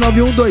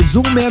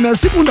 119912166.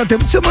 Segunda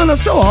tempo de semana,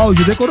 seu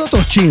áudio. Decorou,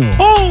 Tortinho?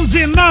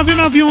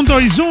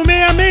 11991216651.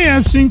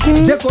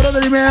 Decorou,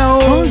 Dani Mel?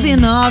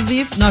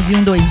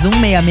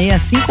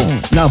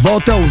 11991216651. Na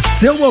volta é o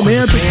seu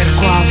momento.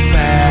 Perco a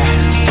fé,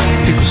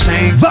 fico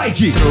sem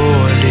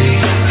controle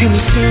e me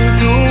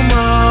sinto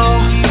mal,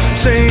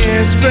 sem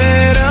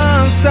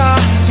esperança.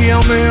 E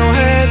ao meu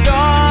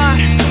redor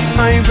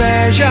a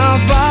inveja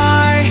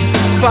vai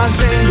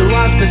fazendo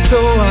as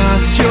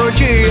pessoas se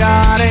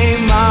odiarem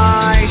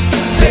mais.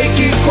 Sei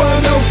que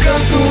quando eu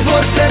canto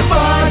você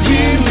pode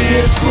me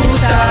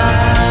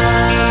escutar.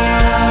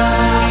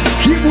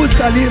 Que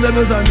música linda,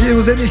 meus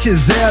amigos.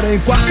 NX0 em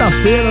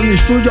quarta-feira no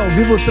estúdio ao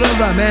vivo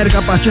Transamérica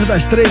a partir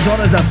das 3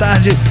 horas da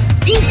tarde.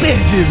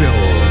 Imperdível.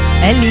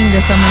 É linda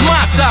essa música.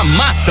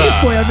 Mata-mata. E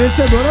foi a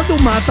vencedora do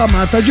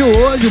Mata-Mata de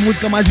hoje,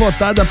 música mais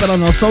votada pela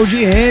nossa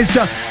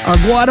audiência.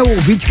 Agora o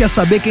ouvinte quer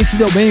saber quem se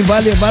deu bem e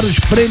vai levar os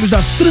prêmios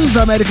da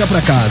Transamérica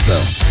pra casa.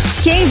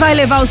 Quem vai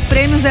levar os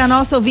prêmios é a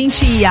nossa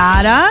ouvinte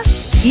Yara.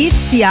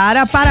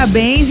 Yara,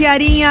 parabéns,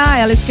 Yarinha.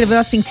 Ela escreveu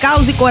assim: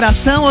 Caos e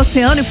Coração,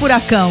 Oceano e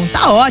Furacão.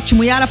 Tá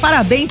ótimo, Yara,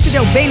 parabéns, se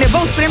deu bem,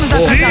 levou os prêmios da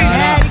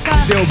Transamérica.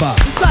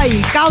 Isso aí,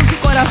 Caos e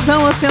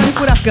Coração, Oceano e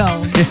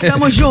Furacão.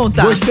 Tamo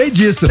junto. Gostei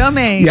disso.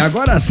 Também. E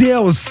agora sim é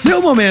o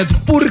seu momento.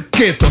 Por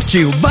quê,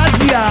 Tortinho?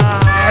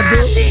 Baseado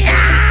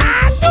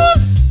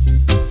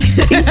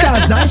em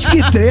casais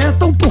que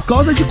tretam por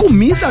causa de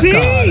comida, cara.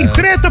 Sim,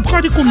 treta por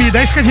causa de comida,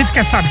 é isso que a gente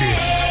quer saber.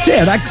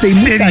 Será que tem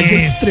muita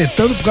gente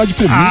tretando por causa de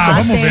comida?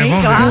 Vamos ver.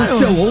 Com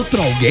seu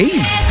outro alguém?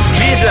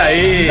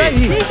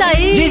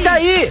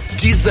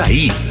 Diz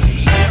aí.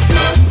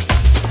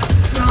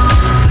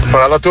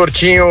 Fala,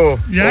 Tortinho.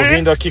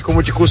 Ouvindo aqui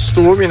como de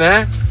costume,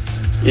 né?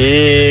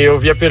 E eu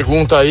vi a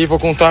pergunta aí, vou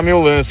contar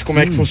meu lance, como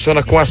é que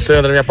funciona com a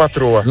Sandra, minha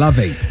patroa. Lá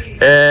vem.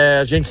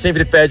 A gente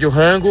sempre pede o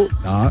rango.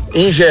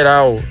 Em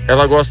geral,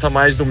 ela gosta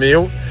mais do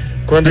meu.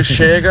 Quando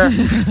chega,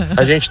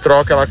 a gente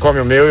troca, ela come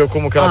o meu e eu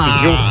como o que ela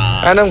pediu.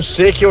 A não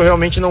ser que eu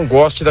realmente não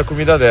goste da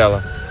comida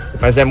dela.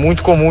 Mas é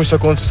muito comum isso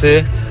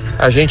acontecer.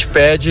 A gente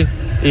pede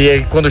e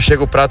aí, quando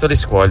chega o prato, ela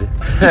escolhe.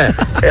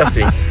 É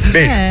assim.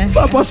 Beijo.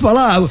 Posso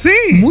falar?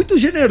 Sim. Muito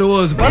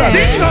generoso.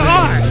 Parabéns.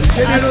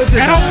 Sim,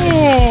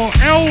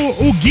 é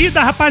o Gui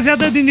da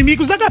rapaziada de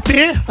Inimigos da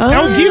HP. É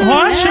o Gui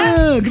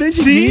Rocha. Grande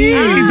Sim, Gui.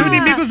 do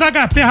Inimigos da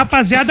HP,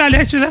 rapaziada.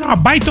 Aliás, fizeram uma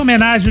baita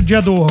homenagem no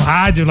dia do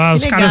rádio lá.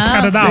 Os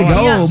caras da hora.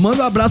 Legal,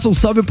 manda um abraço, um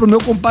salve pro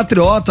meu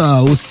compatriota,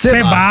 o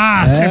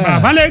Seba.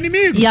 Valeu,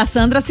 Inimigo. E a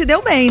Sandra se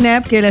deu bem, né?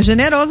 Porque ele é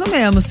generoso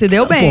mesmo, se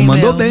deu bem.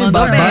 Mandou bem.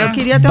 Eu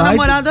queria ter um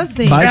namorado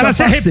assim. Ela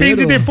se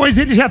arrepende e depois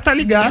ele já tá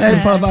ligado. Ele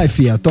fala, vai,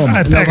 fia,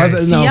 toma.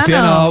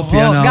 Fia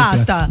não.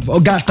 Gata.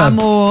 Gata.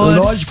 Amor.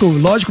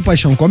 Lógico,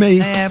 paixão. Come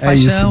aí.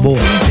 Paixão, isso, boa.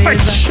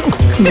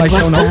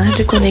 Paixão não. Boa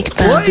tarde,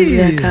 Conectados. Oi.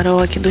 É a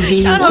Carol aqui do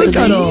Rio. Oi,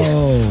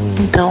 Carol.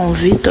 Então, o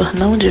Vitor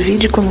não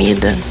divide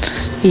comida.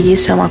 E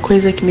isso é uma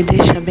coisa que me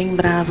deixa bem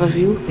brava,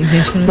 viu?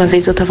 Uma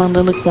vez eu tava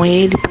andando com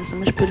ele,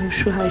 passamos por um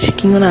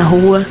churrasquinho na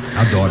rua.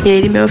 Adoro. E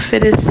ele me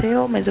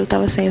ofereceu, mas eu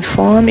tava sem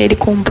fome, ele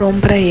comprou um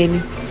pra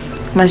ele.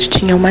 Mas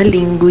tinha uma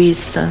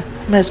linguiça.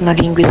 Mas uma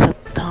linguiça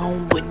tão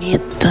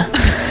bonita.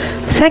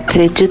 Você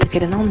acredita que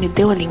ele não me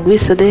deu a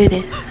linguiça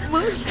dele?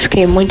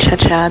 Fiquei muito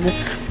chateada.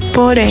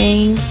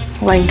 Porém,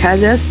 lá em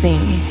casa é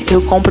assim.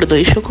 Eu compro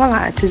 2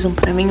 chocolates, um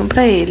pra mim e um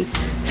pra ele.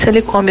 Se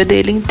ele come o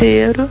dele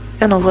inteiro,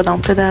 eu não vou dar um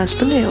pedaço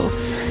do meu.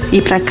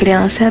 E pra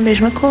criança é a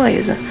mesma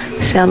coisa.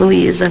 Se a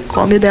Luísa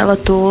come o dela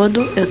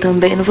todo, eu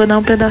também não vou dar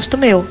um pedaço do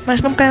meu.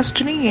 Mas não peço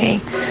de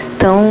ninguém.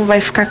 Então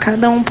vai ficar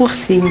cada um por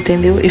si,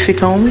 entendeu? E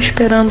fica um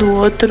esperando o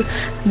outro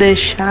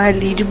deixar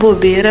ali de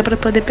bobeira pra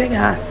poder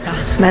pegar.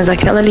 Mas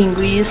aquela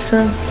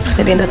linguiça,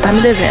 ele ainda tá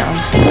me devendo.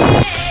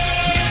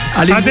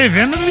 Tá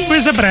devendo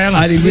linguiça pra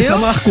ela. A linguiça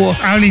marcou.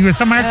 A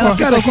linguiça marcou.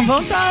 Ela ficou com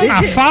vontade.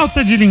 A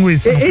falta de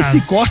linguiça.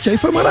 Esse corte aí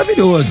foi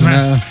maravilhoso,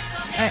 né?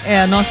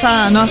 É a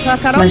nossa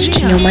Carolzinha. Mas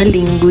tinha uma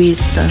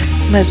linguiça.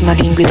 Mas uma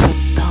linguiça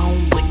tão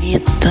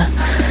bonita.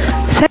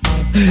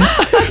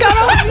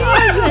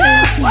 Carolzinha,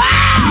 gente.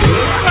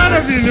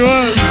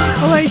 Maravilhoso.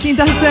 Oi,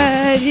 quinta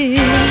série.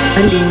 A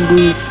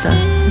linguiça.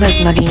 Mas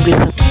uma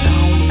linguiça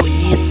tão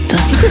bonita.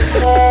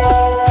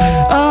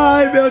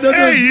 Ai, meu Deus do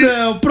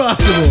céu.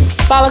 Próximo.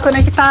 Fala,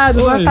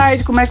 Conectados. Boa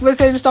tarde. Como é que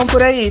vocês estão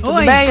por aí? Tudo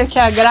bem? Aqui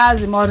é a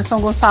Grazi, moro em São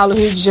Gonçalo,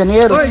 Rio de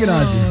Janeiro. Oi,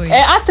 Grazi.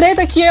 A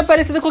treta aqui é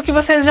parecida com o que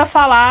vocês já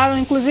falaram.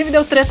 Inclusive,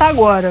 deu treta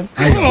agora.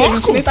 A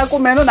gente nem tá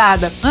comendo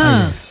nada.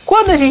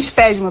 Quando a gente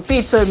pede uma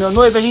pizza, eu e meu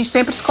noivo, a gente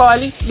sempre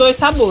escolhe 2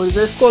 sabores.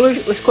 Eu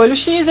escolho o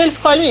X e ele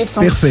escolhe o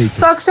Y. Perfeito.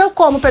 Só que se eu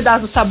como um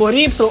pedaço do sabor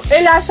Y,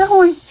 ele acha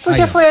ruim,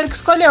 porque foi ele que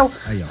escolheu.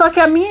 Só que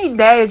a minha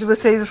ideia de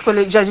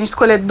a gente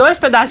escolher 2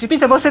 pedaços de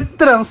pizza é você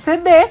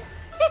transcender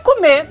e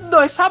comer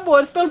 2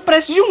 sabores pelo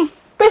preço de um.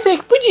 Pensei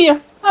que podia.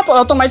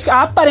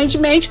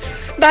 Aparentemente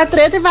dá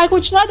treta e vai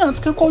continuar dando,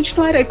 porque eu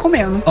continuarei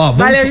comendo.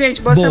 Valeu,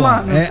 gente, boa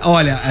semana.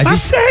 Olha, a Tá gente...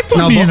 certo,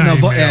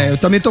 eu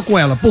também tô com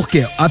ela. Por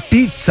quê? A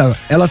pizza,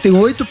 ela tem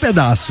 8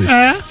 pedaços.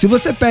 Se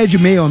você pede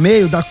meio a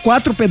meio, dá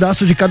 4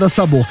 pedaços de cada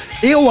sabor.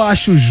 Eu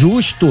acho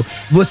justo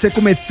você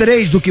comer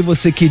 3 do que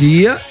você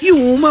queria e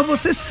uma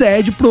você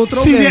cede pro outro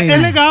alguém. Sim, é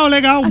legal.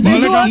 Às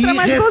vezes o outro é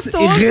mais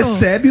gostoso. E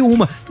recebe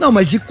uma. Não,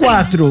 mas de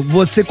 4,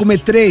 você comer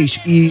 3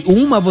 e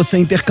uma você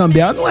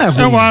intercambiar, não é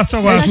ruim. Eu gosto.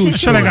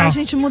 Justo. Legal. A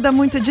gente muda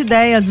muito de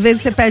ideia. Às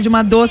vezes você pede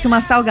uma doce e uma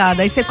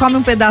salgada. Aí você come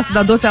um pedaço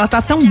da doce, ela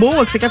tá tão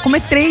boa que você quer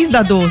comer 3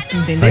 da doce,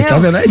 entendeu? Aí tá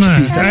vendo? É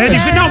difícil.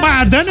 Não,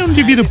 mas a Dani eu não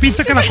divido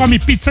pizza, que ela come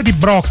pizza de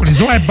brócolis.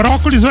 Ou é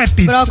brócolis ou é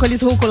pizza.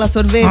 Brócolis, rúcula,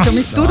 sorvete. Nossa. Eu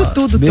misturo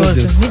tudo, Meu Torta.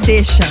 Deus. Me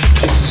deixa.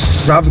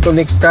 Salve,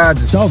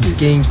 Conectados. Salve.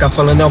 Quem tá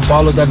falando é o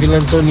Paulo da Vila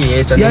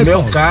Antonieta. E No aí, meu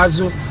Paulo?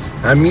 caso,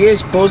 a minha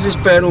esposa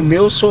espera o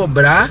meu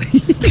sobrar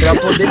pra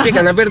poder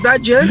pegar. Na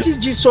verdade, antes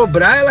de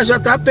sobrar, ela já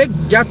tá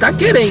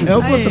querendo. É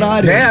o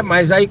contrário.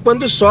 Mas aí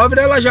quando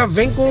sobra, ela já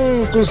vem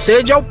com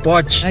sede ao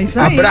pote. É isso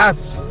aí.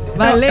 Abraço.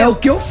 Valeu. É o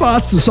que eu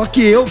faço, só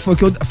que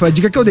foi a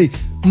dica que eu dei.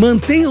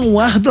 Mantenha um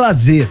ar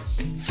blasé.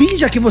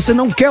 Finja que você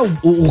não quer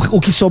o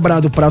que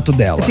sobrar do prato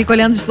dela. Você fica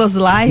olhando os seus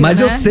lives, Mas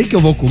né? eu sei que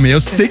eu vou comer,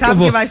 eu sei que eu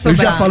vou. Que vai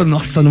sobrar. Eu já falo,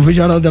 nossa, não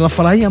vejo a hora dela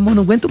falar, ai amor,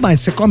 não aguento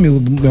mais, você come o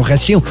meu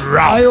restinho?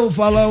 Aí eu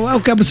falo, eu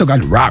quebro o seu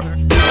galho.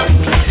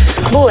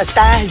 Boa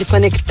tarde,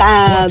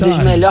 Conectados, Boa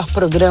tarde. Melhor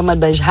programa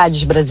das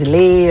rádios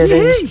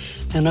brasileiras.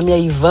 Meu nome é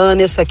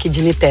Ivana, eu sou aqui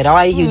de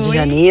Niterói, Rio de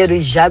Janeiro,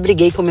 e já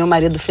briguei com meu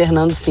marido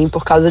Fernando, sim,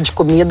 por causa de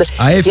comida.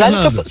 Aí, e olha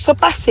Fernando. que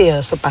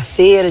eu sou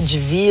parceira,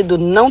 divido,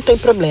 não tem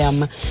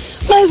problema.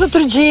 Mas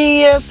outro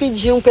dia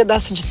pedi um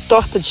pedaço de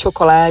torta de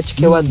chocolate,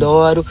 que eu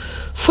adoro.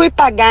 Fui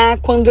pagar,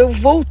 quando eu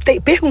voltei,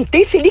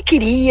 perguntei se ele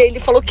queria, ele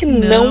falou que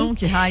não.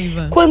 Que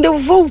raiva. Quando eu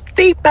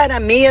voltei para a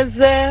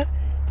mesa,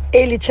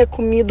 ele tinha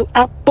comido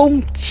a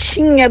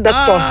pontinha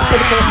da torta.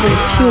 Sabe aquela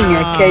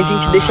pontinha que a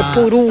gente deixa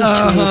por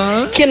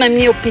último? Que na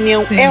minha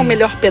opinião é o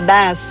melhor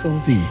pedaço?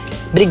 Sim.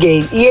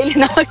 Briguei. E ele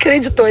não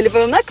acreditou. Ele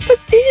falou, não é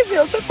possível,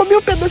 eu só comi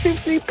um pedacinho.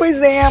 Eu falei,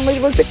 pois é, mas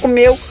você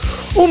comeu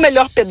o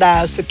melhor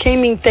pedaço. Quem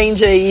me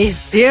entende aí?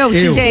 Eu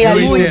te Me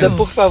ajuda,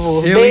 por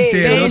favor. Eu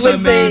entendo, eu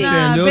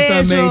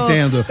também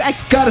entendo.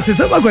 Cara, você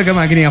sabe uma coisa que a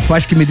Magrinha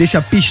faz que me deixa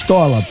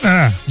pistola?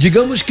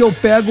 Digamos que eu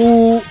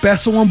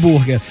peço um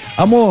hambúrguer.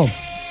 Amor,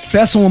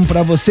 peço um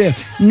pra você.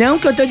 Não,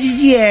 que eu tô de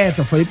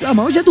dieta. Eu falei,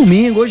 mas hoje é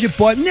domingo, hoje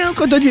pode. Não,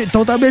 que eu tô de...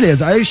 Então tá,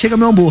 beleza. Aí chega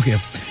meu hambúrguer.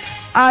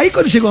 Aí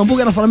quando chega o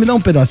hambúrguer, ela fala, me dá um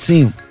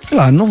pedacinho.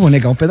 Claro, não vou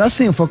negar um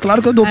pedacinho. Eu falo,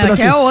 claro que eu dou um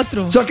pedacinho. Quer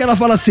outro. Só que ela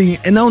fala assim,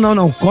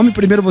 não, come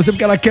primeiro você,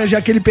 porque ela quer já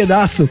aquele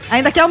pedaço.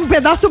 Ainda quer um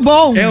pedaço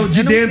bom. É o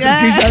de dentro,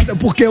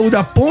 porque o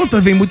da ponta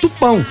vem muito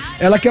pão.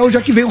 Ela quer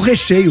já que vem o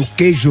recheio, o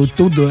queijo,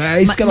 tudo.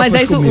 É isso que ela faz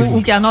Mas é isso, comigo.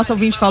 o que a nossa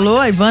ouvinte falou,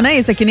 a Ivana, é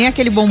isso. É que nem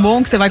aquele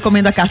bombom que você vai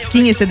comendo a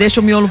casquinha e você deixa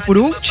o miolo por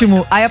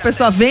último. Aí a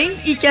pessoa vem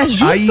e quer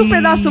justo um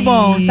pedaço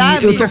bom,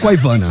 sabe? Eu tô com a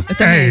Ivana. Eu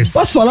também.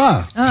 Posso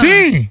falar?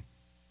 Sim.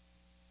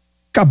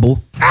 Acabou.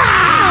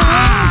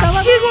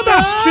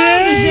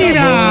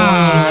 Segunda-feira.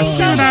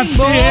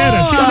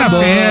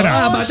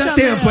 Ah, mas dá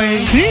tempo, hein?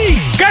 Sim.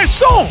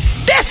 Garçom,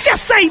 desce a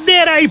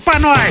saideira aí pra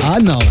nós. Ah,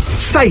 não.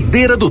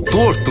 Saideira do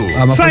torto.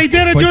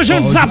 Saideira de hoje é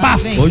um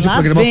desabafo. Hoje o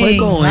programa foi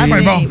bom, hein?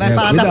 Foi bom. Vai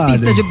falar da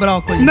pizza de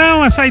brócolis.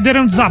 Não, a saideira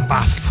é um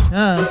desabafo.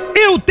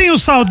 Eu tenho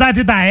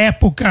saudade da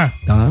época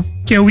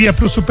que eu ia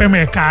pro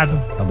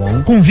supermercado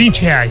com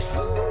R$20.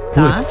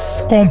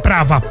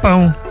 Comprava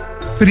pão,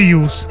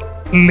 frios,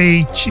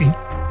 leite,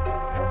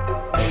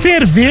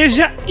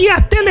 cerveja e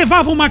até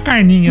levava uma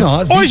carninha.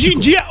 Nossa, hoje em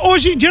dia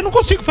eu não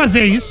consigo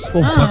fazer isso.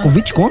 Pô, com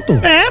 20 conto?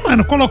 É,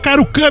 mano,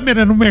 colocaram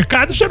câmera no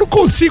mercado, já não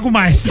consigo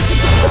mais.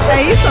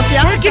 É isso, a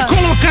piada? Porque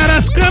colocaram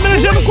as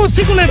câmeras, já não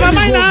consigo levar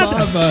mais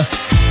nada.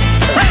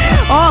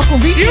 Ó, com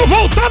 20... E eu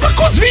voltava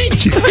com os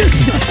 20.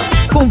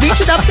 Com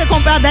 20 dá pra você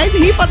comprar 10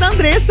 rifas da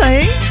Andressa,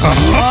 hein?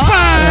 Opa!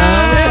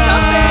 Andressa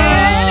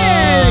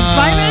Pérez!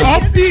 Vai mesmo. Ó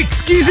o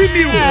Pix, 15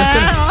 mil.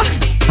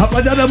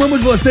 Rapaziada,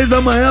 amamos vocês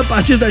amanhã a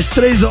partir das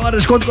 3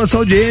 horas. Conto com a sua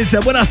audiência.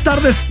 Boas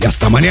tardes e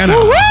hasta amanhã.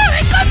 Ou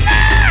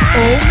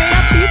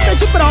meia pizza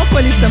de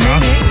brócolis também,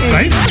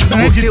 hein?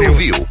 Você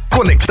ouviu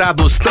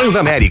Conectados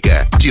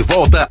Transamérica. De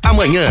volta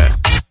amanhã.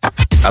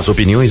 As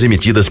opiniões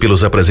emitidas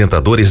pelos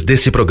apresentadores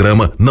desse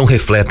programa não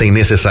refletem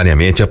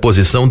necessariamente a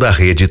posição da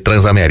Rede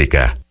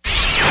Transamérica.